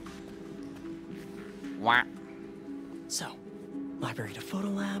 Wah. So, library to photo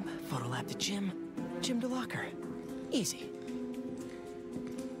lab to gym, gym to locker. Easy.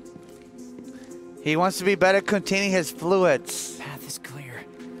 He wants to be better at containing his fluids. Path is clear.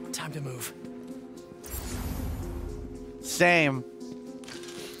 Time to move. Same.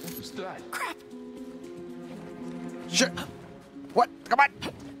 What was that? Crap. Sure. What? Come on.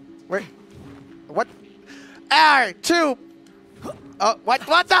 Wait. What? R2. Oh, what?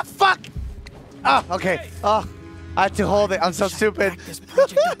 What the fuck? Oh, okay. Oh, I had to hold it. I'm so stupid. This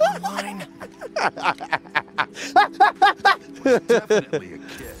project up online. Definitely a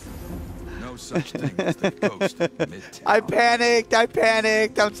kid. No such thing as the ghost of Midtown. I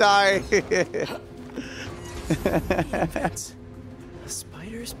panicked. I'm sorry. That's a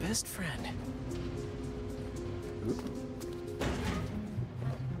spider's best friend.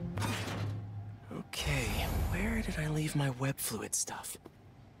 Okay, where did I leave my web fluid stuff?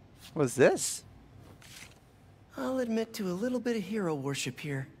 What's this? I'll admit to a little bit of hero worship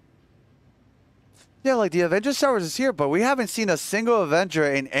here. Yeah, like the Avenger Star Wars is here, but we haven't seen a single Avenger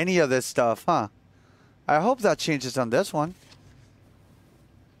in any of this stuff, huh? I hope that changes on this one.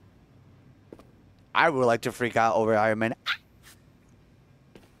 I would like to freak out over Iron Man.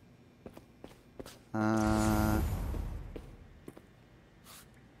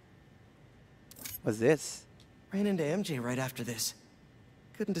 What's this? Ran into MJ right after this.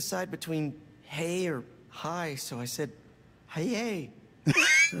 Couldn't decide between hey or hi, so I said, hey.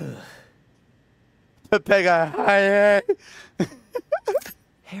 Pega, hi.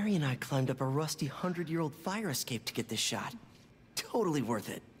 Harry and I climbed up a rusty 100-year-old fire escape to get this shot. Totally worth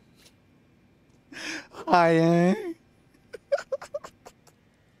it. Hi.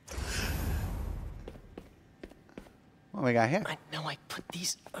 What we got here? I know I put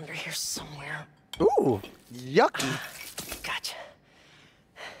these under here somewhere. Ooh, yucky. Gotcha.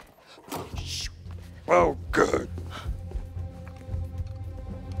 Oh, good.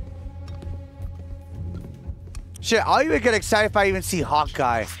 Shit, I'll even get excited if I even see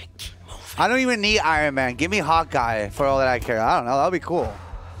Hawkeye. I don't even need Iron Man. Give me Hawkeye for all that I care. I don't know. That'll be cool.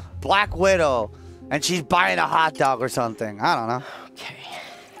 Black Widow. And she's buying a hot dog or something. I don't know. Okay.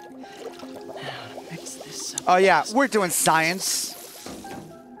 Now mix this up. Oh, yeah. We're doing science.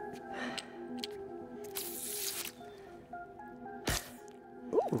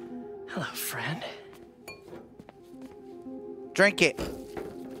 Hello, friend. Drink it.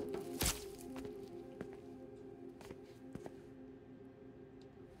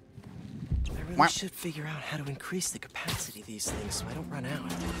 I really should figure out how to increase the capacity of these things so I don't run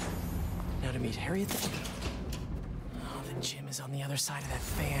out. Now to meet Harry at the gym. Oh, the gym is on the other side of that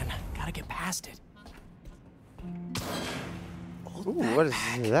fan. Gotta get past it. Ooh, what is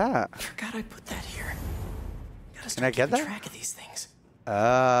that? Forgot I put that here. Gotta Can I start get keeping that? track of these things.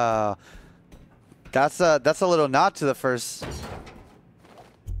 Oh. That's a little nod to the first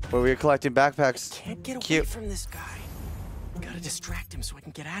where we were collecting backpacks. Can't get away Cute. from this guy. Gotta distract him so I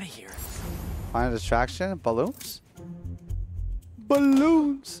can get out of here. Find a distraction. Balloons.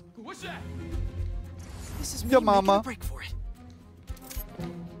 Balloons. What's that? This is me Your making mama. a break for it.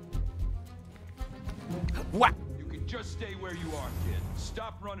 What? You can just stay where you are, kid.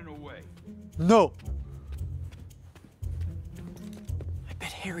 Stop running away. No. I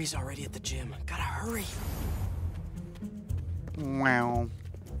bet Harry's already at the gym. Gotta hurry. Wow.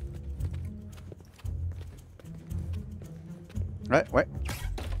 Wait.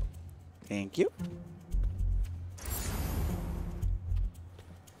 Thank you.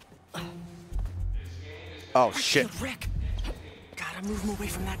 Oh shit. Rick, gotta move him away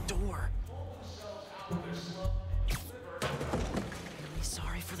from that door. Really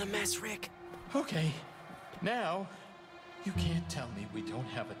sorry for the mess, Rick. Okay. Now, you can't tell me we don't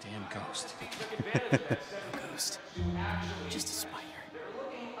have a damn ghost. Ghost. Just a spider.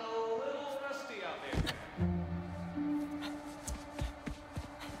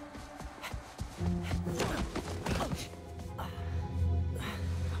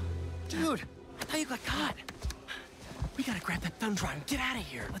 Dude, I thought you got caught. We gotta grab that thumb drive and get out of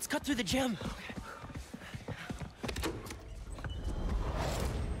here. Let's cut through the gym.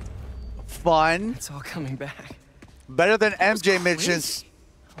 Fun. It's all coming back. Better than MJ Crazy. mentions.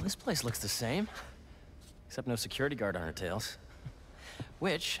 Well, this place looks the same, except no security guard on our tails.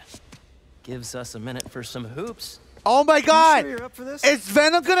 Which gives us a minute for some hoops. Oh my god! sure you're up for this? Is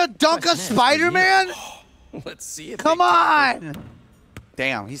Venom gonna dunk a Question is, Spider-Man? Let's see it. Come big on!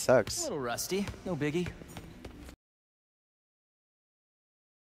 Damn, he A sucks. little rusty, no biggie.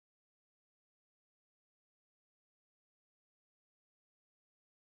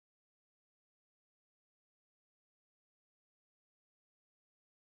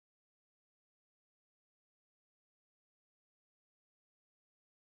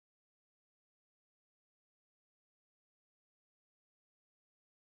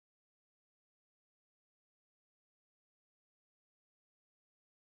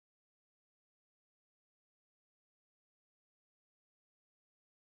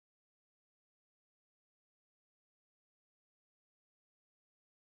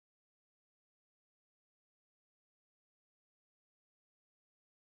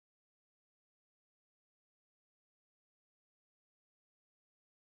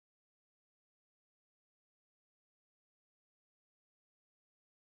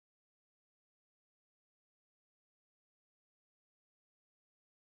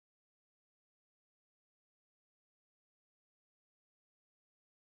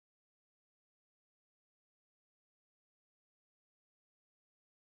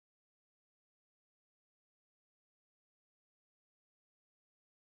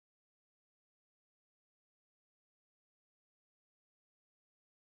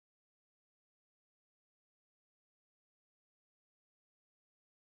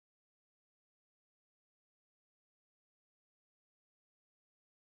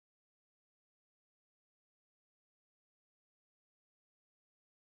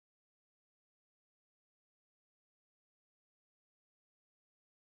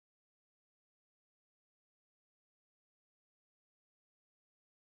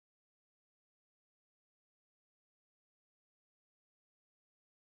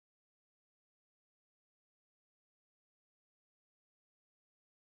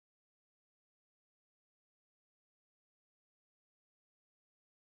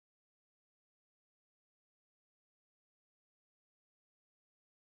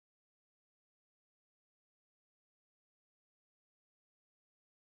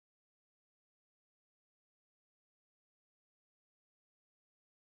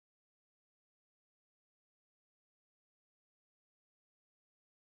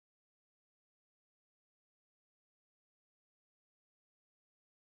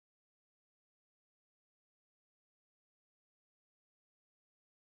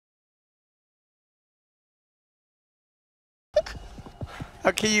 How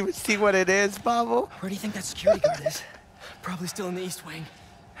can you even see what it is, Pablo? Where do you think that security guard is? Probably still in the East Wing.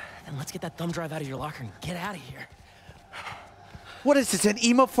 Then let's get that thumb drive out of your locker and get out of here. What is this, an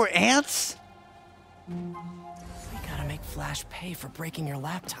emote for ants? We gotta make Flash pay for breaking your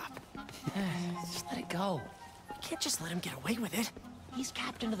laptop. Just let it go. You can't just let him get away with it. He's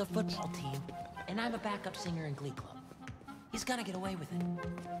captain of the football team, and I'm a backup singer in Glee Club. He's gonna get away with it.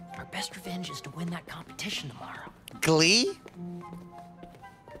 Our best revenge is to win that competition tomorrow. Glee?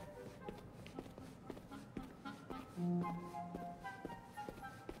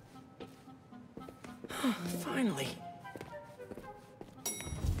 Finally.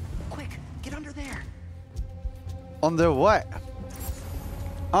 Quick, get under there. Under what?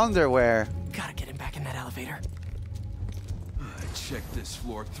 Underwear. Gotta get him back in that elevator. I checked this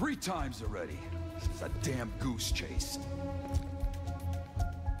floor 3 times already. This is a damn goose chase.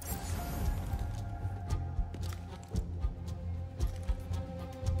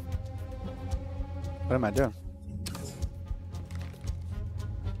 What am I doing?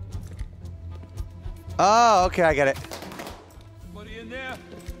 Oh, okay, I get it. Somebody in there?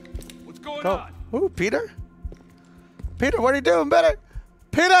 What's going Go. on? Ooh, Peter? Peter, what are you doing, better?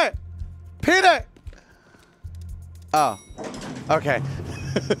 Peter! Peter! Oh. Okay.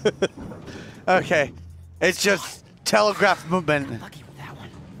 Okay. It's just telegraph movement. Lucky with that one.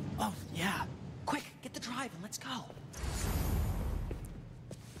 Oh, yeah. Quick, get the drive and let's go.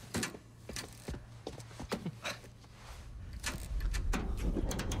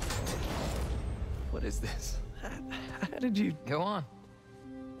 What is this? How did you... Go on.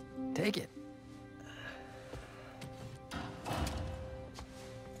 Take it.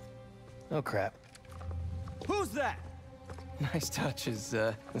 Oh, crap. Who's that? Nice touch. Is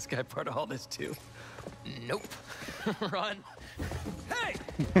this guy part of all this, too? Nope. Run. Hey!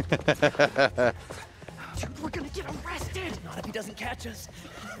 Dude, we're gonna get arrested! Not if he doesn't catch us.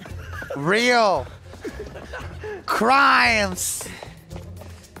 Real crimes.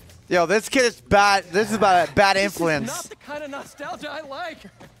 Yo, this kid is bad. This is about a bad influence. This is not the kind of nostalgia I like.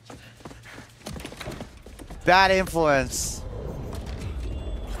 Bad influence.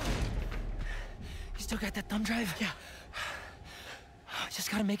 You still got that thumb drive? Yeah.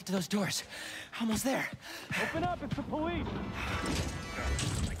 Just gotta make it to those doors. Almost there. Open up, it's the police.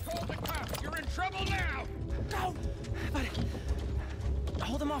 I called the cops. You're in trouble now. No! But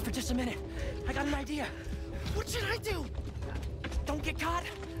hold him off for just a minute. I got an idea. What should I do? Don't get caught?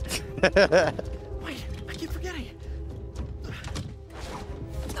 Wait, I keep forgetting.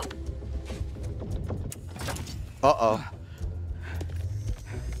 Uh-oh.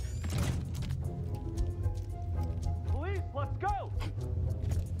 Police, let's go!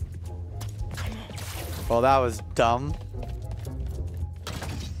 Well, that was dumb.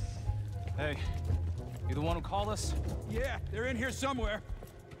 Hey, you the one who called us? Yeah, they're in here somewhere.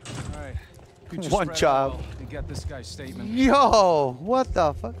 All right. Could you One spread job. out and get this guy's statement? Yo, what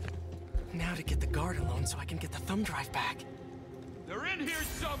the fuck? Now to get the guard alone so I can get the thumb drive back. They're in here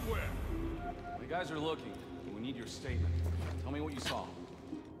somewhere. The guys are looking. We need your statement. Tell me what you saw.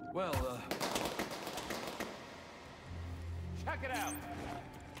 Well, Check it out.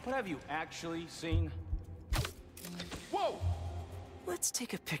 What have you actually seen? Whoa! Let's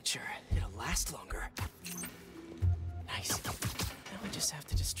take a picture. It'll last longer. Nice. Now we just have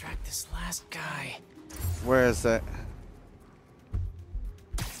to distract this last guy. Where is it?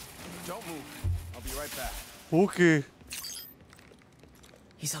 Don't move. I'll be right back. Okay.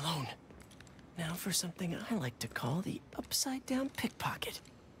 He's alone. Now for something I like to call the upside-down pickpocket.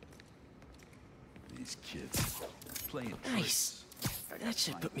 these kids playing Nice. That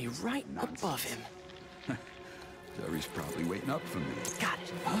should put me right above him. Terry's probably waiting up for me. Got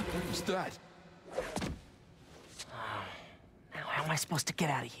it. Huh? What was that? Now how am I supposed to get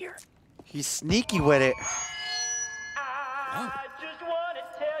out of here? He's sneaky with it. I just want to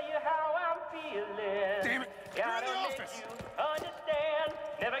tell you how I'm feeling. Damn it! You're in the office. Understand?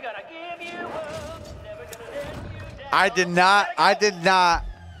 Never gonna give you up. Never gonna let you down.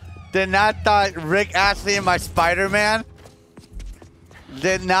 Did not thought Rick Astley in my Spider-Man.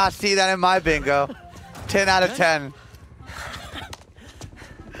 Did not see that in my bingo. 10 out of 10.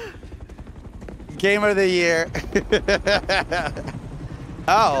 Gamer of the year.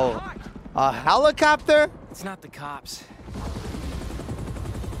 Oh, a helicopter? It's not the cops.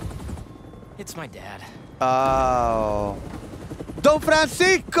 It's my dad. Oh. Don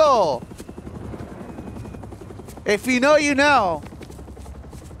Francisco! If you know, you know.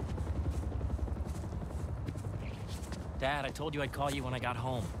 Dad, I told you I'd call you when I got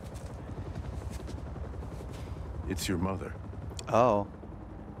home. It's your mother. Oh.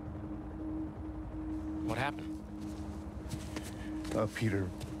 What happened? Peter,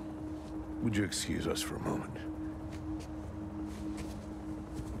 would you excuse us for a moment?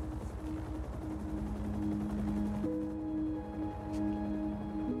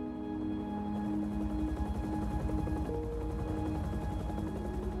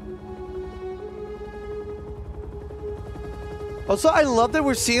 Also, I love that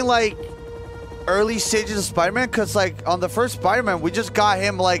we're seeing like early stages of Spider-Man, because like on the first Spider-Man, we just got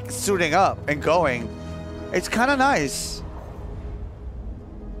him like suiting up and going. It's kind of nice.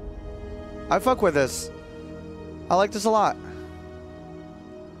 I fuck with this. I like this a lot.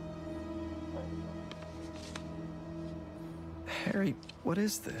 Harry, what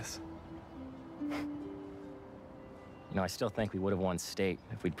is this? You know, I still think we would have won state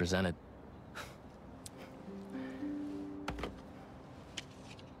if we'd presented.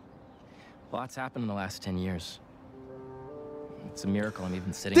 Lots happened in the last 10 years. It's a miracle I'm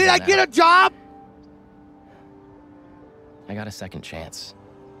even sitting here Did I now. get a job? I got a second chance.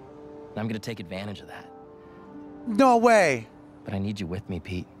 And I'm gonna take advantage of that. No way. But I need you with me,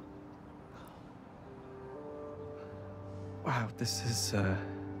 Pete. Wow, this is,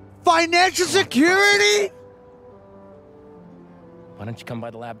 Financial security? Why don't you come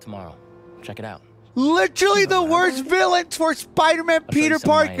by the lab tomorrow? Check it out. Literally the worst villain for Spider-Man I'll show you Peter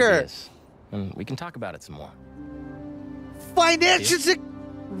some of my Parker. ideas, and we can talk about it some more. Financial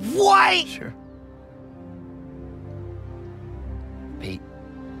What? Sure. Pete,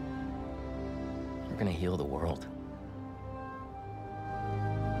 you're gonna heal the world.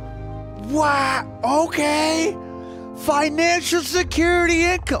 Wow. Okay. Financial security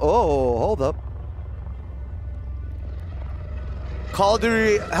income. Oh, hold up. Call of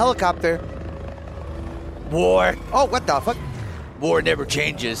Duty helicopter. War. Oh, what the fuck? War never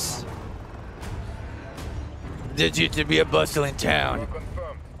changes. This used to be a bustling town.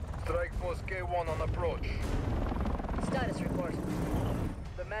 Confirmed. Strike Force K1 on approach. Status report.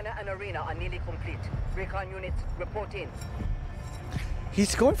 The manor and arena are nearly complete. Recon units, report in.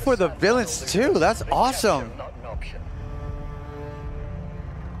 He's going for the villains too. That's awesome. Not an option.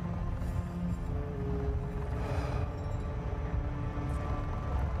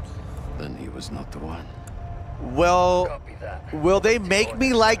 Then he was not the one. Well, will they make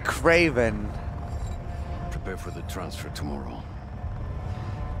me like Craven? Prepare for the transfer tomorrow.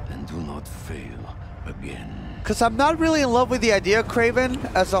 And do not fail again. Because I'm not really in love with the idea of Craven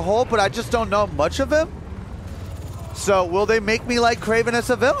as a whole, but I just don't know much of him. So will they make me like Craven as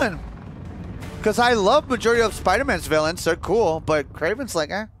a villain? Because I love majority of Spider-Man's villains. They're cool, but Craven's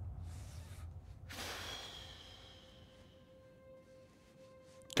like, eh.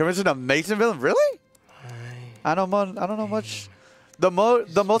 Craven's an amazing villain. Really? I don't know much. The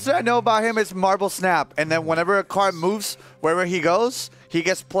most that I know about him is Marble Snap, and then whenever a card moves wherever he goes, he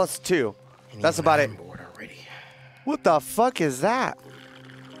gets +2. That's about it. What the fuck is that?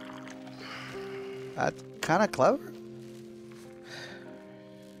 That's kind of clever.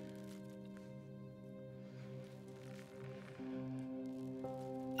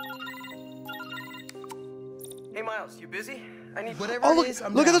 Hey, Miles, you busy? I need whatever Oh, it is.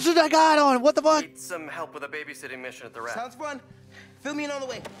 look at the suit I got on. What the fuck? Need some help with a babysitting mission at the rap. Sounds fun. Fill me in on the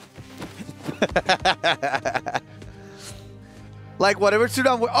way. Like whatever suit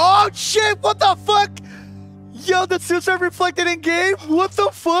I'm wearing. Oh shit! What the fuck? Yo, the suits are reflected in game. What the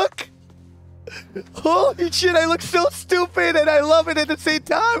fuck? Holy shit! I look so stupid, and I love it at the same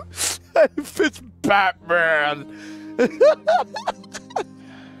time. It's Batman.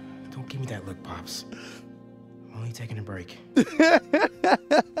 Don't give me that look, Pops. I'm only taking a break.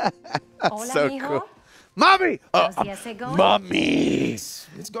 Hola, So mijo. cool. Mommy! How's the essay going? Mommy!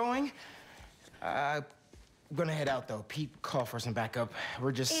 It's going. I'm gonna head out though. Pete called for some backup.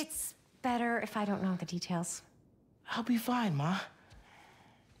 We're just. It's better if I don't know the details. I'll be fine, Ma.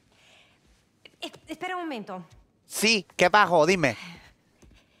 Espera un momento. Sí, ¿qué bajo? Dime.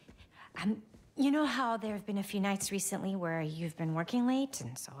 You know how there have been a few nights recently where you've been working late,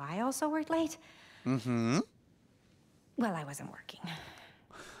 and so I also worked late? Mm-hmm. Well, I wasn't working.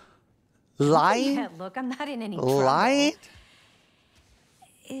 Lying? Yeah, look, I'm not in any trouble. Lying?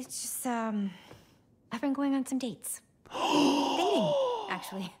 It's just, I've been going on some dates. Dating,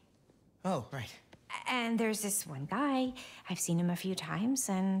 actually. Oh, right. And there's this one guy. I've seen him a few times,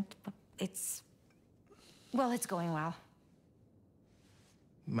 and it's going well.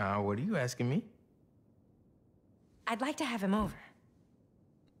 Ma, what are you asking me? I'd like to have him over.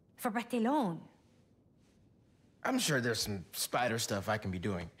 For Barthelone. I'm sure there's some spider stuff I can be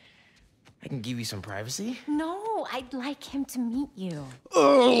doing. I can give you some privacy. No, I'd like him to meet you.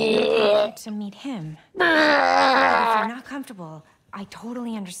 To meet him. But if you're not comfortable, I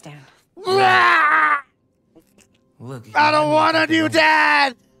totally understand. Look, I don't want to do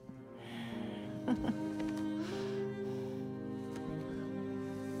that!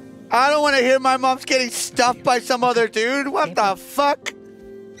 I don't want to hear my mom's getting stuffed by some other dude. What the fuck?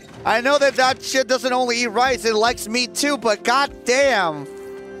 I know that shit doesn't only eat rice, it likes meat too, but goddamn.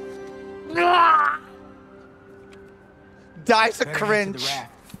 Dice a cringe.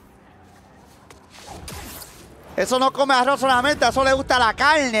 Eso no come arroz solamente, eso le gusta la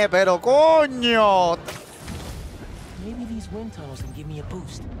carne, pero coño. Maybe these wind tunnels can give me a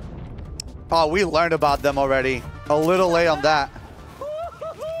boost. Oh, we learned about them already. A little late on that.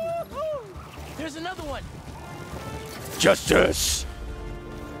 There's another one. Justice.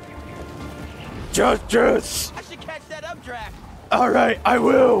 Justice. I should catch that updraft. All right, I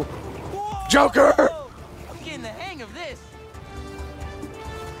will. Whoa! Joker. I'm getting the hang of this.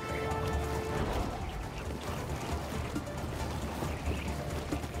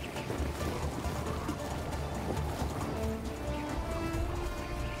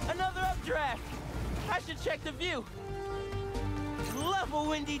 Another updraft. I should check the view. Love a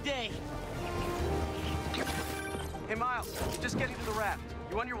windy day. Hey, Miles, just getting to the raft.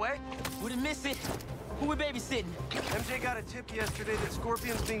 You on your way? Wouldn't miss it. Who we babysitting? MJ got a tip yesterday that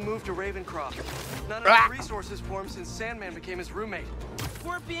Scorpion's being moved to Ravencroft. Not enough resources for him since Sandman became his roommate.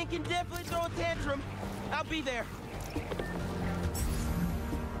 Scorpion can definitely throw a tantrum. I'll be there.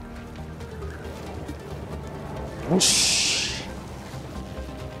 Whoosh.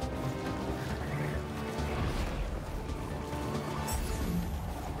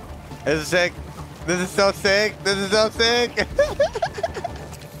 This is sick. This is so sick. This is so sick.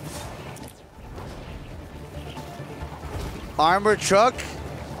 Armored truck.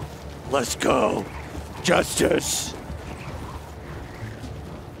 Let's go. Justice.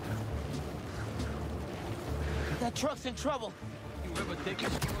 That truck's in trouble. You ever think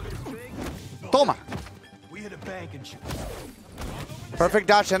it's this big? Toma. We hit a bank and shoot. Perfect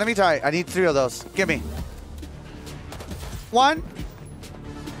dodge enemy target. I need 3 of those. Give me. 1.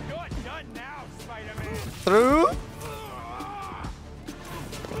 You're done now, Spider-Man. Through.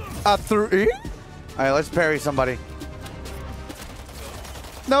 Through. Alright, let's parry somebody.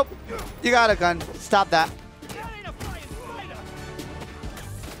 Nope. You got a gun. Stop that.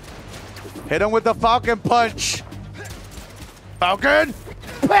 Hit him with the Falcon Punch. Falcon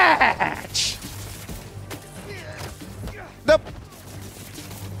Patch. Nope.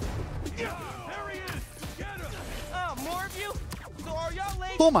 Oh, more of you? So are y'all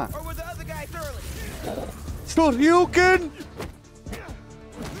late? Toma. Or were the other guys early? Shoryuken.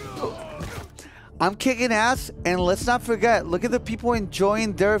 I'm kicking ass, and let's not forget, look at the people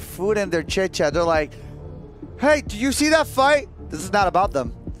enjoying their food and their chit-chat. They're like, hey, do you see that fight? This is not about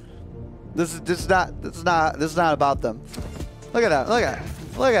them. This is not about them. Look at that. Look at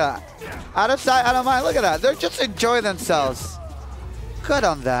that. Look at that. Out of sight, out of mind. Look at that. They're just enjoying themselves. Good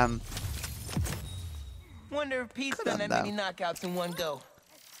on them. Wonder if Pete's done that many knockouts in one go.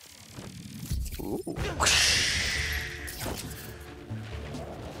 Ooh.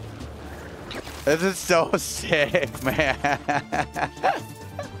 This is so sick, man.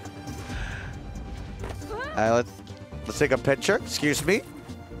 Alright, let's take a picture. Excuse me.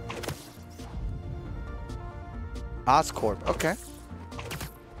 Oscorp. Okay.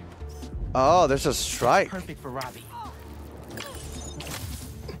 Oh, there's a strike. Perfect for Robbie.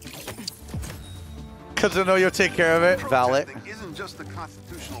 Because I know you'll take care of it. Valid. Protesting isn't just a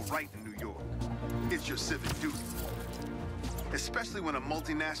constitutional right in New York. It's your civic duty. Especially when a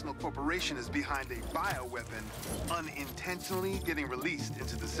multinational corporation is behind a bioweapon unintentionally getting released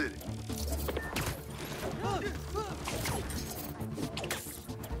into the city.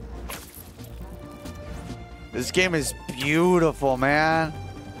 This game is beautiful, man.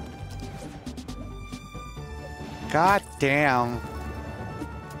 God damn.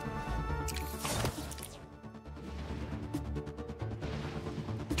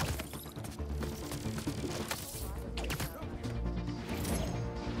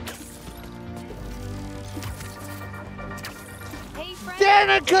 Hey, friends.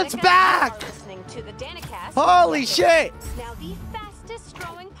 Danica's back! Listening to the Danicast. Holy shit! Now the fastest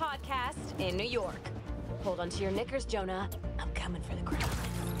growing podcast in New York. Hold on to your knickers, Jonah. I'm coming for the crown.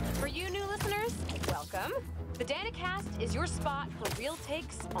 For you new listeners, welcome. The Danicast is your spot for real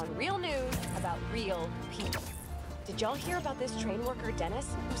takes on real news about real people. Did y'all hear about this train worker, Dennis,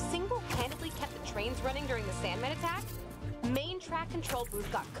 who single-handedly kept the trains running during the Sandman attack? Main track control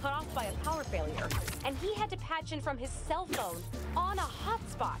booth got cut off by a power failure, and he had to patch in from his cell phone on a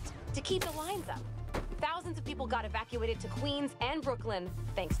hotspot to keep the lines up. Thousands of people got evacuated to Queens and Brooklyn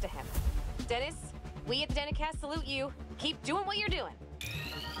thanks to him. Dennis, we at the Danicast salute you. Keep doing what you're doing.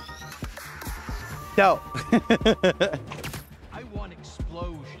 No. I want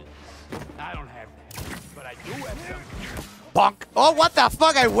explosions. I don't have that, but I do have some. Bonk. Oh, what the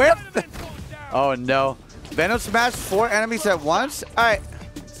fuck? I whipped. Oh, no. Venom smashed 4 enemies at once? Alright.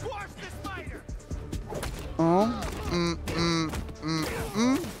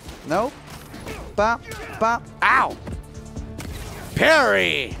 Nope. Bop, bop. Ow.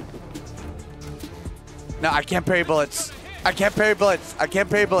 Parry! No, I can't parry bullets. I can't parry bullets. I can't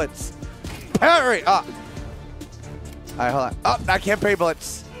parry bullets. Parry! Oh. Alright, hold on. Oh, I can't parry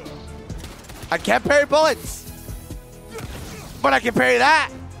bullets. I can't parry bullets! But I can parry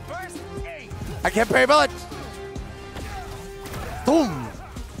that! I can't parry bullets! Boom!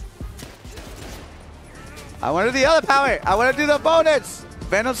 I want to do the other power! I want to do the bonus!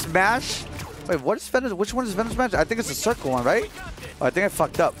 Venom Smash? Wait, what is Venom? Which one is Venom Smash? I think it's the circle one, right? Oh, I think I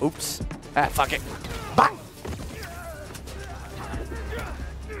fucked up. Oops. Ah, fuck it. Bye!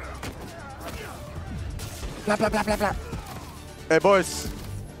 Blah, blah, blah, blah, blah. Hey, boys.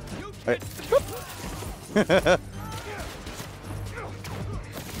 Hey.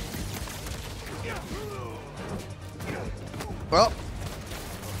 Well.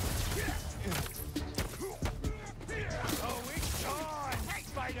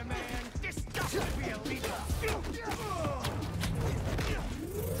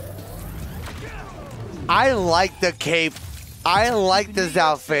 I like the cape. I like this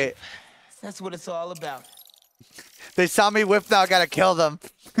outfit. That's what it's all about. They saw me whip now, I gotta kill them.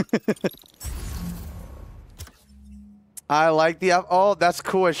 I like the oh, that's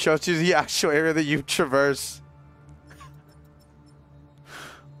cool. It shows you the actual area that you traverse.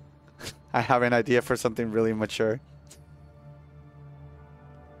 I have an idea for something really mature.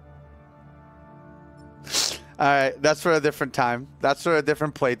 Alright, that's for a different time. That's for a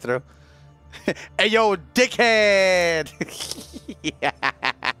different playthrough. Hey yo, dickhead! Yeah.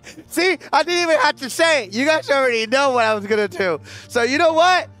 See, I didn't even have to say it. You guys already know what I was gonna do. So you know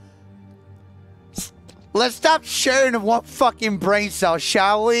what? Let's stop sharing one fucking brain cell,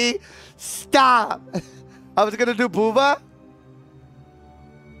 shall we? Stop. I was gonna do Booba.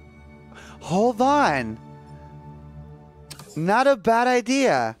 Hold on. Not a bad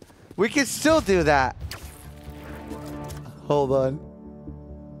idea. We can still do that. Hold on.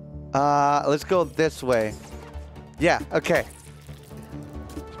 Let's go this way. Yeah, okay.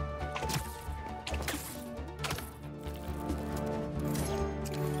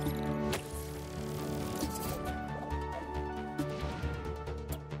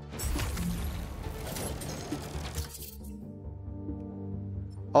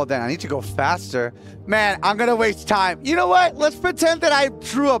 Oh, then I need to go faster. Man, I'm gonna waste time. You know what? Let's pretend that I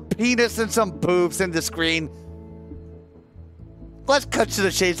drew a penis and some boobs in the screen. Let's cut to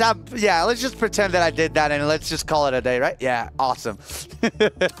the chase. Yeah, let's just pretend that I did that and let's just call it a day, right? Yeah, awesome.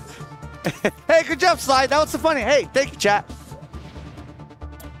 Hey, good job, Sly. That was so funny. Hey, thank you, chat.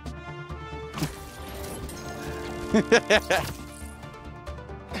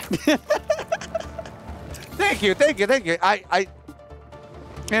 Thank you, thank you, thank you.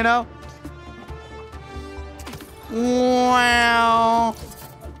 You know? Wow.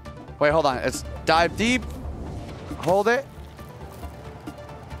 Wait, hold on. Let's dive deep. Hold it.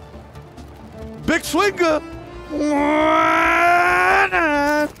 Big swinger.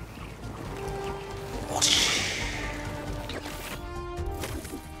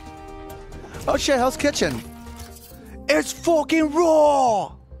 Oh shit, Hell's Kitchen. It's fucking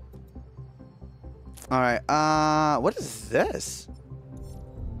raw. Alright, what is this?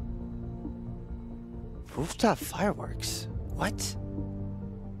 Rooftop fireworks. What?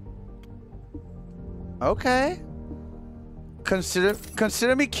 Okay.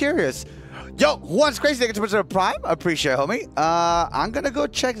 Consider me curious. Yo, who wants crazy tickets to President Prime? Appreciate it, homie. I'm gonna go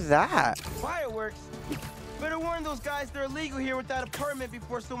check that. Fireworks? Better warn those guys they're illegal here without a permit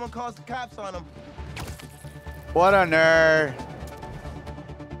before someone calls the cops on them. What a nerd.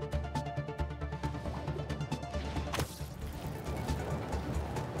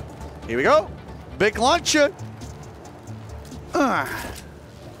 Here we go. Big launcher.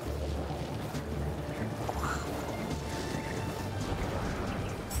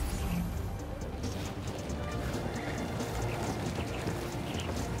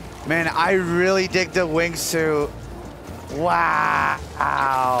 Man, I really dig the wingsuit.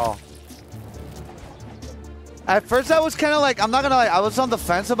 Wow. At first I was kind of like, I'm not gonna lie, I was on the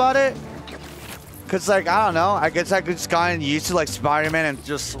fence about it. Cause like, I don't know, I guess I could just gotten used to like Spider-Man and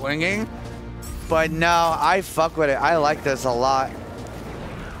just swinging. But no, I fuck with it. I like this a lot.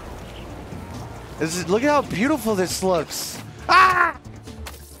 Look at how beautiful this looks. Ah!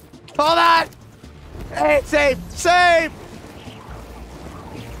 Hold on! Hey, save! Save!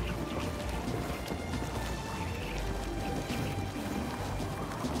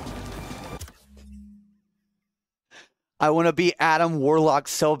 I want to be Adam Warlock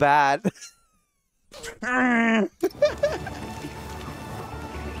so bad.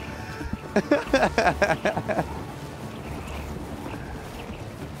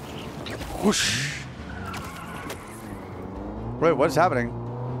 Whoosh. Wait, what's happening?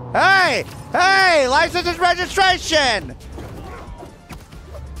 Hey! Hey! License and registration!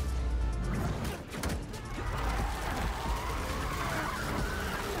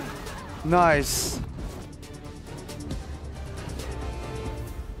 Nice.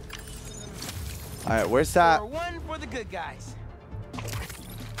 Alright, where's that? One for the good guys.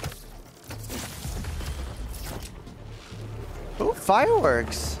 Ooh,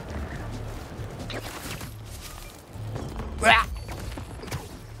 fireworks. Ah.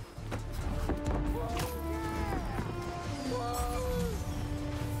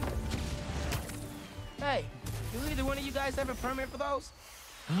 Hey, do either one of you guys have a permit for those?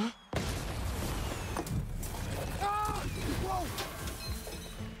 Huh? Ah! Whoa!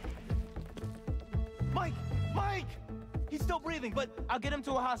 Mike! Mike! He's still breathing, but I'll get him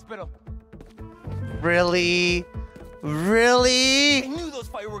to a hospital. Really? Really? I knew those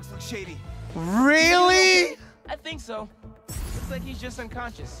fireworks looked shady. Really? I think so. Looks like he's just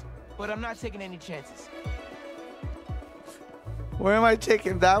unconscious, but I'm not taking any chances. Where am I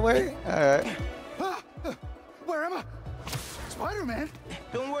taking that way? Alright. Where am I? Spider-Man?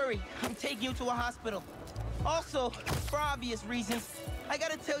 Don't worry, I'm taking you to a hospital. Also, for obvious reasons, I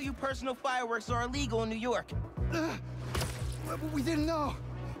gotta tell you personal fireworks are illegal in New York. We didn't know.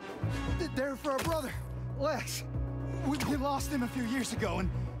 They're for our brother, Lex. We lost him a few years ago, and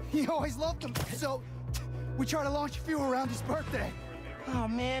he always loved them. So we tried to launch a few around his birthday. Oh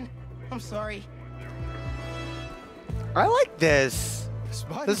man, I'm sorry. I like this.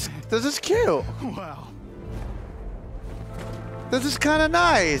 This is cute. Wow. This is kind of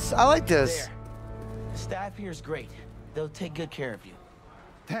nice. I like this. There. The staff here is great. They'll take good care of you.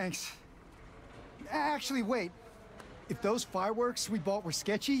 Thanks. Actually, wait. If those fireworks we bought were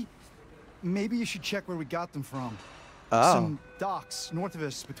sketchy, maybe you should check where we got them from. Oh. Some docks north of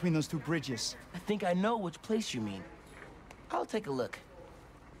us between those two bridges. I think I know which place you mean. I'll take a look.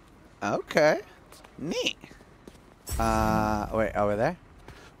 Okay. Neat. Wait, over there?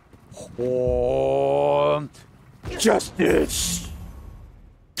 Justice!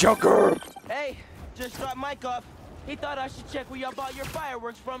 Joker! Hey, just dropped Mike off. He thought I should check where y'all bought your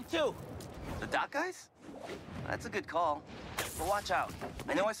fireworks from, too. The dock guys? That's a good call. But watch out.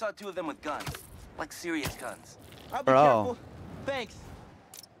 I know I saw two of them with guns. Like serious guns. I'll be careful. Thanks.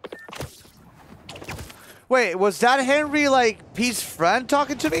 Wait, was that Henry, like, Pete's friend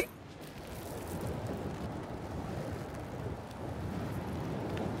talking to me?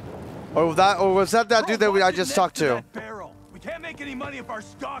 Or was that that dude that I just talked to? Barrel. We can't make any money if our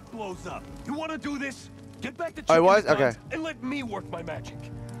stock blows up. You want to do this? Get back to Oh, it was? chicken Okay. guns and let me work my magic.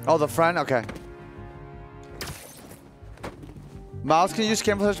 Oh, the friend? Okay. Miles can use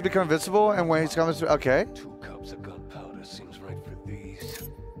camouflage to become invincible, and when he's coming through, okay. 2 cups of gunpowder seems right for these.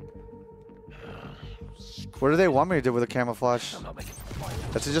 What do they want me to do with the camouflage?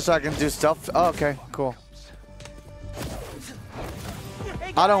 That's just so I can do stealth. Oh, okay, cool.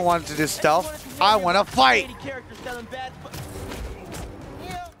 I don't want to do stealth. I want to fight.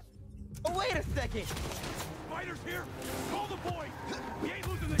 Oh, wait a second. Fighters here. Call the boys. We ain't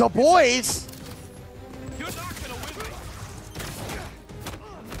losing The boys? You're not gonna win me.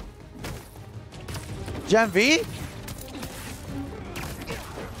 Gen V?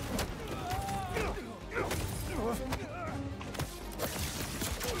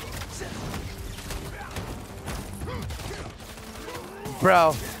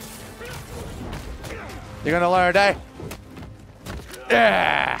 Bro. You're gonna learn today.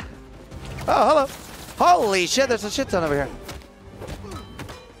 Yeah. Oh, hello. Holy shit, there's a shit ton over here.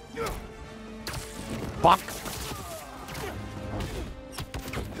 Bonk.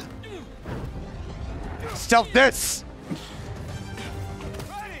 Stealth this.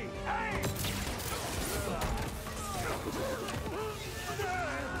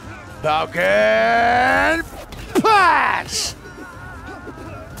 Falcon Punch!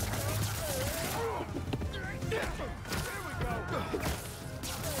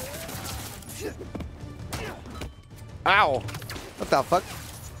 Ow! What the fuck?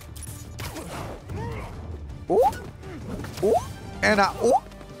 Ooh! Ooh! And ooh!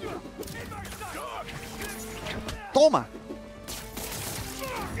 Toma!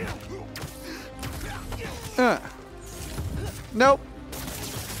 Nope.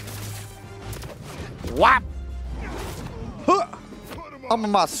 Whap! Huh. I'm on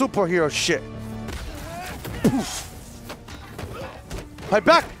my superhero shit. Poof. Fight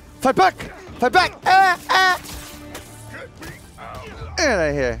back! Fight back! Fight back! Ah! Ah! Get out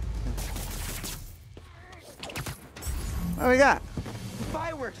of here. What do we got?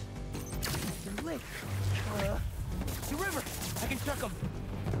 Fireworks. They're lit. The river. I can chuck them.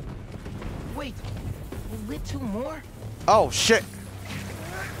 Wait. We lit 2 more? Oh, shit.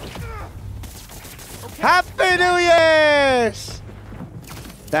 Happy New Year's!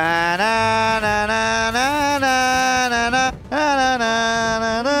 Da na na na na na na na na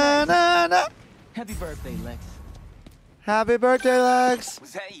na na na na. Happy birthday, Lex. Happy birthday, Lex.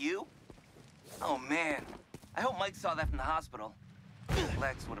 Was that you? Oh, man. I hope Mike saw that from the hospital.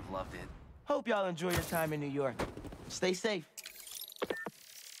 Lex would have loved it. Hope y'all enjoy your time in New York. Stay safe.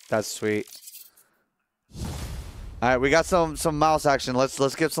 That's sweet. All right, we got some mouse action.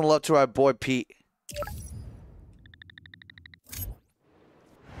 Let's give some love to our boy Pete.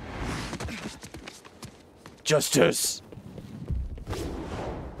 Justice.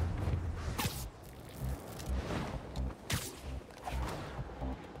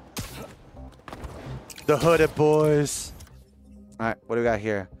 The hooded boys. All right, what do we got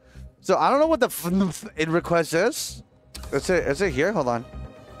here? So I don't know what the in request is. Is it here? Hold on.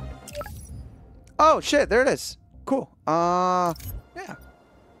 Oh shit! There it is. Cool. Yeah.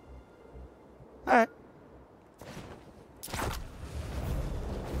 All right.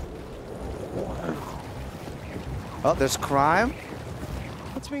 Oh, there's crime.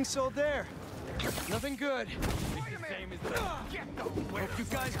 What's being sold there? Nothing good. Hope you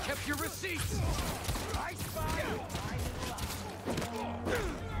guys kept your receipts.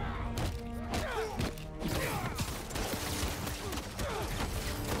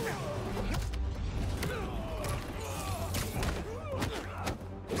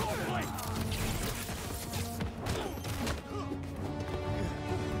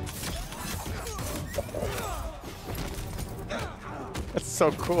 That's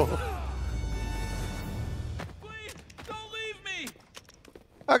so cool.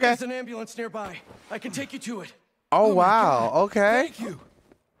 Okay. There's an ambulance nearby. I can take you to it. Oh wow. Okay. Thank you.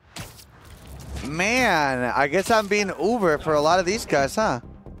 Man, I guess I'm being Uber for a lot of these guys, huh?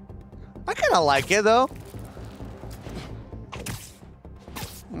 I kind of like it though.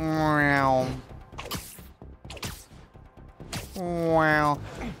 Wow. Wow.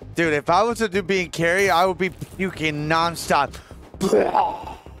 Dude, if I was to do being carry, I would be puking nonstop.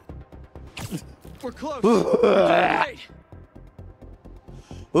 We're close. We're doing great.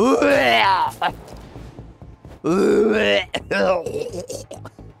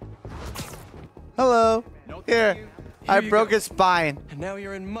 Hello. Here. I broke his spine. And now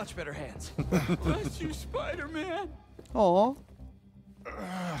you're in much better hands. Bless you, Spider-Man. Oh.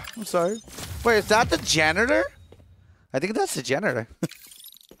 I'm sorry. Wait, is that the janitor? I think that's the janitor.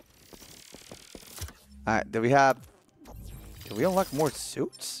 Alright, do we unlock more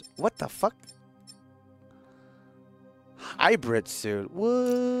suits? What the fuck? Hybrid suit.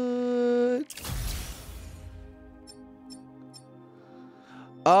 What?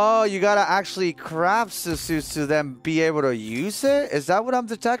 Oh, you gotta actually craft the suits to then be able to use it? Is that what I'm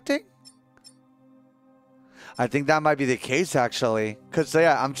detecting? I think that might be the case, actually. Because,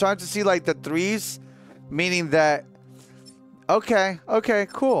 yeah, I'm trying to see, like, the threes, meaning that... Okay,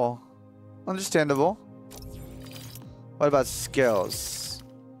 cool. Understandable. What about skills?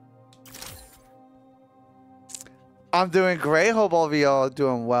 I'm doing great. Hope all of y'all are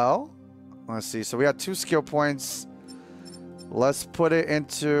doing well. Let's see. So we got 2 skill points. Let's put it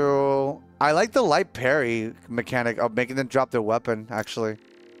into... I like the light parry mechanic of making them drop their weapon, actually.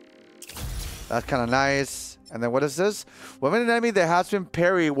 That's kind of nice. And then what is this? When an enemy that has been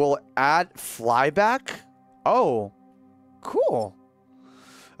parry will add flyback. Oh, cool.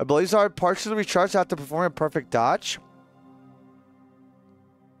 Abilities are partially recharged after performing a perfect dodge.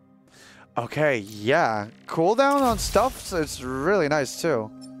 Okay, yeah. Cooldown on stuff, so it's really nice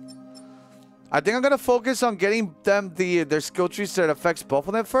too. I think I'm gonna focus on getting them their skill trees that affects both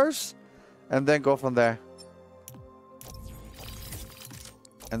of them first, and then go from there.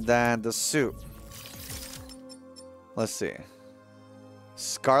 And then the suit. Let's see.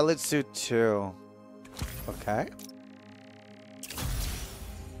 Scarlet suit 2. Okay.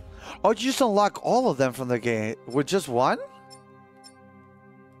 Oh, you just unlock all of them from the game with just one?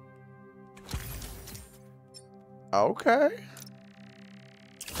 Okay.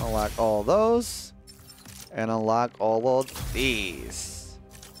 Unlock all those. And unlock all of these.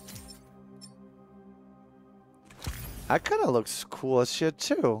 That kind of looks cool as shit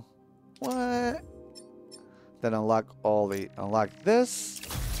too. What? Then unlock unlock this.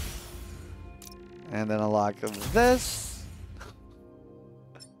 And then unlock this.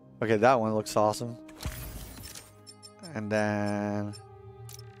 Okay, that one looks awesome. And then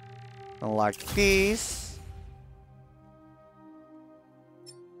unlock these.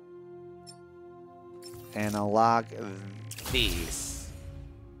 And unlock these.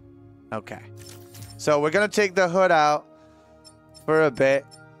 Okay. So we're going to take the hood out for a bit.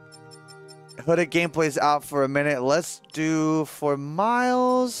 Hooded gameplay's out for a minute. Let's do for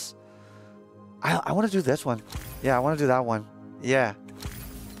Miles. I want to do this one. Yeah, I want to do that one. Yeah.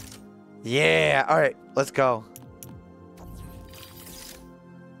 Yeah. All right, let's go.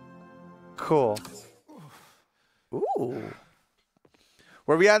 Cool. Ooh.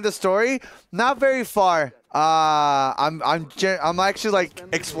 Where we at in the story? Not very far. I'm actually like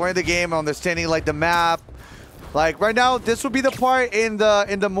exploring the game, understanding like the map. Like right now, this would be the part in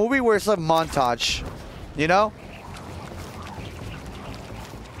the movie where it's a montage, you know?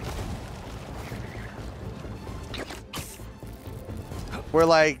 Where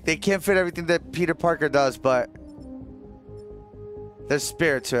like they can't fit everything that Peter Parker does, but there's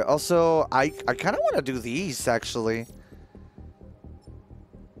spirit to it. Also, I kind of want to do these actually,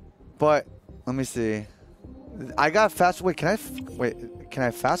 but let me see. I got fast. Wait, can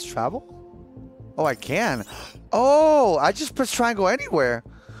I fast travel? Oh, I can. Oh, I just press triangle anywhere.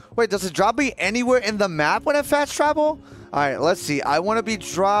 Wait, does it drop me anywhere in the map when I fast travel? All right, let's see. I want to be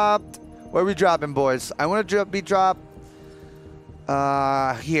dropped. Where are we dropping, boys? I want to be dropped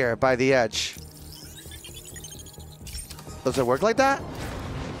here by the edge. Does it work like that?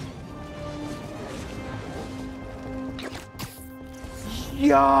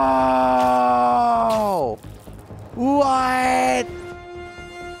 Yo! What?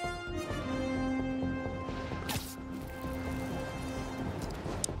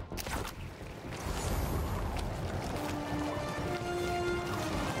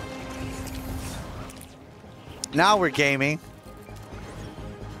 Now we're gaming.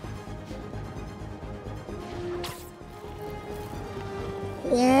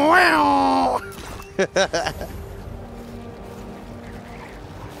 Wow!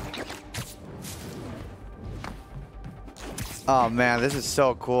 Oh man, this is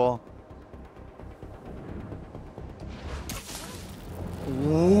so cool.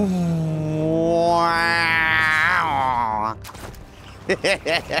 Wow!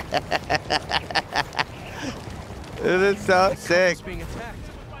 This is so sick.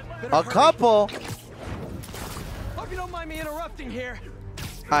 A couple? Hope you don't mind me interrupting here.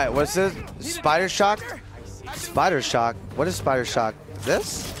 Alright, what's this? Spider shock? Spider shock? What is spider shock?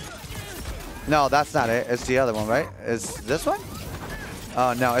 This? No, that's not it. It's the other one, right? Is this one?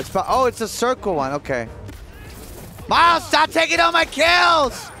 Oh no, it's it's a circle one. Okay. Miles, stop taking all my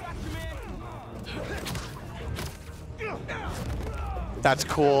kills! That's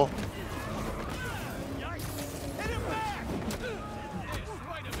cool.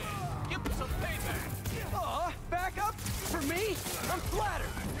 Back up for me? I'm flattered.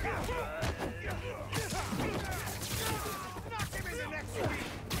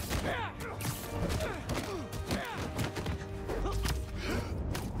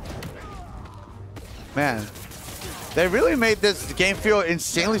 Man, they really made this game feel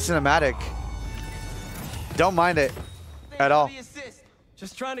insanely cinematic. Don't mind it at all.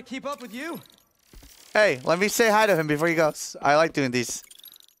 Just trying to keep up with you. Hey, let me say hi to him before he goes. I like doing these.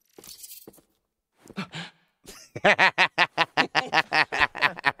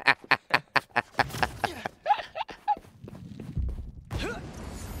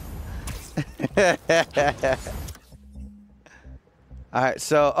 All right,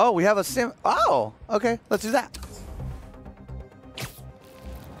 so we have a sim. Oh, okay, let's do that.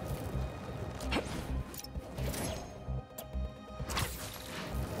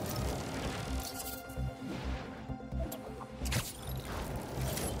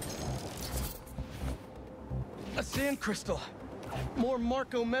 A sand crystal. More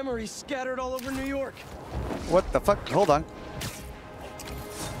Marco memories scattered all over New York. What the fuck? Hold on.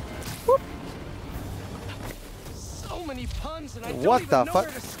 Whoop. So many puns, and I What don't even the know fuck?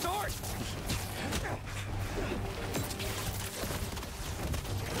 where to start.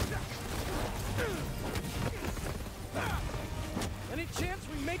 Any chance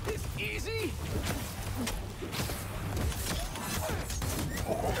we make this easy?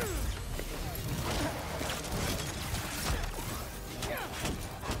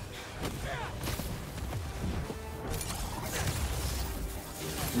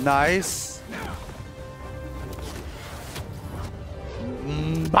 Nice.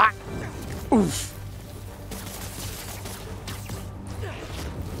 Bah. Oof.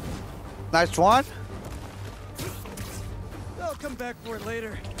 Nice one. I'll come back for it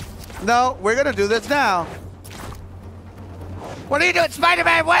later. No, we're gonna do this now. What are you doing,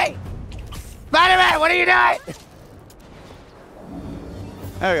 Spider-Man? Wait! Spider-Man, what are you doing?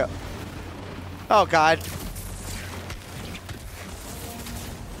 There we go. Oh, God.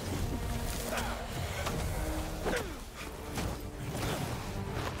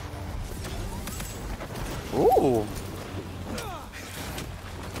 Ooh.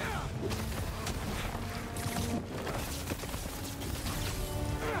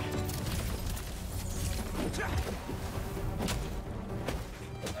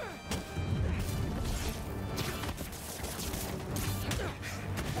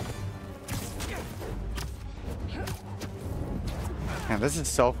 Man, this is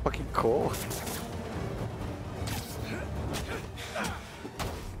so fucking cool.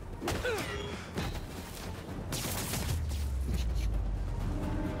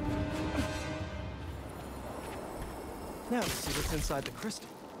 Now let's see what's inside the crystal.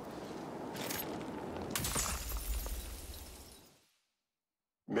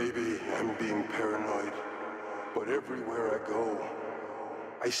 Maybe I'm being paranoid, but everywhere I go,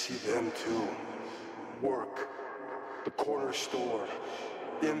 I see them too. Work, the corner store,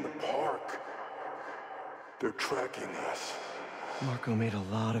 in the park. They're tracking us. Marco made a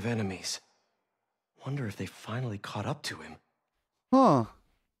lot of enemies. Wonder if they finally caught up to him. Huh.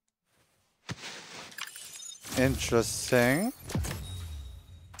 Interesting.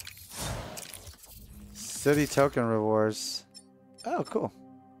 City token rewards. Oh, cool.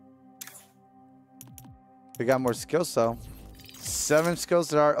 We got more skills though. 7 skills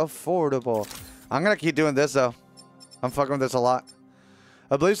that are affordable. I'm gonna keep doing this though. I'm fucking with this a lot.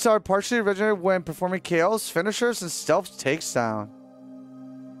 I believe star partially originated when performing KOs, finishers, and stealth takedown.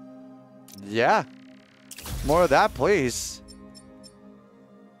 Yeah. More of that, please.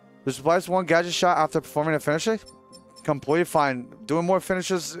 This applies 1 gadget shot after performing a finisher. Completely fine. Doing more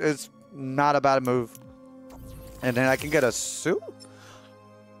finishes is not a bad move. And then I can get a suit?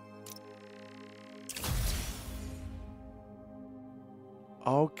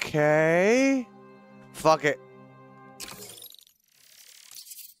 Okay. Fuck it.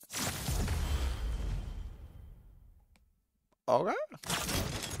 Okay.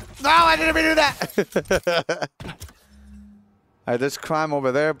 No, I didn't even do that. Alright, there's crime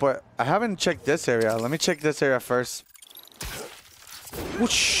over there, but I haven't checked this area. Let me check this area first.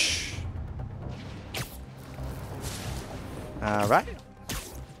 Whoosh. Alright.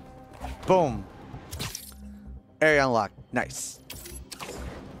 Boom. Area unlocked. Nice.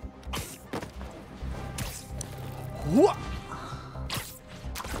 What?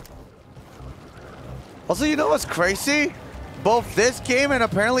 Also, you know what's crazy? Both this game and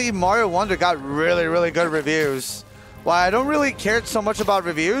apparently Mario Wonder got really, really good reviews. While I don't really care so much about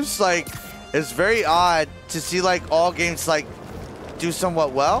reviews, like, it's very odd to see, like, all games, like, do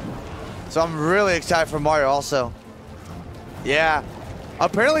somewhat well. So I'm really excited for Mario also. Yeah.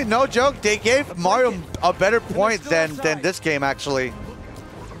 Apparently, no joke, they gave Mario a better point than this game, actually.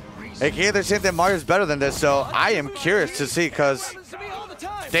 AKA, they're saying that Mario's better than this, so I am curious to see, because,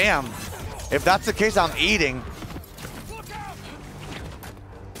 damn, if that's the case, I'm eating.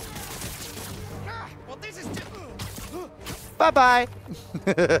 Bye-bye.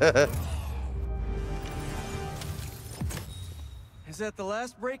 Is that the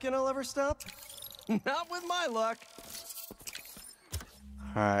last break-in I'll ever stop? Not with my luck.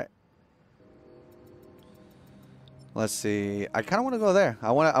 All right. Let's see. I kind of want to go there. I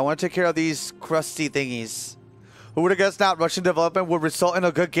want to take care of these crusty thingies. Who would have guessed not Russian development would result in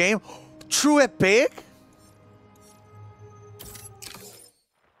a good game? True it big.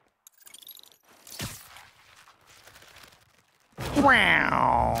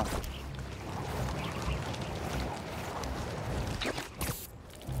 Wow.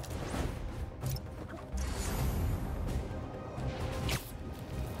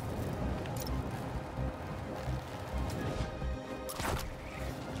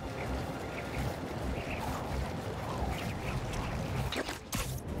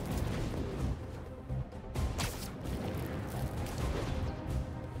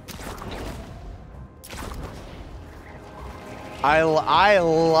 I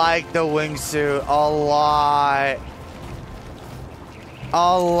like the wingsuit a lot.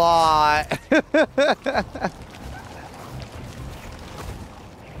 A lot.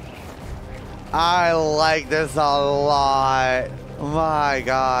 I like this a lot. My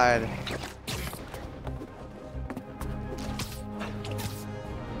God.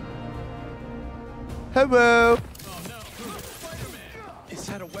 Hello. Is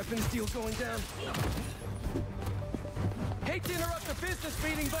that a weapons deal going down? Hate to interrupt the business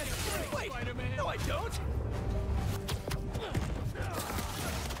meeting, but wait, no, I don't.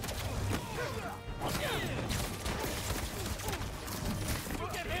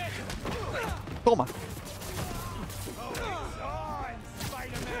 Toma.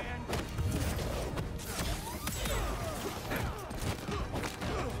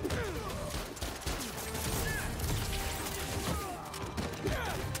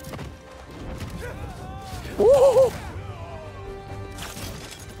 Woo!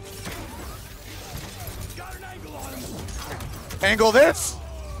 Angle this.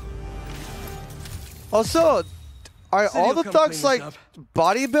 Also, are City all will the come thugs clean like us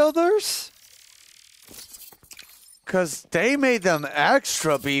bodybuilders? Because they made them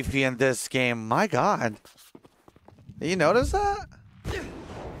extra beefy in this game. My God. Did you notice that?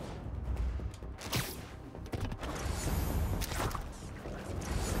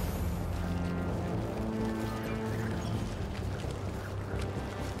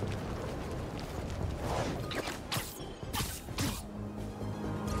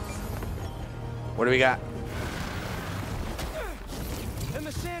 What do we got? And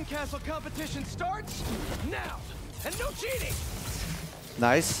the sandcastle competition starts now. And no cheating.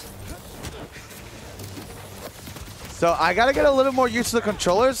 Nice. So I gotta get a little more used to the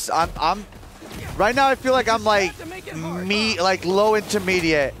controllers. I'm right now. I feel like I'm like low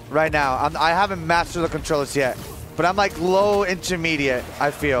intermediate right now. I haven't mastered the controllers yet, but I'm like low intermediate. I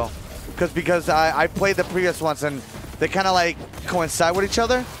feel because I played the previous ones and they kind of like coincide with each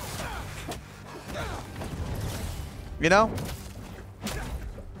other. You know?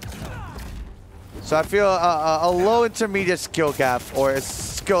 So I feel a low intermediate skill gap or a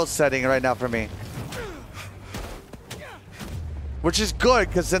skill setting right now for me. Which is good,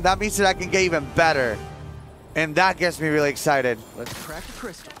 because then that means that I can get even better. And that gets me really excited. Let's crack a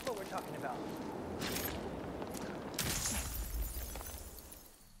crystal. That's what we're talking about.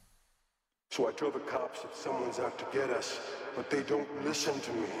 So I tell the cops that someone's out to get us, but they don't listen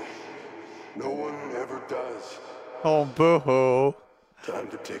to me. No one ever does. Oh, boo-hoo. Time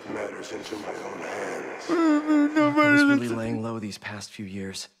to take matters into my own hands. I was really laying low these past few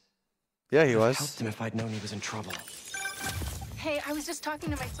years. Yeah, he was. I'd helped him if I'd known he was in trouble. Hey, I was just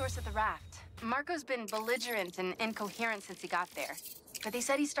talking to my source at the raft. Marco's been belligerent and incoherent since he got there. But they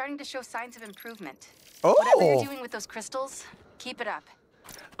said he's starting to show signs of improvement. Oh. Whatever you're doing with those crystals, keep it up.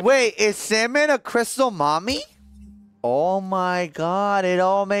 Wait, is Salmon a crystal mommy? Oh my God, it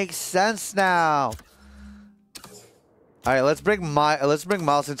all makes sense now. All right, let's bring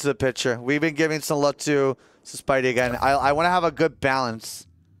Miles into the picture. We've been giving some love to Spidey again. I want to have a good balance.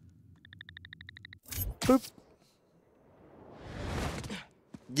 Boop.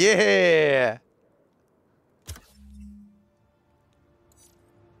 Yeah.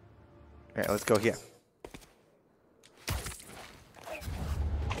 All right, let's go here.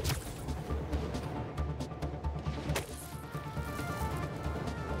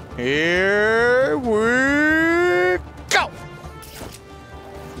 Here we go.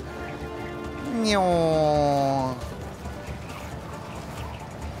 Meow.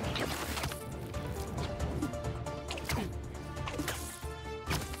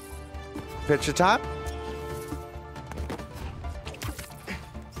 Picture time.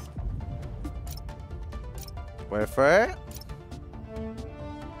 Wait for it.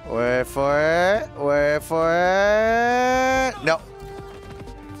 Wait for it. Wait for it. No.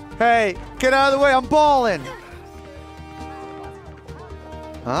 Hey, get out of the way. I'm balling.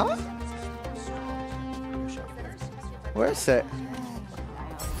 Huh? Where is it?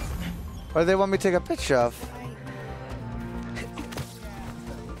 What do they want me to take a picture of?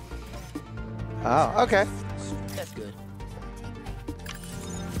 Oh, okay. That's good.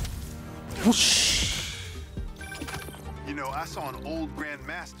 Whoosh. You know, I saw an old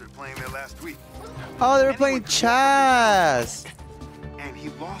grandmaster playing there last week. Oh, they were playing chess. And he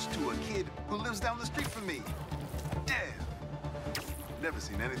lost to a kid who lives down the street from me. Damn. Never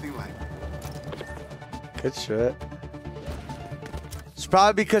seen anything like it. Good shit. It's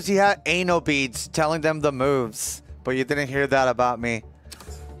probably because he had anal beads telling them the moves, but you didn't hear that about me.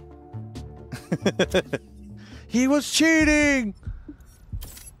 He was cheating.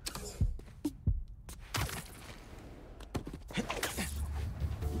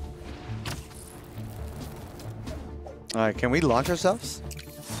 All right, can we launch ourselves?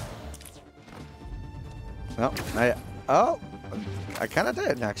 No, oh, I kind of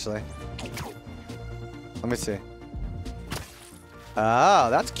did actually. Let me see. Oh,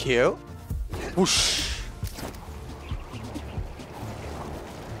 that's cute. Whoosh.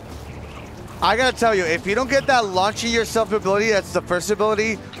 I gotta tell you, if you don't get that launching yourself ability, that's the first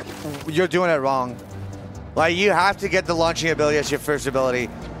ability, you're doing it wrong. Like, you have to get the launching ability as your first ability.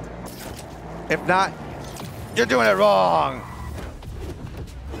 If not, you're doing it wrong.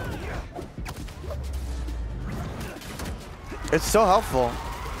 It's so helpful.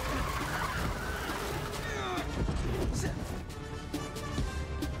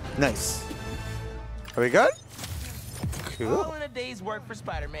 Nice. Are we good? Cool. All in a day's work for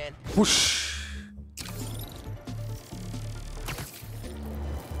Spider-Man. Whoosh.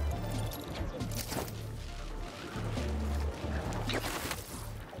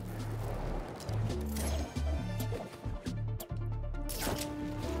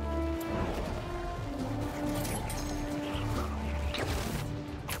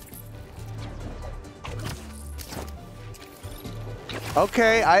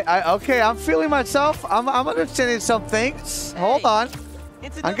 Okay, okay, I'm feeling myself. I'm understanding some things. Hold on.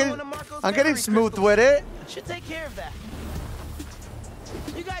 I'm getting smooth with it. Should take care of that.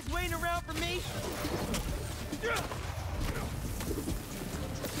 You guys waiting around for me?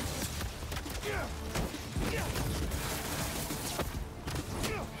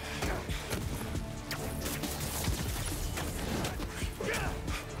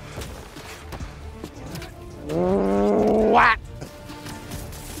 What?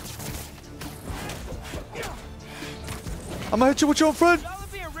 I'm gonna hit you with your own friend. Y'all are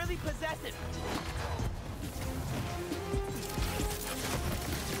being really possessive.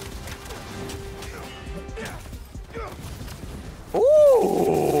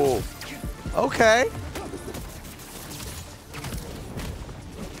 Ooh. Okay.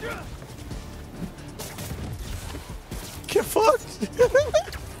 Get fucked.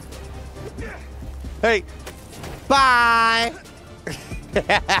 Hey. Bye.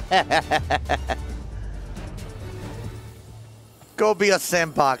 Go be a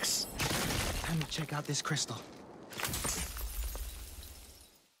sandbox. Time to check out this crystal.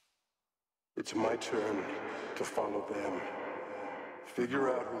 It's my turn to follow them.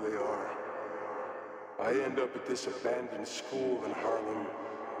 Figure out who they are. I end up at this abandoned school in Harlem.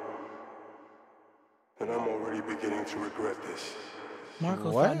 And I'm already beginning to regret this.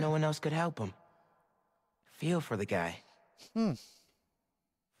 Marco thought no one else could help him. Feel for the guy.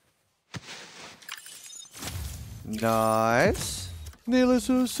 Nice. Needless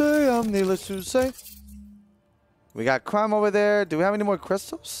to say, I'm needless to say. We got crime over there. Do we have any more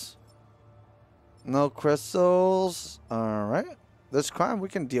crystals? No crystals. All right. This crime, we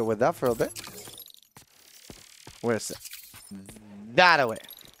can deal with that for a bit. Where is it? That away.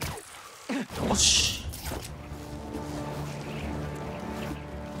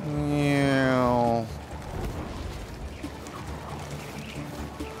 Yeah.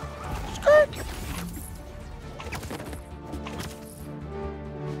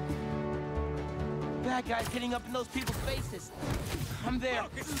 Bad guys getting up in those people's faces. I'm there.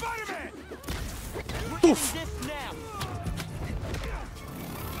 Look, it's Spider-Man! We're in this now.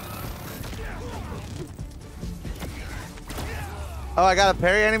 Oh, I got a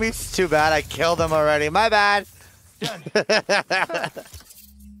parry enemies? Too bad. I killed them already. My bad.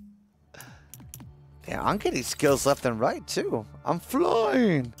 Yeah, I'm getting skills left and right, too. I'm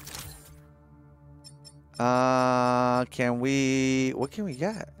flying. Can we... What can we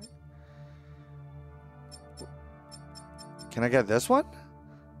get? Can I get this one?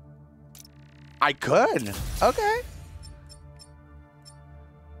 I could. Okay.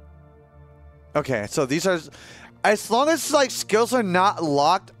 Okay, so these are... As long as, like, skills are not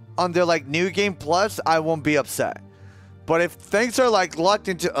locked under, like, New Game Plus, I won't be upset. But if things are, like, locked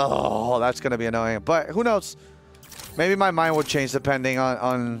into... Oh, that's going to be annoying. But who knows? Maybe my mind will change depending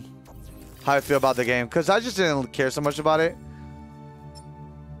on how I feel about the game. Because I just didn't care so much about it.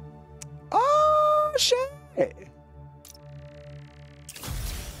 Oh, shit.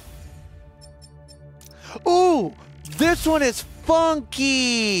 Ooh, this one is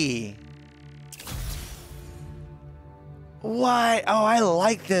funky. What? Oh, I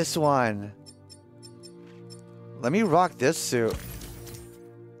like this one. Let me rock this suit.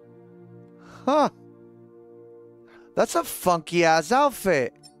 Huh. That's a funky ass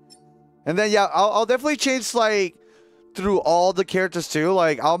outfit. And then, yeah, I'll definitely change, like, through all the characters too.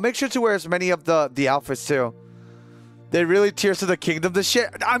 Like, I'll make sure to wear as many of the outfits too. They really Tears of the Kingdom the shit.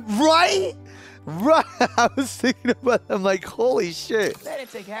 I'm right. Right. I was thinking about them like, holy shit. That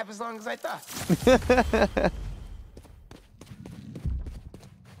didn't take half as long as I thought.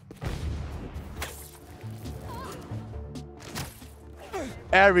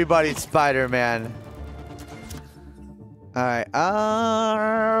 Everybody's Spider-Man. Alright.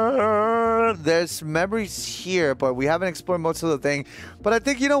 There's memories here, but we haven't explored most of the thing. But I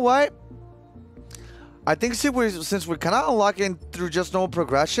think, you know what? I think since we're kind of unlocking through just normal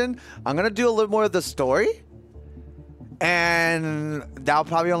progression, I'm going to do a little more of the story. And that'll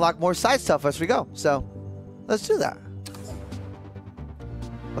probably unlock more side stuff as we go. So, let's do that.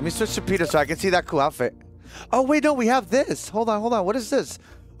 Let me switch to Peter so I can see that cool outfit. Oh, wait, no, we have this. Hold on. What is this?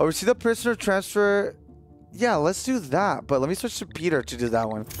 Oh, we see the prisoner transfer. Yeah, let's do that. But let me switch to Peter to do that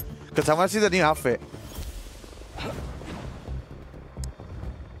one. Because I want to see the new outfit.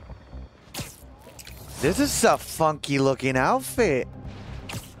 This is a funky looking outfit.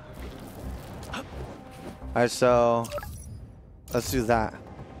 Alright, so let's do that.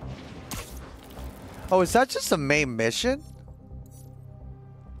 Oh, is that just a main mission?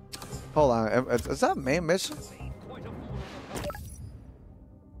 Hold on, is that main mission?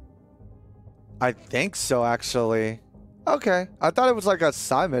 I think so, actually. Okay. I thought it was like a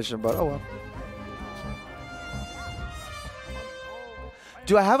side mission, but oh well.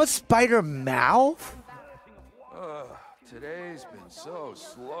 Do I have a spider mouth? Today's been so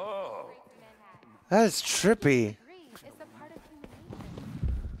slow. That is trippy.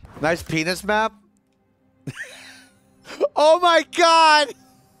 Nice penis map. Oh my god!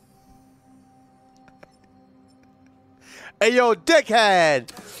 Hey yo,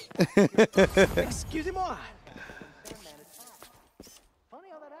 dickhead! Excusez-moi.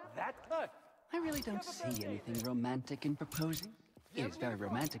 I really don't see anything romantic in proposing. It is very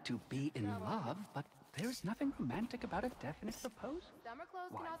romantic to be in love, but there's nothing romantic about a definite proposal.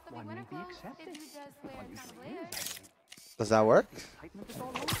 Why, one may be accepted. One usually is. Does that work?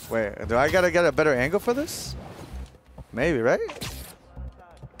 Wait, do I gotta get a better angle for this? Maybe, right?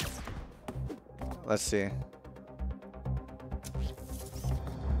 Let's see.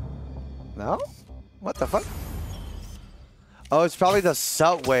 No? What the fuck? Oh, it's probably the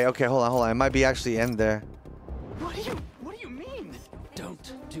subway. Okay, hold on. It might be actually in there. What do you mean?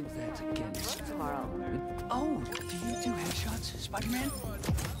 Don't do that again. Tomorrow. Oh, do you do headshots, Spider-Man?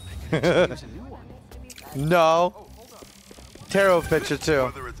 Use a new one. No. Terrible picture too.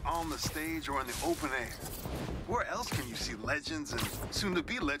 Whether it's on the stage or in the open air. Where else can you see legends and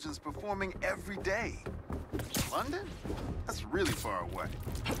soon-to-be legends performing every day? London? That's really far away.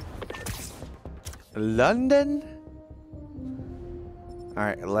 London?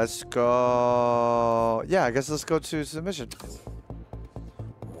 Alright, let's go. Yeah, I guess let's go to submission.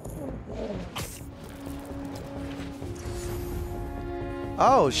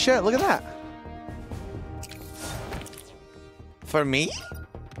 Oh shit, look at that. For me?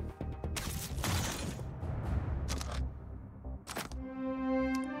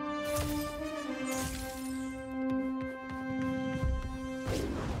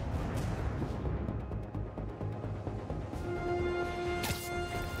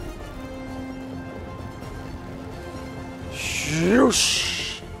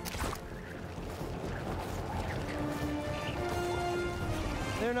 Shoosh.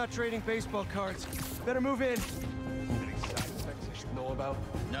 They're not trading baseball cards. Better move in. Any side effects I should know about?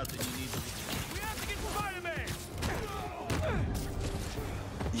 Nothing you need to. We have to get Spider-Man!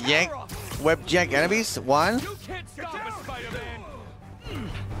 Yank. Web jank enemies. One. You can't stop us, Spider-Man!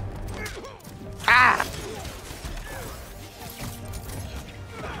 Ah!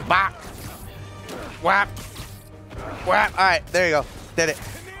 Bop. Whap. Whap. Alright, there you go. Did it.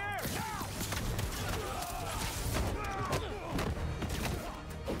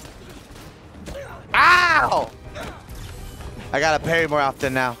 Ow! I gotta parry more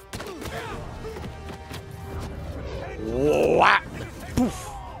often now. Whap. Poof.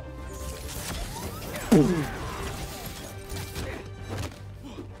 Poof.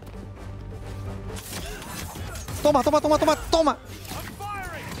 Toma, toma, toma, toma, toma.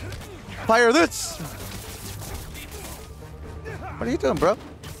 Fire this. What are you doing, bro?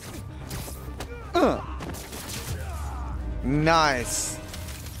 Nice.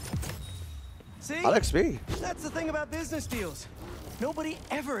 See? I'll XP. That's the thing about business deals. Nobody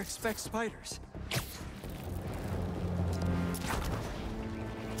ever expects spiders.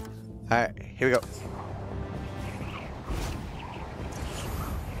 Alright, here we go.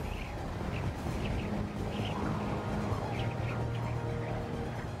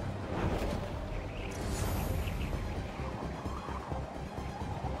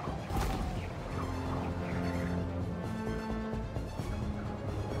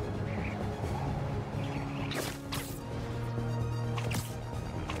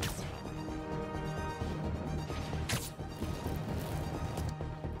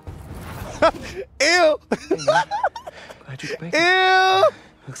 Ew! Glad you could make it. Ew!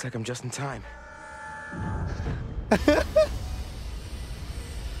 Looks like I'm just in time.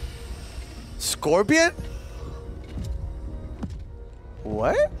 Scorpion?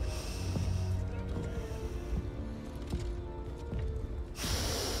 What?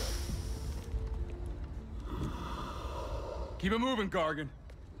 Keep it moving, Gargan.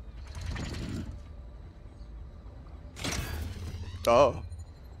 Oh.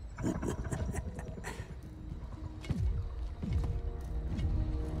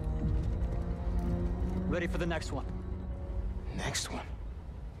 Ready for the next one. Next one.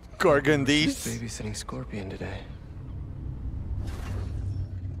 Gargan these. Babysitting Scorpion today.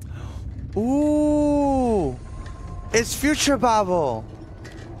 Ooh. It's Future Bobble.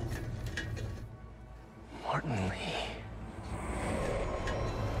 Martin Lee.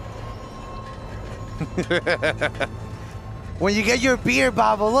 When you get your beer,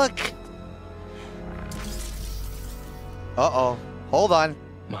 Bobble, look. Uh-oh. Hold on.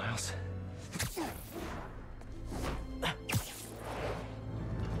 Miles.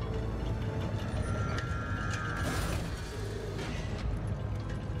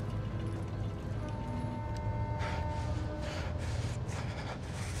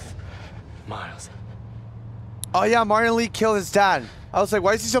 Miles. Oh yeah, Martin Lee killed his dad. I was like,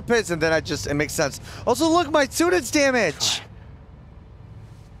 why is he so pissed? And then it makes sense. Also, look, my suit is damaged.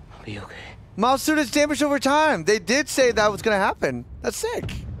 I'll be okay. Miles' suit is damaged over time. They did say that was gonna happen. That's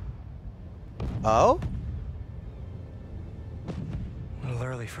sick. Oh? A little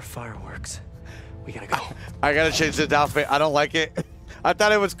early for fireworks. We gotta go. I gotta change this outfit. I don't like it. I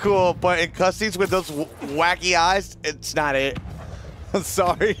thought it was cool, but in cutscenes with those wacky eyes, it's not it. I'm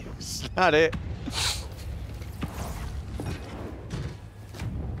sorry. It's not it.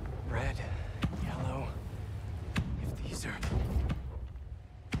 Red, yellow. If these are...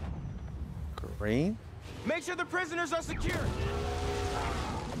 Green? Make sure the prisoners are secure.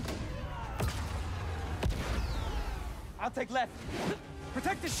 I'll take left.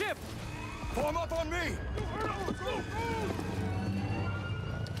 Protect the ship. Form up on me.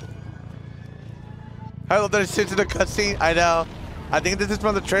 I love that it's into the cutscene. I know. I think this is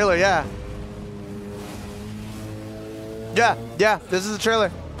from the trailer, yeah. Yeah, this is the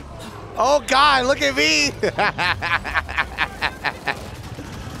trailer. Oh God, look at me!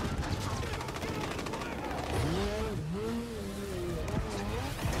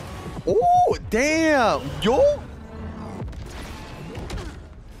 Oh, damn, yo!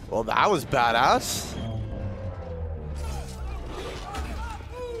 Well, that was badass.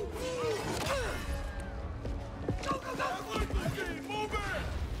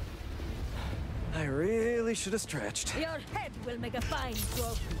 I really should have stretched. Your head will make a fine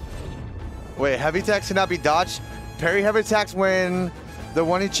trophy. Wait, heavy attacks cannot be dodged. Parry heavy attacks when the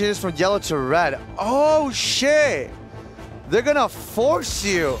one he changes from yellow to red. Oh shit! They're gonna force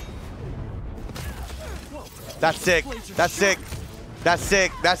you. That's sick. That's sick. That's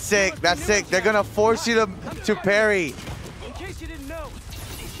sick. That's sick. That's sick. They're gonna force you to parry. In case you didn't know,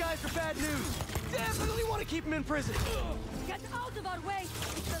 these guys are bad news. Definitely want to keep them in prison. Get out of our way.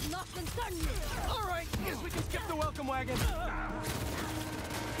 It does not concern me. All right, guess we can skip the welcome wagon.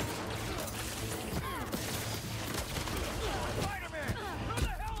 Spider-Man, who the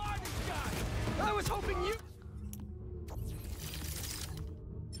hell are these guys? I was hoping you...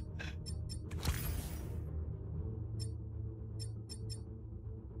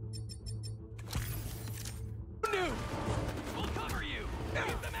 We'll cover you.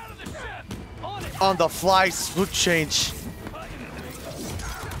 Get them out of the ship. On it. On the fly, swoop change.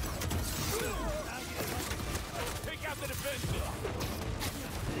 Take out the defenses.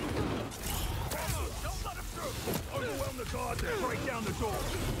 Don't let him through. Overwhelm the guards and break down the door.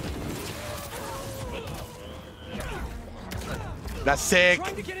 That's sick.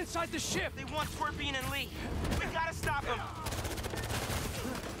 Trying to get inside the ship. They want Scorpion and Lee. We gotta stop them.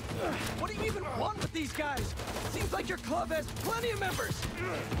 What do you even want with these guys? Seems like your club has plenty of members.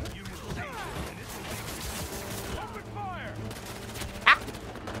 You will see. Open fire.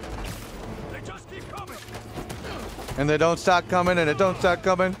 They just keep coming. And they don't stop coming, and it don't stop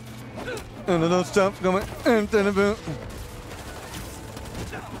coming. And they don't stop coming. And then boom.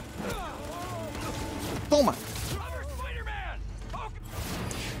 Toma.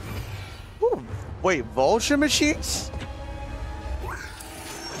 Ooh, wait, Vulture machines?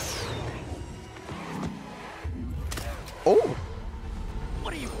 Oh.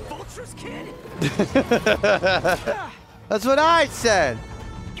 What are you, vultures, kid? That's what I said.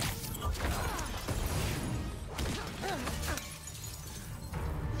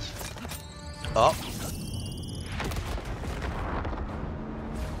 Oh.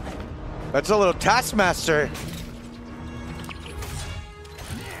 That's a little Taskmaster.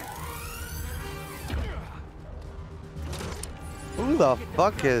 Who the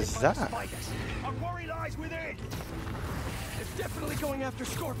fuck is that? Our quarry lies within. It's definitely going after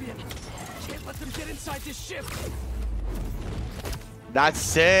Scorpion. Can't let them get inside this ship. That's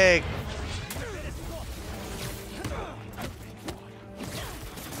sick.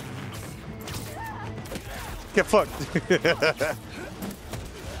 Get fucked.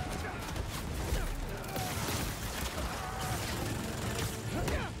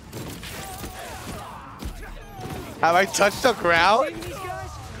 Have I touched the ground?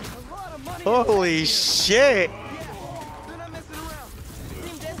 Holy shit. They're not messing around. They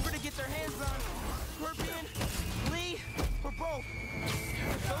seem desperate to get their hands on Scorpion, Lee, or both.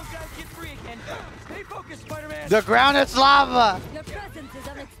 If those guys get free again, stay focused, Spider-Man. The ground is lava. Your presence is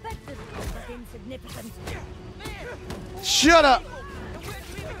unexpected, but insignificant. Shut up.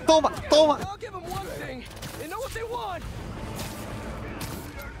 Toma, toma. I'll give them one thing. They know what they want.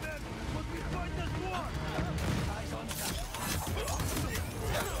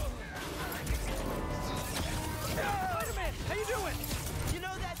 Spider-Man, how you doing? You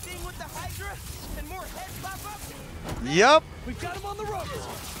know that thing with the Hydra and more heads pop up? Yep. We've got him on the ropes.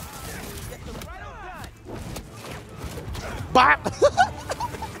 The Bop!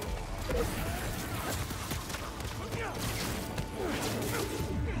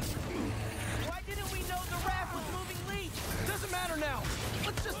 Why didn't we know the raft was moving leech? Doesn't matter now.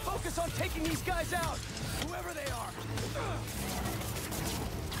 Let's just focus on taking these guys out, whoever they are.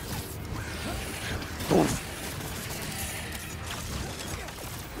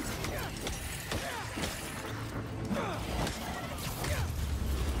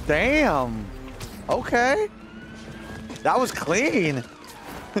 Damn. Okay. That was clean.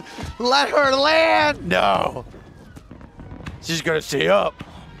 Let her land. No. She's gonna stay up.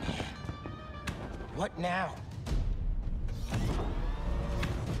 What now?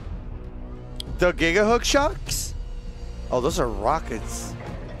 The Gigahook Shucks? Oh, those are rockets.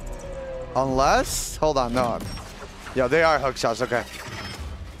 Unless, hold on, no. Yeah, they are hook shots, okay.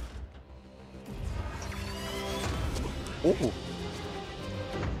 Ooh.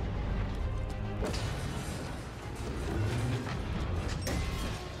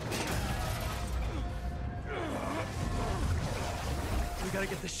 We gotta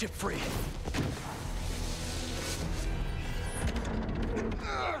get the ship free.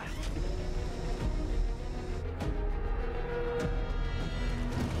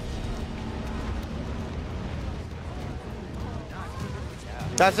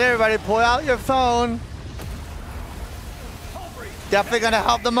 That's it, everybody. Pull out your phone. Definitely gonna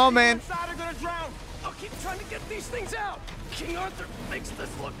help the moment. Inside are gonna drown. I'll keep trying to get these things out. King Arthur makes this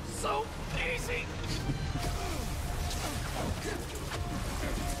look so easy.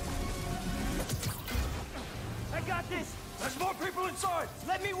 I got this. There's more people inside.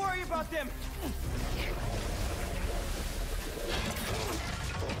 Let me worry about them.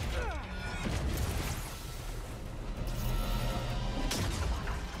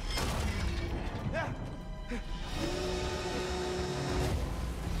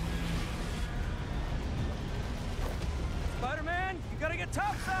 Spider-Man, you gotta get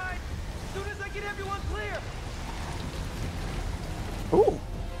topside. As soon as I get everyone clear. Ooh.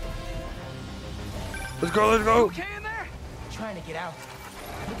 Let's go, let's go. Okay in there? Trying to get out.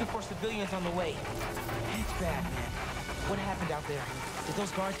 Looking for civilians on the way. It's bad, man. What happened out there? Did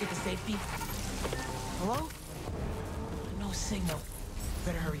those guards get to safety? Hello? No signal.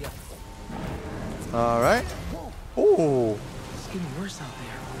 Better hurry up. All right. Ooh. It's getting worse out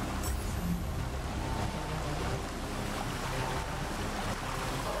there.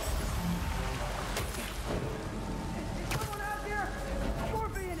 Someone out here!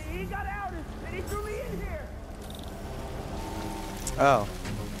 Scorpion, he got out and he threw me in here. Oh.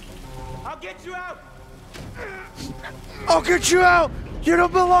 I'll get you out. I'll get you out. You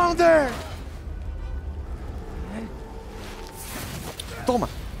don't belong there. Toma.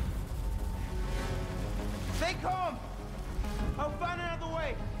 Stay calm. I'll find another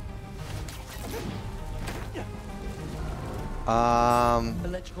way.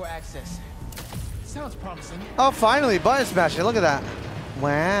 Electrical access. Sounds promising. Oh, finally, button smashing. Look at that.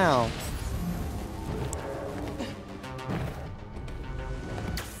 Wow.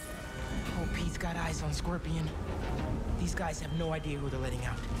 Oh, Pete's got eyes on Scorpion. These guys have no idea who they're letting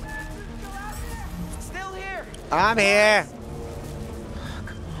out. Still here. I'm here.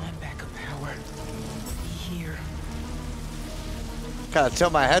 Come on, backup power. Be here. Gotta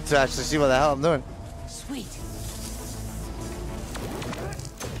tilt my head to actually see what the hell I'm doing. Sweet.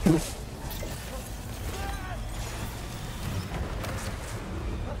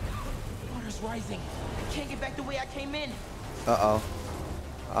 Water's rising. I can't get back the way I came in. Uh-oh.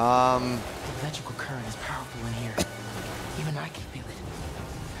 The electrical current is powerful in here. Even I can feel it.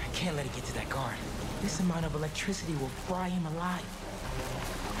 I can't let it get to that guard. This amount of electricity will fry him alive.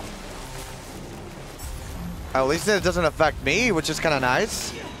 At least it doesn't affect me, which is kind of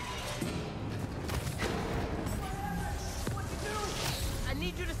nice. I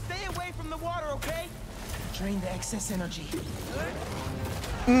need you to stay away from the water, okay? Drain the excess energy.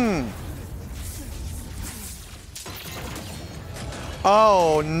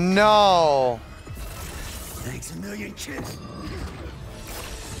 Oh, no. Thanks a million, kid.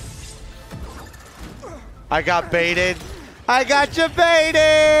 I got baited. I got you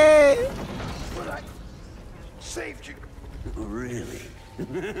baited. But I saved you. Really?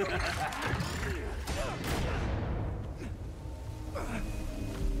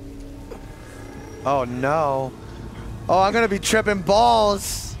 Oh, no. Oh, I'm going to be tripping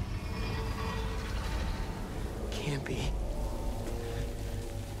balls. Can't be.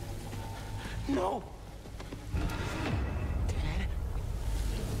 No. Dad?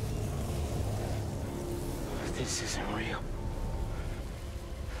 This isn't real.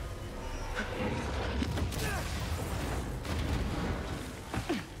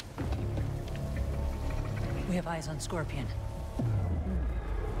 We have eyes on Scorpion.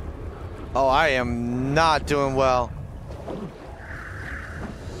 Oh, I am not doing well.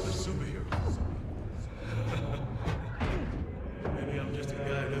 Maybe I'm just a guy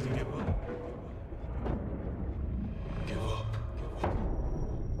who doesn't give up. Give up.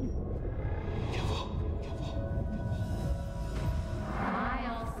 Give up. Give up.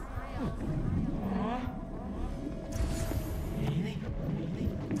 Miles.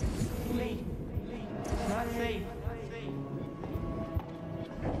 Lee. It's not safe.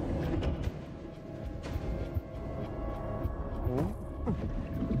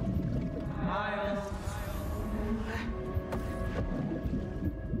 Miles.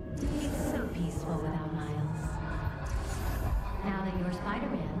 It's so peaceful without Miles. Now that you're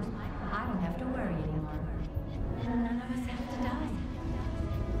Spider-Man, I don't have to worry anymore. None of us have to die.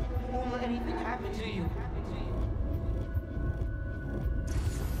 Won't let anything happen to you.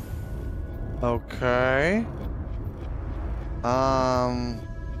 Okay.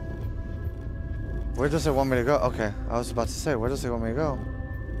 Where does it want me to go? Okay, I was about to say, where does it want me to go?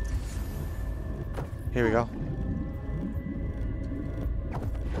 Here we go.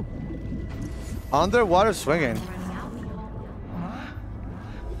 Underwater swinging.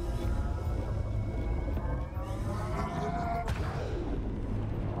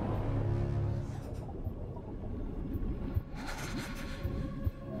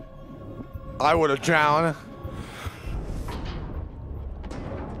 I would have drowned.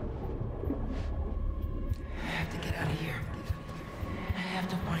 I have to get out of here. I have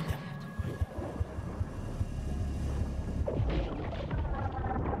to find them.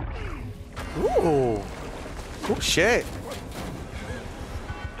 Ooh. Oh shit.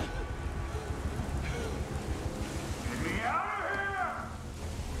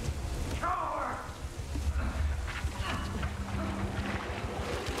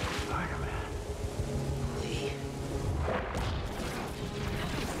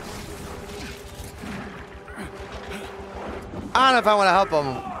 I don't know if I want to help him.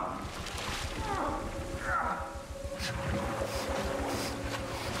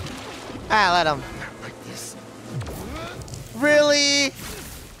 Ah, let him. Really?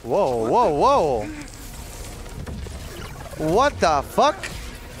 Whoa, whoa, whoa. What the fuck?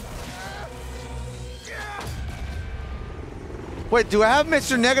 Wait, do I have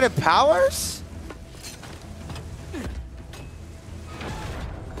Mr. Negative powers?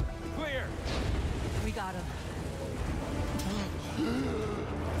 Clear. We got him.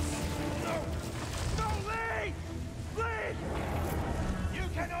 No, Lee! Lee! You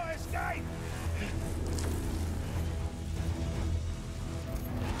cannot escape!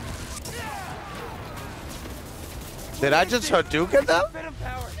 Did I just Hadouken them? Venom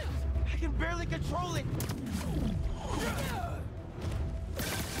power. I can barely control it.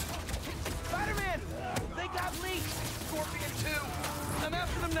 Spider-Man! They got Lee! Scorpion 2! I'm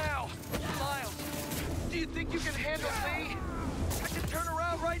after them now! Miles, do you think you can handle me? I can turn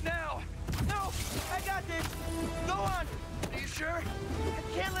around right now! No! I got this! Go on! Are you sure?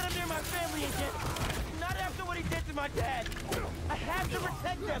 I can't let him near my family again! Not after what he did to my dad! I have to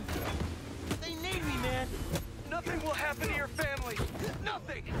protect them! They need me, man! Nothing will happen to your family!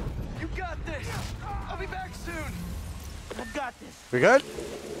 Nothing! You got this! I'll be back soon! I've got this! We good?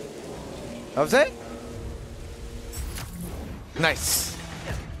 That was it? Nice.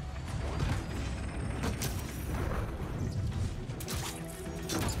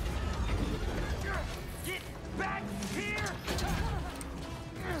 Get back here!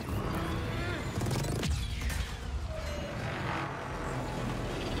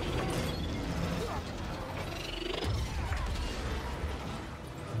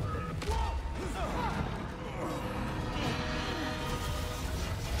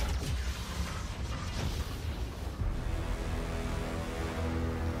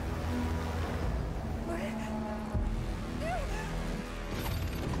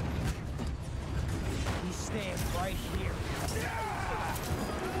 He's staying right here.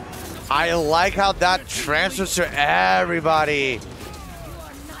 I like how that transfers to everybody.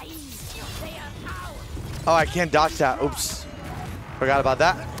 Oh, I can't dodge that. Oops. Forgot about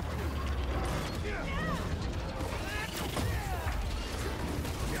that.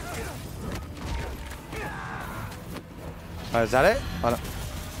 Is that it? Oh, no.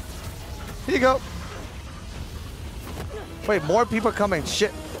 Here you go. Wait, more people are coming.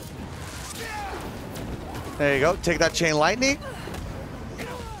 Shit. There you go. Take that chain lightning.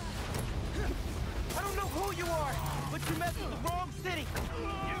 I don't know who you are, but you messed with the wrong city.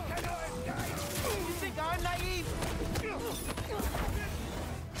 You think I'm naive?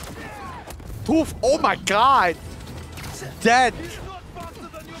 Poof. Oh my god. Dead.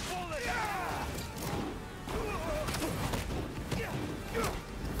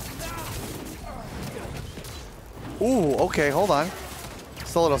 Ooh, okay, hold on.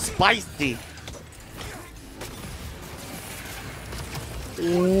 It's a little spicy.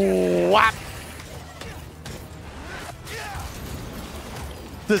 Whap!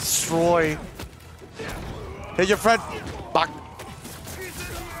 Destroy. Hit your friend. Fuck.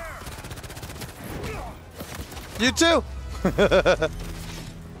 You too. I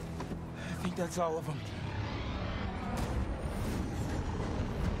think that's all of them.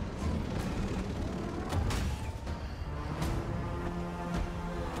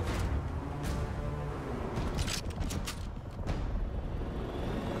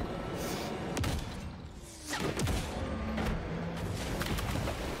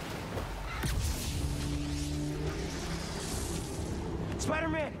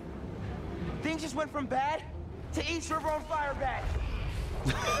 Spider-Man! Things just went from bad to East River on fire bad.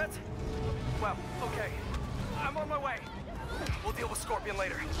 That's... Well, okay. I'm on my way. We'll deal with Scorpion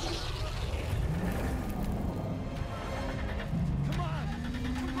later.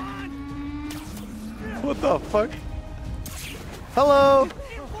 What the fuck? Hello.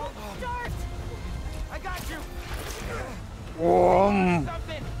 I got you.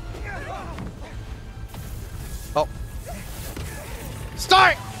 Oh.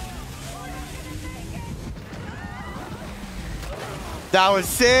 Start! That was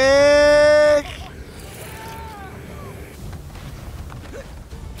sick!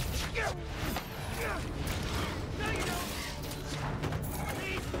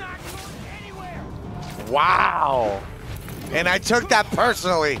 Wow! And I took that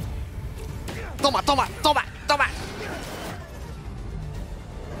personally. Toma, toma, toma, toma!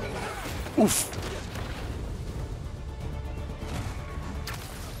 Oof.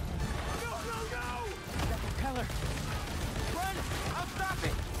 Propeller. Run! I'll stop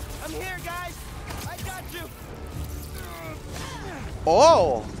it! I'm here, guys! I got you!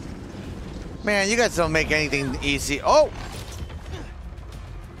 Oh! Man, you guys don't make anything easy. Oh!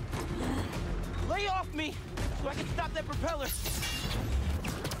 Lay off me so I can stop that propeller!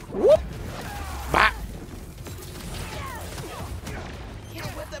 Whoop! Bah!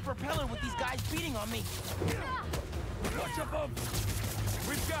 Can't whip that propeller with these guys beating on me! Watch up,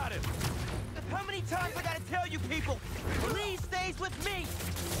 we've got him! How many times I gotta tell you people? Lee stays with me!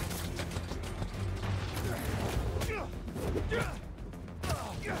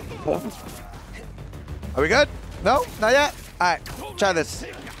 Are we good? No? Not yet? Alright, try this.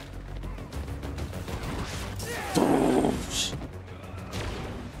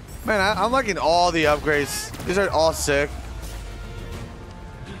 Man, I'm liking all the upgrades. These are all sick.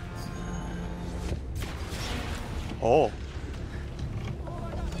 Oh.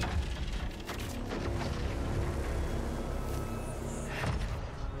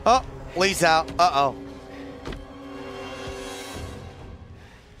 Oh, Lee's out. Uh-oh.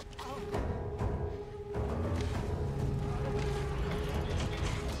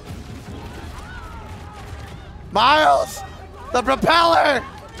 Miles! The propeller!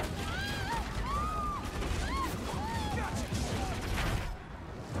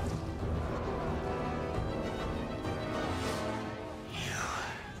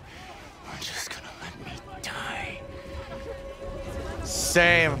 You're just gonna let me die.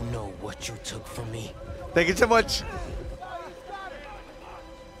 Same. I don't know what you took from me. Thank you so much.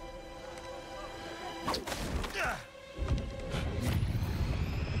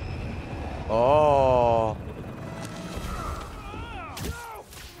 Oh.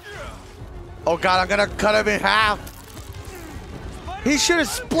 Oh God, I'm gonna cut him in half. He should have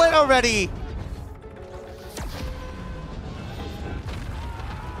split already.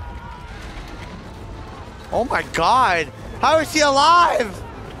 Oh my God. How is he alive?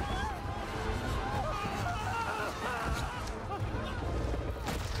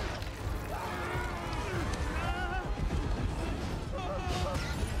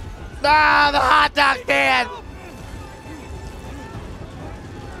 Ah, the hot dog man!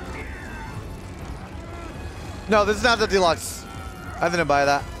 No, this is not the deluxe. I didn't buy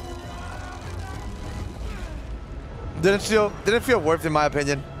that. Didn't feel worth, in my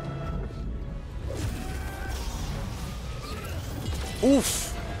opinion.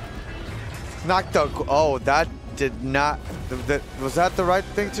 Oof! Knocked out. Oh, that did not. Was that the right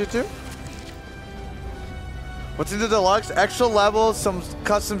thing to do? What's in the deluxe? Extra levels, some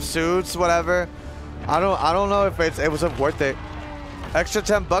custom suits, whatever. I don't know if it was worth it. Extra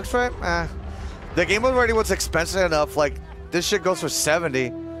 $10 for it? Eh. The game already was expensive enough. Like, this shit goes for 70.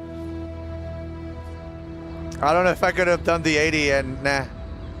 I don't know if I could have done the 80 and nah.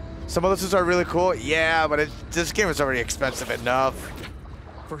 Some of the suits are really cool. Yeah, but this game is already expensive enough.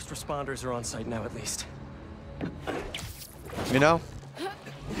 First responders are on site now, at least. You know?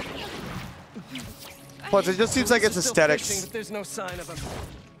 Plus, it just seems like it's Still fishing, aesthetics. but there's no sign of him.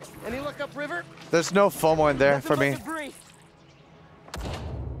 Any luck upriver? There's no FOMO in there for me.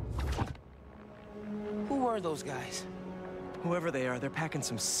 Who were those guys? Whoever they are, they're packing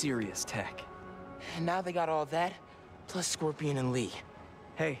some serious tech. And now they got all that, plus Scorpion and Lee.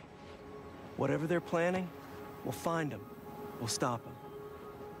 Hey, whatever they're planning, we'll find them. We'll stop them.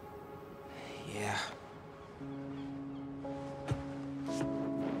 Yeah.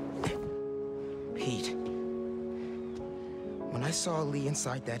 Pete, when I saw Lee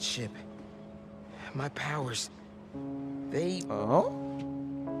inside that ship, my powers, they... Oh?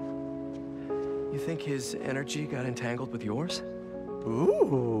 You think his energy got entangled with yours?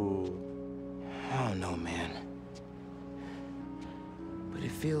 Ooh. I don't know, man. But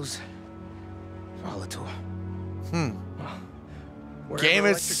it feels volatile. Game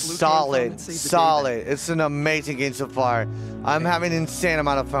is solid. Solid. It's an amazing game so far. I'm having an insane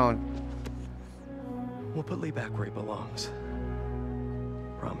amount of fun. We'll put Lee back where he belongs.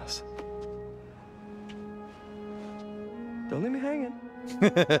 Promise. Don't leave me hanging.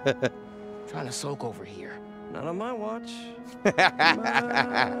 Trying to soak over here. Not on my watch. Come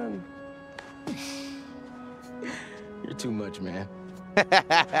on. You're too much, man.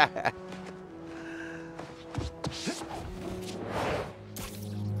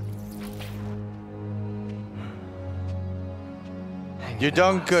 You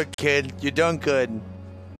done good, kid. You done good.